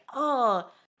being like,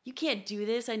 "Oh, you can't do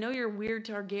this. I know you're weird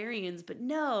Targaryens, but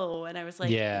no." And I was like,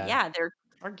 Yeah. "Yeah, they're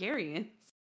Targaryens."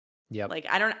 Yep. Like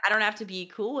I don't have to be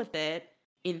cool with it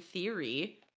in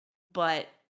theory, but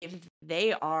if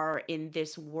they are in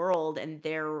this world and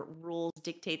their rules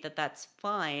dictate that that's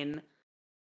fine,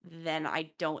 then I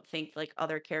don't think like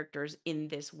other characters in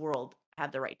this world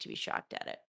have the right to be shocked at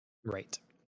it. Right.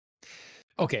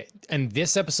 Okay. And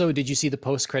this episode, did you see the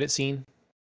post-credit scene?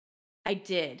 I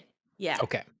did. Yeah.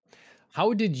 Okay.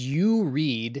 How did you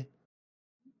read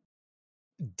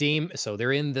Dame? So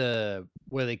they're in the,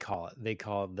 what do they call it? They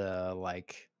call it the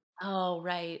like, Oh,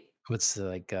 right. what's the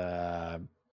like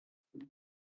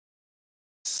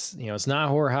it's not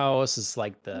a whorehouse, it's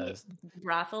like Yeah. the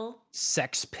Brothel?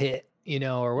 sex pit,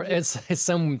 or Yeah, it's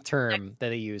some sex term that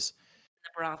they use. in the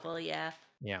brothel, yeah.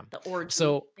 Yeah. The orgy,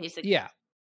 So basically. yeah.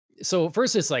 So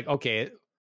first it's like, okay,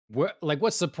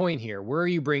 what's the point here? Where are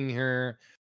you bringing her?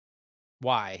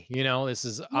 Why? Yeah. this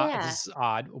is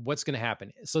odd. What's going to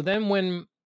happen? So then when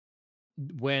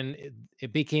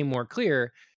it became more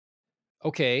clear,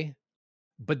 okay,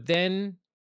 but then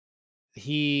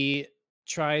he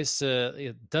tries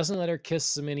to doesn't let her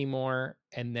kiss him anymore,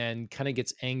 and then kind of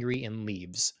gets angry and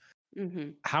leaves.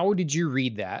 Mhm. How did you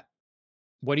read that?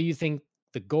 What do you think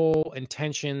the goal,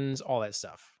 intentions, all that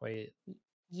stuff?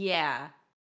 Yeah.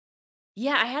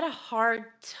 Yeah, I had a hard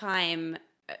time,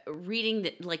 reading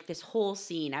this whole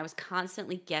scene. I was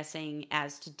constantly guessing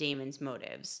as to Damon's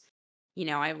motives.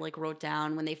 I, like, wrote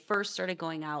down when they first started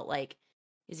going out, like,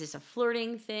 is this a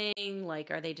flirting thing?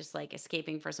 Like, are they just, like,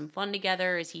 escaping for some fun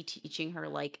together? Is he teaching her,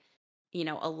 like,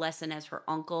 a lesson as her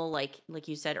uncle? Like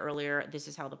you said earlier, this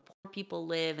is how the poor people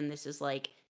live, and this is,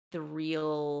 like, the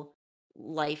real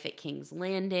life at King's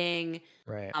Landing.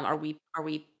 Right. Are we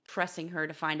pressing her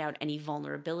to find out any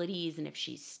vulnerabilities and if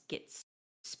she gets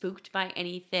spooked by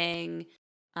anything?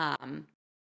 Um,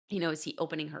 is he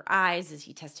opening her eyes? Is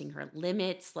he testing her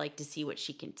limits, like to see what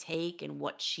she can take and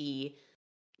what she,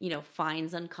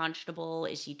 finds unconscionable?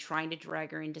 Is he trying to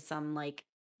drag her into some like,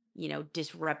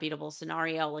 disreputable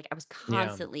scenario? Like I was Yeah.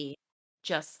 constantly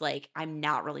just like, I'm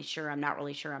not really sure. I'm not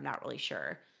really sure. I'm not really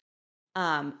sure.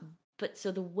 But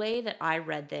so the way that I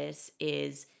read this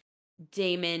is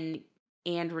Damon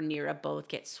and Rhaenyra both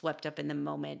get swept up in the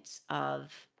moment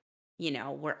of,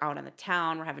 we're out on the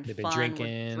town, we're having They've been fun, we're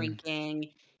drinking. drinking.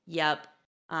 Yep.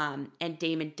 And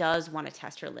Damon does want to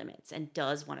test her limits and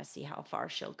does want to see how far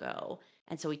she'll go.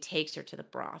 And so he takes her to the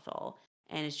brothel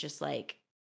and it's just like,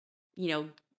 you know,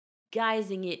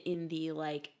 guising it in the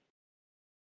like,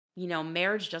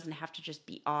 marriage doesn't have to just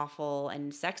be awful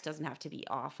and sex doesn't have to be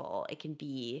awful. It can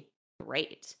be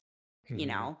great, you Mhm.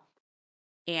 know?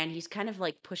 And he's kind of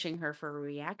like pushing her for a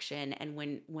reaction, and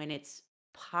when it's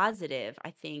positive, I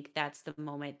think that's the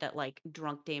moment that like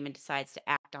drunk Damon decides to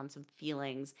act on some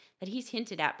feelings that he's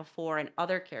hinted at before and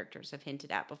other characters have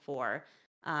hinted at before.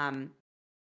 um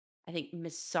I think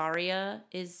Missaria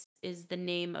is the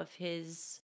name of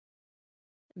his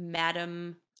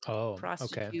madam Oh, okay.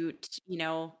 prostitute,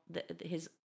 his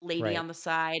lady Right. on the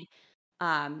side.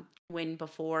 When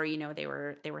before, they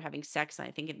were having sex,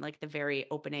 I think in like the very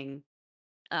opening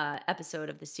episode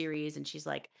of the series, and she's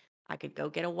like, "I could go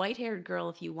get a white-haired girl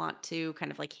if you want to,"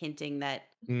 kind of like hinting that,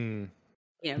 Mm.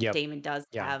 Yep. Damon does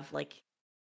Yeah. have like The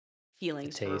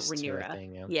feelings for taste or Rhaenyra.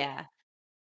 thing, yeah. Yeah.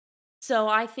 So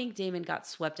I think Damon got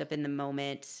swept up in the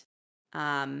moment.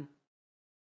 Um,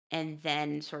 and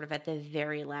then sort of at the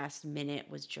very last minute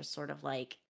was just sort of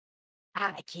like,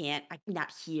 I can't, I'm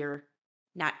not here.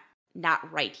 Not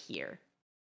not right here.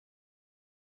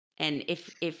 And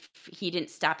if he didn't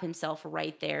stop himself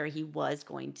right there, he was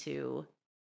going to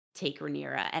take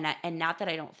Rhaenyra, and not that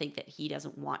I don't think that he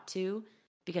doesn't want to,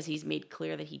 because he's made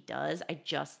clear that he does. I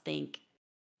just think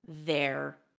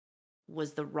there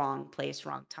was the wrong place,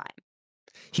 wrong time.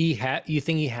 You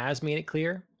think he has made it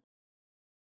clear?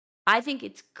 I think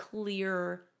it's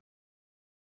clear,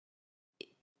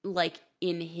 like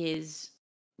in his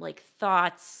like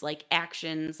thoughts, like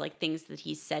actions, like things that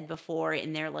he's said before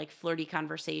in their like flirty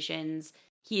conversations.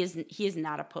 He is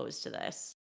not opposed to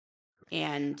this,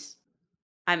 and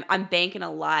I'm banking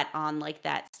a lot on, like,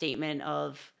 that statement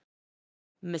of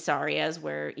Masaria's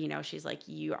where, she's like,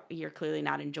 You're clearly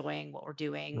not enjoying what we're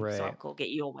doing, so I'll Right. go get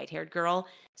you a white-haired girl."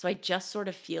 So I just sort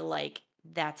of feel like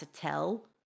that's a tell.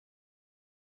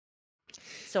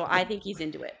 So I think he's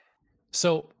into it.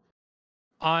 So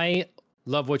I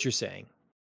love what you're saying.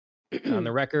 On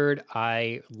the record,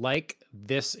 I like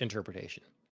this interpretation.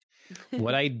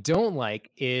 What I don't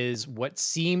like is what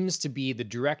seems to be the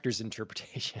director's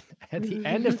interpretation at the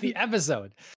end of the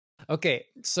episode. Okay,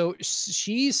 so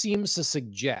she seems to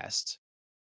suggest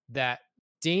that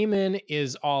Damon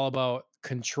is all about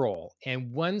control.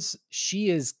 And once she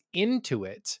is into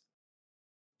it,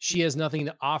 she has nothing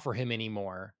to offer him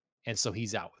anymore. And so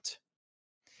he's out.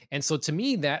 And so to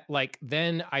me, that like,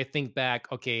 then I think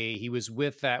back, okay, he was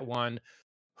with that one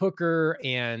hooker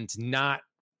and not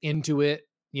into it.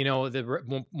 The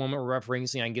moment we're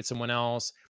referencing, I can get someone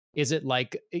else. Is it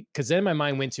like, because then my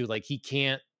mind went to like,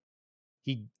 he's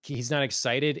not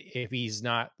excited if he's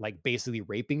not like basically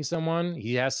raping someone.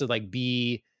 He has to like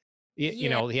be,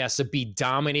 Yeah. he has to be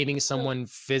dominating Well, someone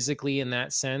physically in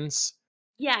that sense.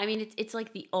 yeah, I mean, it's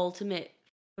like the ultimate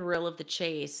thrill of the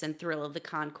chase and thrill of the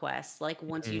conquest. Like,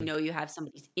 once you Mhm. know you have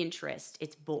somebody's interest,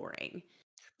 it's boring.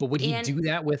 But would he And do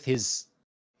that with his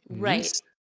right. niece?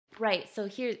 Right. So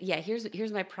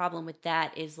here's my problem with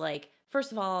that is like,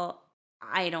 first of all,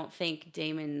 I don't think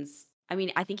Damon's I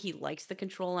mean, I think he likes the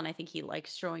control and I think he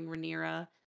likes showing Rhaenyra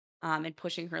and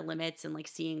pushing her limits and like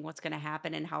seeing what's going to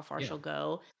happen and how far Yeah. she'll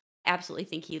go. Absolutely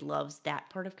think he loves that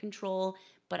part of control,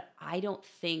 but I don't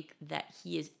think that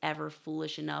he is ever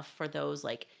foolish enough for those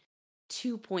like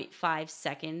 2.5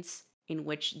 seconds in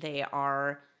which they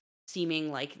are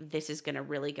seeming like this is going to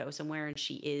really go somewhere and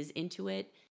she is into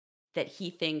it, that he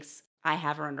thinks I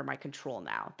have her under my control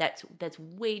now. That's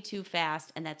way too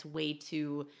fast and that's way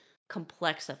too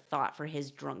complex a thought for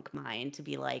his drunk mind to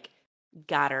be like,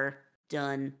 got her,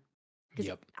 done. Because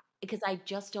Yep. because I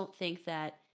just don't think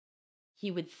that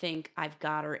he would think I've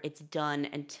got her, it's done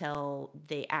until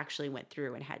they actually went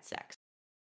through and had sex.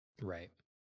 Right.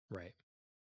 Right.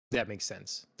 That makes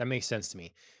sense. That makes sense to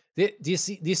me. Do you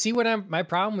see what my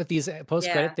problem with these post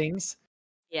credit Yeah. things?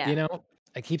 You Yeah. know,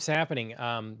 it keeps happening,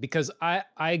 because I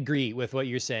agree with what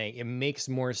you're saying. It makes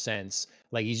more sense.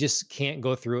 Like, you just can't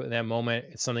go through it in that moment.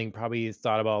 It's something probably he's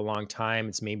thought about a long time.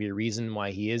 It's maybe a reason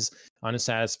why he is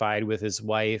unsatisfied with his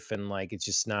wife, and, like, it's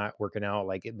just not working out,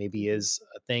 like, it maybe Mhm. is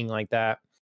a thing like that,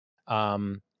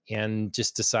 and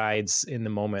just decides in the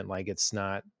moment, like, it's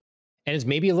not, and it's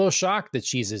maybe a little shocked that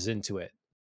she's as into it,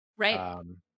 Right.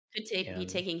 um, Could be and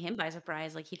taking him by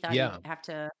surprise. Like he thought he'd yeah, have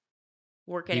to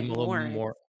work at be a it little more.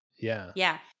 more. Yeah.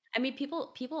 Yeah. I mean,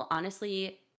 people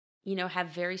honestly, have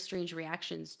very strange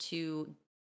reactions to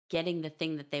getting the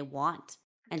thing that they want.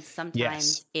 And Yes.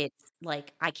 sometimes it's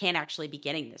like, I can't actually be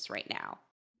getting this right now.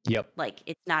 Yep. Like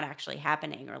it's not actually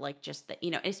happening, or like just that,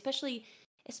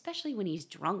 especially when he's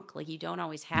drunk, like you don't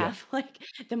always Yep. have like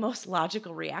the most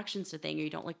logical reactions to things, or you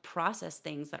don't like process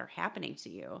things that are happening to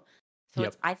you. So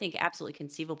it's Yep. I think absolutely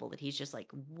conceivable that he's just like,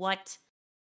 what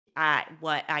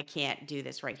I can't do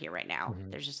this right here, right now.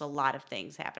 Mhm. There's just a lot of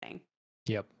things happening.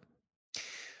 Yep.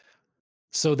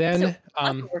 So So then,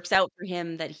 plus it works out for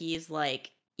him that he's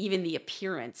like even the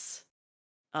appearance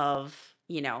of,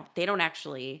 they don't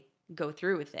actually go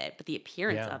through with it, but the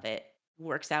appearance yeah. of it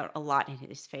works out a lot in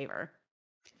his favor,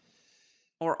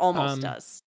 or almost Um,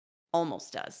 does.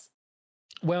 Almost does.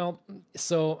 well,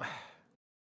 so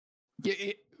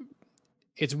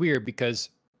it's weird because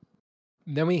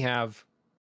then we have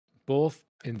both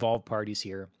involved parties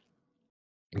here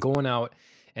going out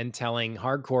and telling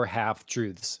hardcore half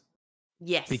truths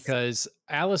Yes. because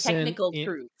Allison, Technical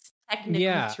truths. Technical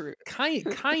yeah, truth.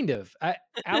 kind of.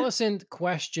 Allison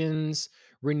questions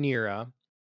Rhaenyra,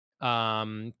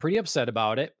 pretty upset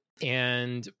about it,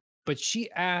 and but she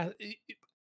asked.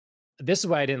 This is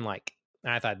what I didn't like.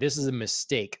 I thought this is a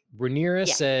mistake. Rhaenyra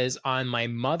Yeah. says, "On my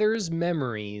mother's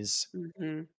memories,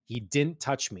 Mhm. he didn't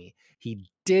touch me. He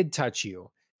did touch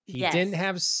you. He didn't Yes.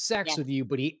 have sex Yes. with you,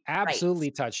 but he Right.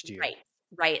 absolutely touched you." Right.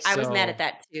 Right. I was mad at So,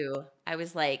 that too. I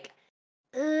was like,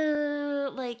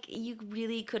 like you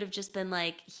really could have just been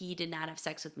like, he did not have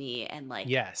sex with me and like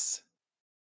yes.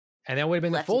 And that would have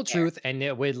been the left it full there. truth, and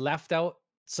it would have left out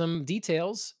some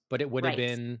details, but it would have Right.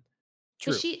 been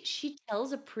Because true. she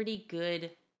tells a pretty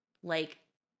good, like,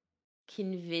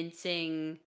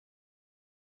 convincing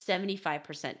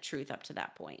 75% truth up to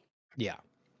that point. Yeah.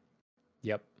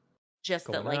 Yep. Just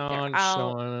that Going like they're out, out,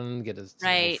 showing, get a little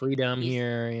right? freedom He's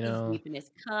here, he's deep in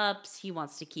his cups. He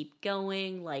wants to keep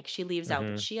going. Like she leaves out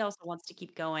that Mhm. she also wants to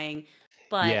keep going.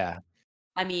 But Yeah.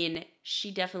 I mean, she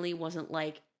definitely wasn't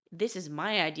like this is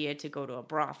my idea to go to a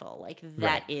brothel. Like,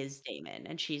 Right. that is Damon.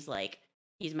 And she's like,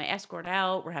 he's my escort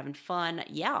out. We're having fun.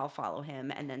 Yeah, I'll follow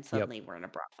him. And then Yep. suddenly we're in a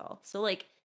brothel. So, like,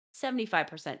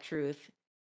 75% truth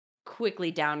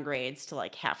quickly downgrades to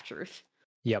like half truth.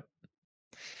 Yep.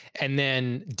 And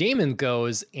then Damon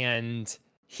goes and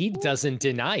he doesn't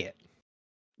deny it.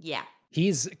 Yeah.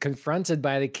 He's confronted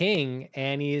by the king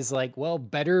and he's like, well,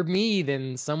 better me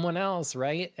than someone else,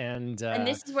 right? And And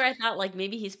this is where I thought, like,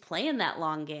 maybe he's playing that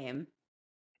long game,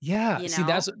 yeah, you see,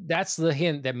 know? that's the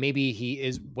hint that maybe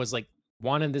he was like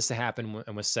wanted this to happen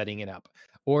and was setting it up.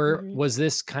 Or Mhm. was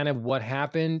this kind of what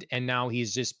happened and now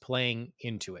he's just playing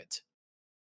into it?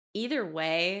 Either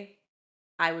way,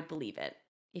 I would believe it.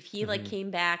 If he, like, Hmm.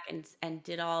 came back and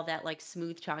did all that, like,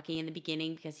 smooth talking in the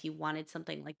beginning because he wanted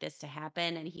something like this to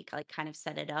happen and he, like, kind of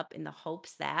set it up in the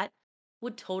hopes that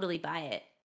would totally buy it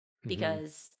Hmm.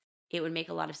 because it would make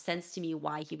a lot of sense to me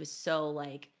why he was so,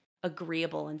 like,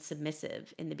 agreeable and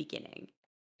submissive in the beginning.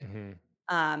 Hmm.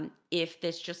 If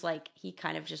this just, like, he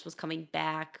kind of just was coming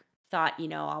back, thought,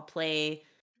 I'll play,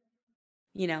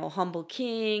 humble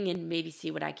king and maybe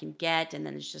see what I can get, and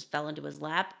then it just fell into his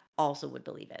lap, also would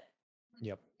believe it.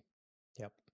 Yep.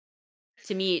 Yep.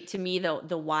 To me,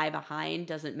 the why behind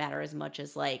doesn't matter as much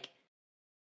as, like,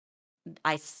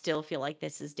 I still feel like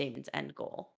this is Damon's end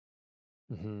goal.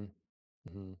 Hmm.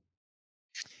 Hmm.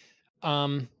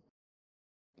 Um,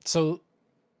 so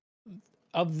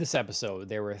of this episode,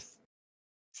 there were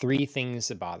three things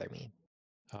that bother me.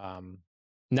 Um,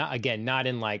 not again, not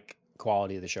in like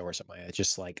quality of the show or something like that.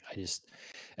 Just like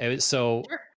it was so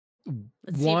Sure.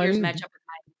 Let's see if yours match one up with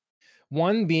mine.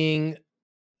 one being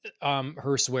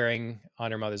her swearing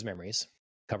on her mother's memories.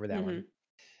 Cover that one. Mhm.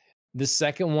 The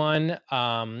second one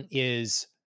is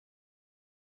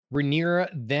Rhaenyra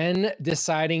then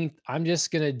deciding I'm just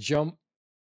gonna jump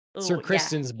Sir Ooh, yeah.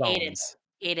 Kristen's Hated it. bones.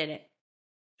 Hated it.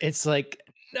 It's like,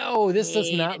 no, this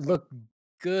does Hated not it. look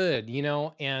good,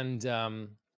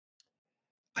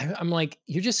 and I'm like,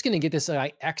 you're just gonna get this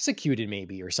like executed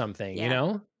maybe or something, Yeah.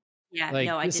 Yeah,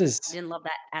 no, like I this didn't is I didn't love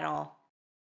that at all.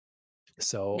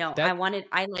 so No, that.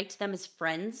 I liked them as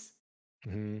friends.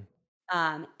 Mhm.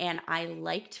 And I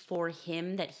liked for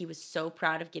him that he was so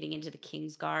proud of getting into the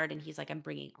King's Guard, and he's like, "I'm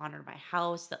bringing honor to my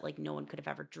house that, like, no one could have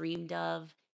ever dreamed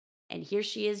of." And here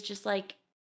she is, just like,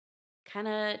 kind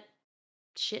of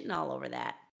shitting all over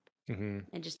that, Mhm.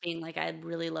 and just being like, "I'd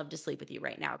really love to sleep with you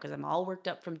right now because I'm all worked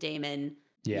up from Damon.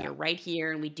 We Yeah. are right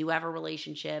here, and we do have a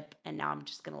relationship, and now I'm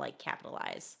just gonna like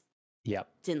capitalize."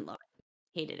 Yep. Didn't love it.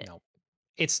 Hated it. No.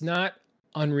 It's not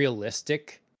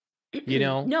unrealistic, you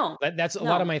know? No, That's a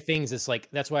lot of no, my things, it's like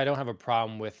that's why I don't have a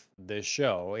problem with the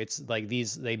show. It's like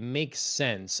they make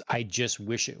sense. I just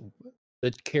wish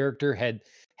the character had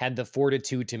the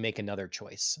fortitude to make another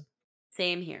choice.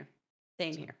 same here,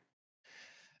 same So, here.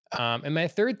 and my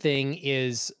third thing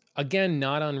is again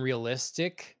not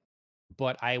unrealistic,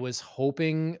 but I was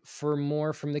hoping for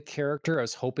more from the character. I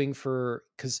was hoping for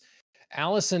because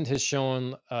Allison has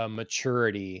shown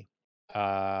maturity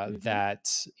Mhm, that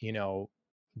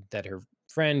that her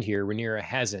friend here, Rhaenyra,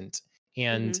 hasn't,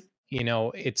 and mhm,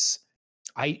 it's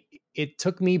I. It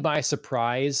took me by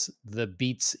surprise the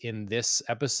beats in this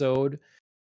episode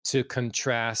to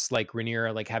contrast like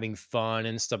Rhaenyra like having fun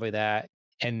and stuff like that,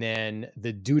 and then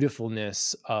the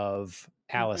dutifulness of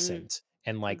mhm, Alicent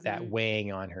and like that mhm,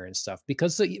 weighing on her and stuff.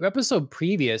 Because the episode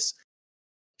previous,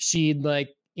 she'd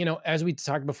like, as we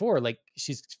talked before, like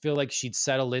she's feel like she'd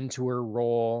settle into her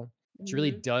role. She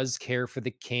really mhm, does care for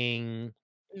the king.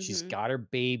 She's mhm, got her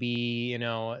baby,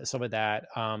 some of that.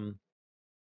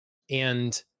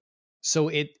 And so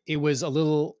it was a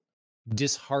little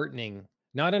disheartening,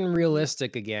 not mhm.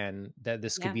 unrealistic again that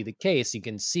this could Yeah, be the case. You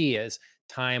can see as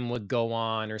time would go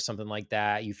on or something like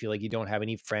that, you feel like you don't have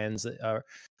any friends that are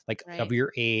like of right,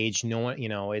 your age. No one,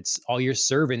 it's all your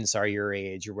servants are your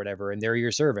age or whatever, and they're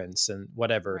your servants and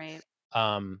whatever. right.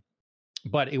 Um,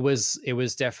 but it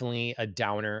was definitely a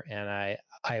downer, and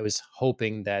I was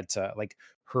hoping that like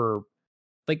her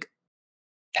like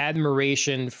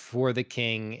admiration for the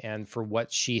king and for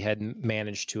what she had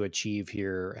managed to achieve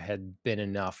here had been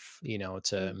enough,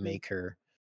 to Mhm. make her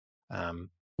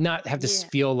um not have to Yeah,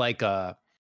 feel like a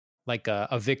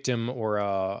victim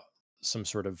or some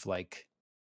sort of like,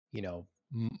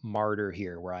 martyr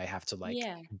here where I have to like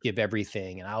yeah, give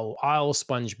everything and I'll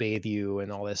sponge bathe you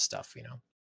and all this stuff.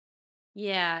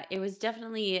 yeah. It was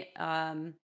definitely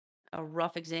a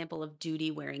rough example of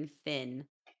duty wearing thin,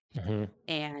 Hmm.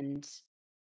 and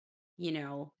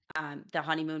the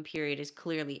honeymoon period is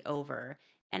clearly over.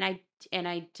 And I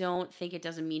don't think it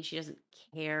doesn't mean she doesn't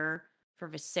care for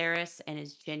Viserys and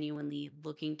is genuinely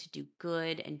looking to do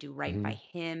good and do right by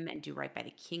Hmm. him and do right by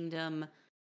the kingdom.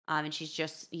 And she's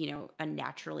just, a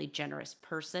naturally generous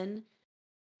person.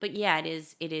 But yeah, it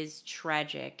is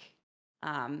tragic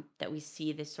that we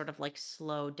see this sort of like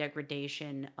slow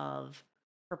degradation of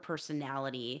her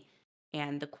personality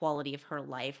and the quality of her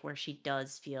life where she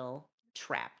does feel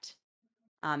trapped.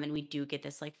 And we do get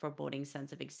this like foreboding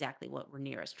sense of exactly what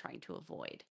Rhaenyra is trying to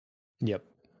avoid. Yep.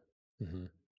 Hmm.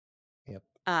 Yep.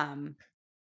 Um,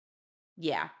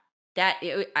 yeah,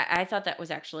 I thought that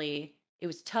was actually it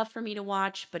was tough for me to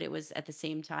watch, but it was at the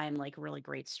same time like really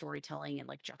great storytelling and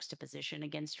like juxtaposition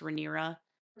against Rhaenyra.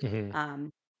 Hmm. Um,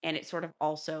 and it sort of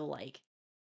also like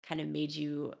kind of made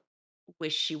you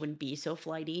wish she wouldn't be so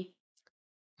flighty,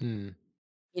 Mm.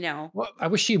 you know? Well, I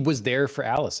wish she was there for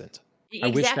Alicent.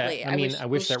 Exactly. I I wish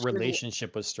wish that she would.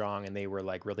 relationship was strong and they were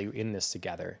like really in this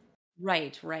together.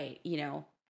 Right, right.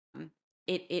 Um,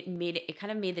 it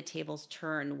kind of made the tables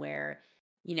turn where,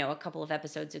 a couple of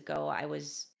episodes ago I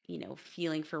was,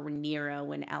 feeling for Rhaenyra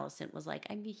when Alicent was like,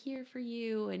 "I'm here for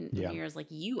you," and Yeah. Rhaenyra's like,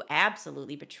 "You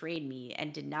absolutely betrayed me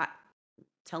and did not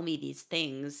tell me these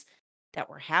things that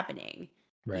were happening.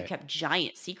 You Right. kept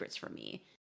giant secrets from me."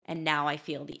 And now I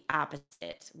feel the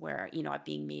opposite, where, I'm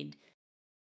being made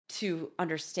to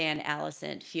understand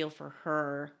Alicent, feel for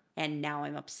her, and now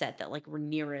I'm upset that like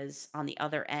Rhaenyra's on the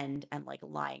other end and like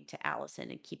lying to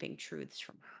Alicent and keeping truths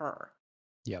from her.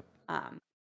 Yep. Um,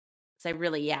 so I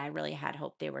really had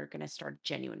hope they were gonna start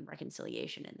genuine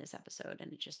reconciliation in this episode,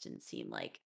 and it just didn't seem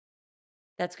like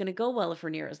that's gonna go well if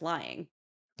Rhaenyra's lying.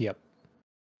 Yep.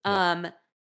 Yep. Um,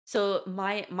 so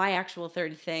my actual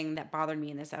third thing that bothered me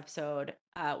in this episode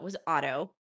was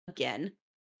Otto again.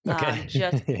 Okay.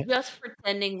 Just Yeah. just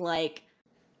pretending like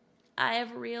I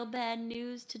have real bad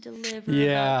news to deliver about your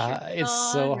Yeah, it's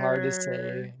so hard to daughter.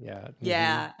 say. Yeah. Hmm.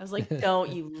 Yeah, I was like,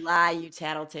 "Don't you lie, you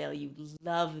tattletale. You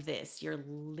love this. You're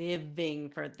living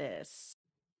for this."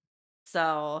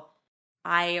 So,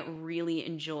 I really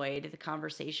enjoyed the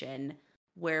conversation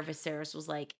where Viserys was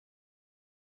like,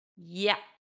 "Yeah,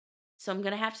 so I'm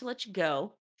gonna have to let you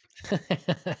go.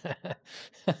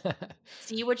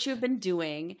 See what you've been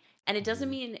doing." And it doesn't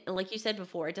Mhm. mean, like you said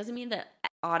before, it doesn't mean that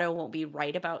Otto won't be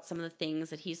right about some of the things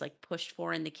that he's like pushed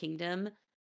for in the kingdom.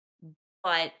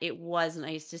 But it was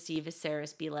nice to see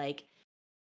Viserys be like,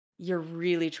 "You're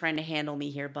really trying to handle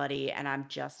me here, buddy, and I'm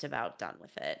just about done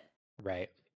with it."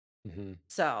 Right. Hmm.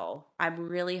 So, I'm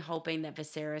really hoping that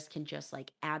Viserys can just,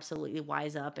 like, absolutely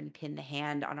wise up and pin the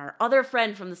hand on our other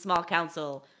friend from the small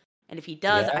council, and if he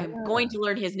does, Yeah. I'm going to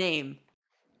learn his name.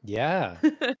 Yeah.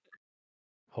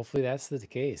 Hopefully that's the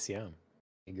case. Yeah.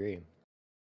 I agree.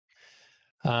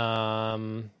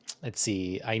 Um, let's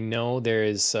see. I know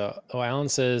there's Alan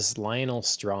says Lionel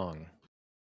Strong.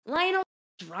 Lionel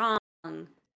Strong.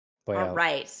 Well,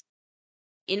 Alright.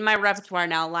 In my repertoire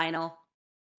now, Lionel.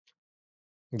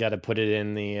 got to put it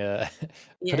in the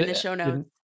Yeah, put in the it show notes.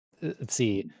 in, let's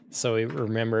see. So we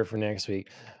remember for next week.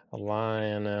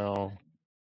 Lionel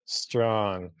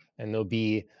Strong, and there'll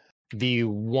be the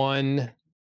one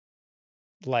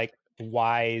like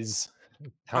wise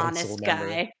council Honest member.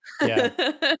 guy.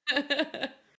 Yeah.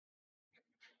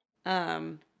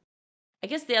 Um I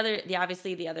guess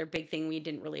the other big thing we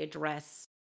didn't really address,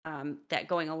 that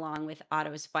going along with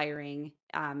Otto's firing,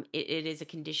 it is a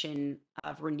condition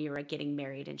of Rhaenyra getting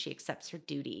married, and she accepts her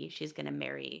duty. She's going to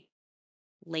marry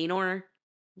Laenor,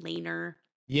 Laenor.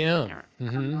 Yeah. I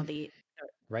don't Hmm. know the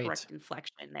Right. correct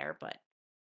inflection there, but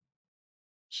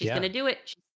she's going Yeah. to do it.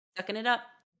 She's sucking it up,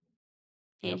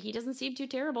 and Yep. he doesn't seem too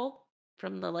terrible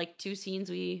from the like two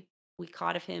scenes we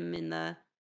caught of him in the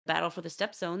battle for the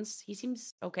Stepstones. He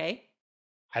seems okay.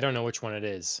 I don't know which one it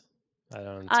is. I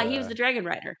don't. He was the dragon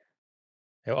rider.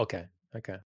 Oh, okay.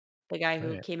 Okay. The guy All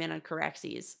who right. came in on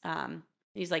Caraxes.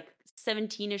 He's like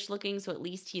 17-ish looking, so at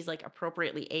least he's like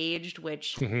appropriately aged,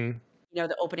 which, Hmm.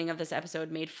 the opening of this episode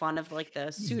made fun of like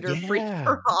the suitor free Yeah.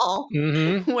 for all,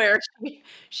 Hmm. where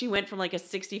she went from like a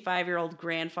 65-year-old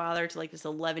grandfather to like this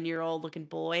 11-year-old looking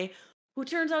boy who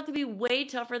turns out to be way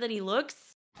tougher than he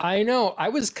looks. I know.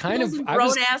 Full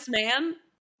grown ass man.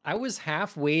 I was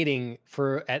half waiting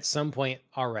for at some point.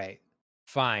 All right,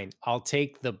 fine. I'll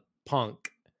take the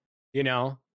punk. You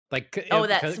know, like Oh,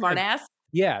 that smart ass.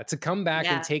 yeah, to come back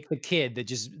and Yeah. take the kid that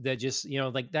just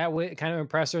like that way kind of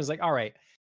impressed her. I was like, all right,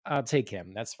 I'll take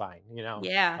him. That's fine. I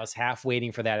Yeah. was half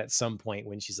waiting for that at some point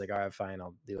when she's like, all right, fine,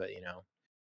 I'll do it.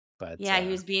 But Yeah, he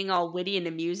was being all witty and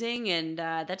amusing, and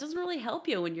that doesn't really help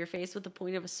you when you're faced with the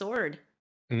point of a sword.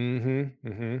 mhm,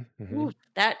 mhm, Ooh, mhm.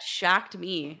 that shocked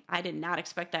me. I did not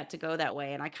expect that to go that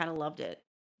way, and I kinda loved it.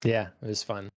 Yeah, it was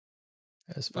fun.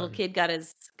 It was Little fun. kid got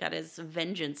his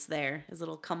vengeance there, his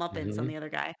little comeuppance on Hmm. the other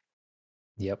guy.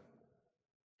 Yep.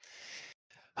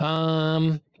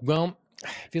 Well, I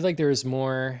feel like there's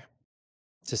more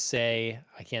to say.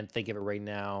 I can't think of it right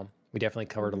now. We definitely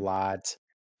covered a Mhm. lot.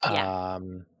 Yeah.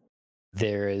 Um,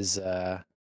 there is a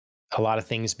lot of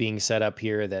things being set up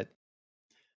here that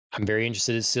I'm very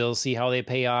interested to still see how they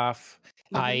pay off.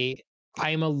 Mhm.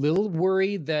 I'm a little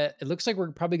worried that it looks like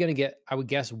we're probably going to get, I would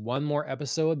guess, one more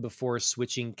episode before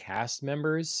switching cast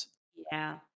members.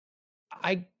 Yeah.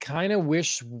 I kind of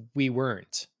wish we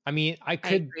weren't. I mean, I I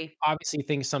could agree. obviously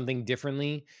think something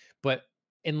differently, but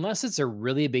unless it's a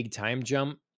really big time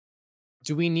jump,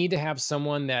 do we need to have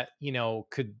someone that,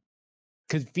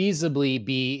 could feasibly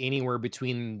be anywhere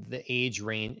between the age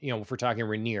range, if we're talking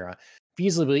Rhaenyra,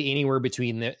 feasibly anywhere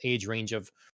between the age range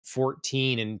of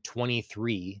 14 and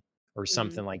 23 or Mhm.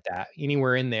 something like that,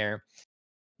 anywhere in there.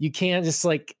 You can't just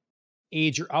like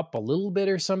age her up a little bit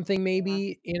or something, Yeah.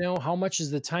 maybe, how much is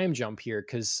the time jump here?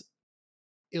 Because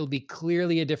it'll be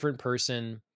clearly a different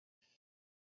person.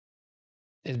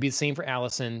 It'd be the same for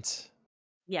Alicent.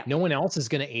 Yeah. No one else is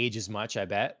going to age as much, I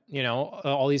bet.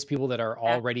 All these people that are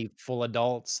Yeah. already full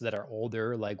adults that are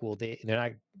older, like, they're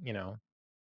not, you know,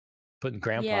 putting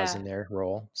grandpas Yeah. in their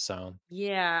role, so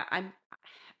Yeah.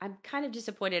 I'm kind of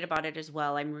disappointed about it as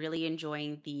well. I'm really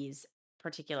enjoying these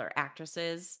particular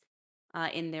actresses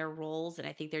in their roles, and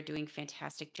I think they're doing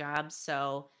fantastic jobs.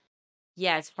 So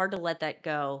yeah, it's hard to let that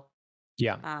go.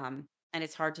 yeah. And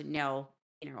it's hard to know,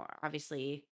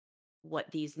 obviously what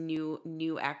these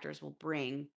new actors will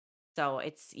bring. So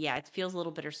it feels a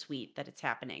little bittersweet that it's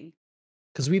happening.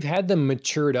 Because 'Cause we've had them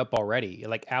matured up already,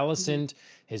 like, Mhm. Alicent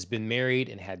has been married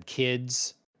and had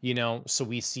kids, so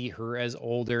we see her as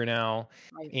older now,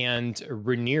 Right. and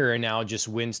Rhaenyra now just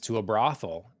went to a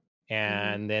brothel Hmm.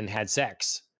 and then had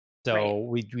sex. Right. So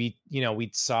we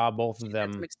saw both of She's got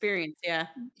some them. experience. Yeah.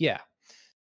 Yeah.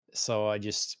 So I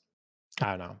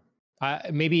don't know.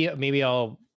 Maybe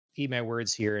I'll eat my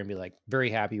words here and be, like, very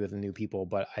happy with the new people,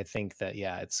 but I think that,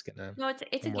 yeah, No, it's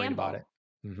a I'm worried about it. gamble.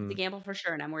 It's a Mhm. gamble for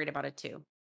sure, and I'm worried about it too.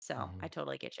 So I Mhm.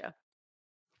 totally get you.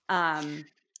 Um,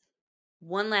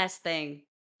 One last thing,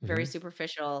 very Mhm.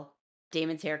 superficial.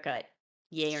 Damon's haircut.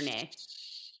 Yay or nay?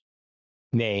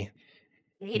 Nay.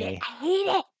 Hate it. Nay. I hate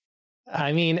it.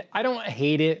 I mean, I don't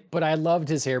hate it, but I loved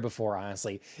his hair before,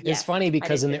 honestly. It's Yes, funny I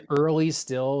because did in too. the early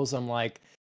stills, I'm like,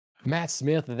 Matt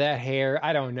Smith, that hair,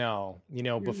 I don't know,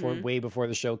 Hmm. way before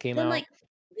the show came Then like out.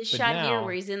 this But shot here where now,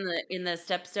 he's in the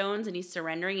stepstones and he's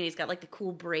surrendering and he's got like the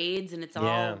cool braids and it's all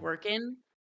yeah, working.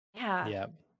 Yeah. yeah.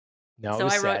 No, it So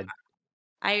was I wrote sad.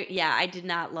 I did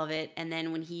not love it. And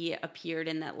then when he appeared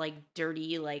in that like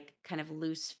dirty, like kind of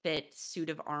loose fit suit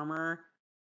of armor,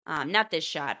 not this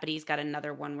shot, but he's got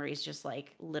another one where he's just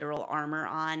like literal armor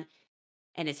on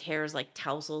and his hair is like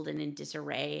tousled and in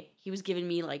disarray. He was giving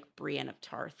me like Brienne of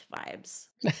Tarth vibes.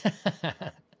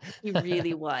 He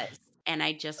really was. And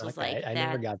I just was Okay, like, I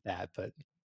never that, got that, but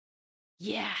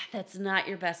yeah, that's not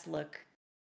your best look.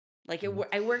 Like mm,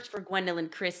 I worked for Gwendolyn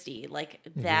Christie. Like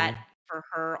that mhm. for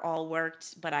her all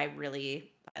worked, but I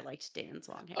liked Dan's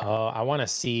long hair. Oh, I wanna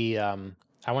see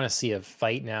a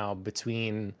fight now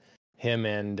between him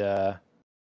and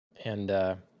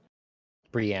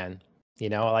Brienne.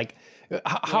 Like,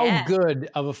 how Yeah. good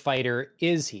of a fighter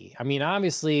is he? I mean,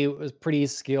 obviously, it was pretty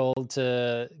skilled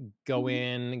to go Mhm.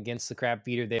 in against the crab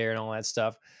feeder there and all that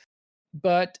stuff.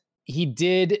 But he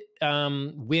did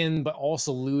win, but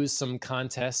also lose some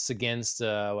contests against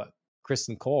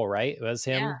Kristen Cole, right? It was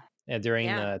Yeah. him during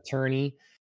Yeah. the tourney.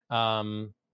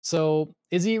 So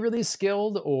is he really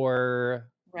skilled,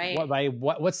 or Right.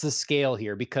 what's the scale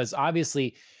here? Because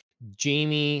obviously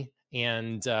Jamie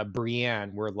and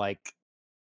Brienne were like,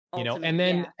 Ultimate. and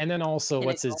then Yeah. also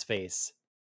what's Pinnacle. his face?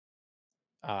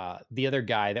 The other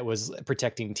guy that was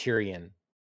protecting Tyrion.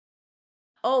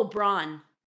 Oh, Braun.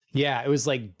 Yeah, it was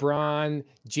like Bronn,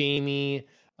 Jamie,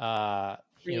 Brienne.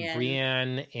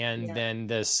 Brienne, and Yep. then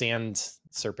the Sand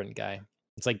Serpent guy.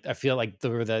 It's like I feel like they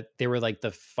were like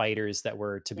the fighters that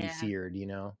were to be Yeah. feared.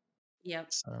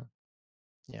 Yep. So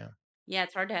yeah, Yeah,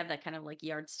 it's hard to have that kind of like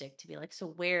yardstick to be like, so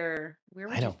where I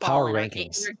would you know fall power in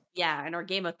rankings. in our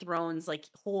Game of Thrones like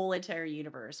whole entire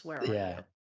universe? Where are Yeah.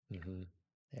 you? Hmm.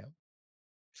 Yeah.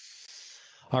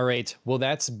 All right. Well,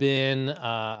 that's been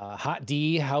Hot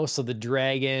D House of the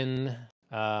Dragon,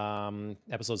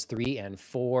 episodes 3 and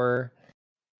 4.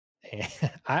 And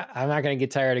I'm not gonna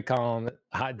get tired of calling it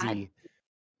Hot I D.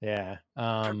 Yeah.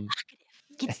 provocative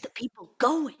gets the people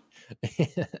going.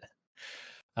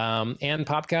 And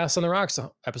Popcast on the Rocks,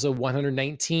 episode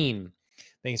 119.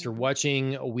 Thanks for Mhm.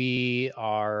 watching. We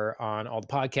are on all the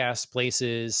podcast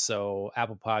places. So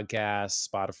Apple Podcasts,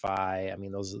 Spotify. I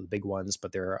mean, those are the big ones,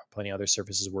 but there are plenty of other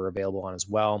services we're available on as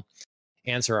well.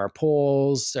 Answer our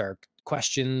polls, our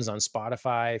questions on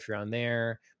Spotify if you're on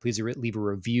there. Please leave a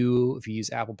review if you use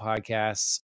Apple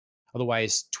Podcasts.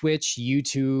 Otherwise, Twitch,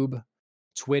 YouTube,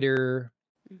 Twitter,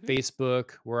 Mhm.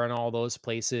 Facebook, we're on all those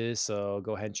places. So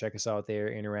go ahead and check us out there,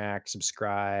 interact,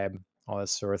 subscribe, all that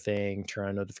sort of thing, turn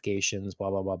on notifications, blah,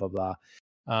 blah, blah, blah,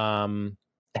 blah.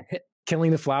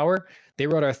 Killing the Flower, they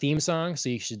wrote our theme song. So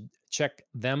you should check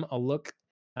them a look.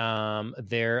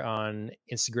 They're on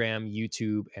Instagram,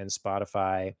 YouTube, and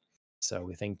Spotify. So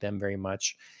we thank them very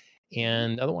much.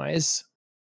 And otherwise,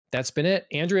 that's been it.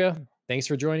 Andrea, thanks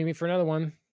for joining me for another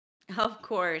one. Of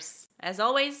course. As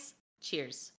always,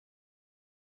 cheers.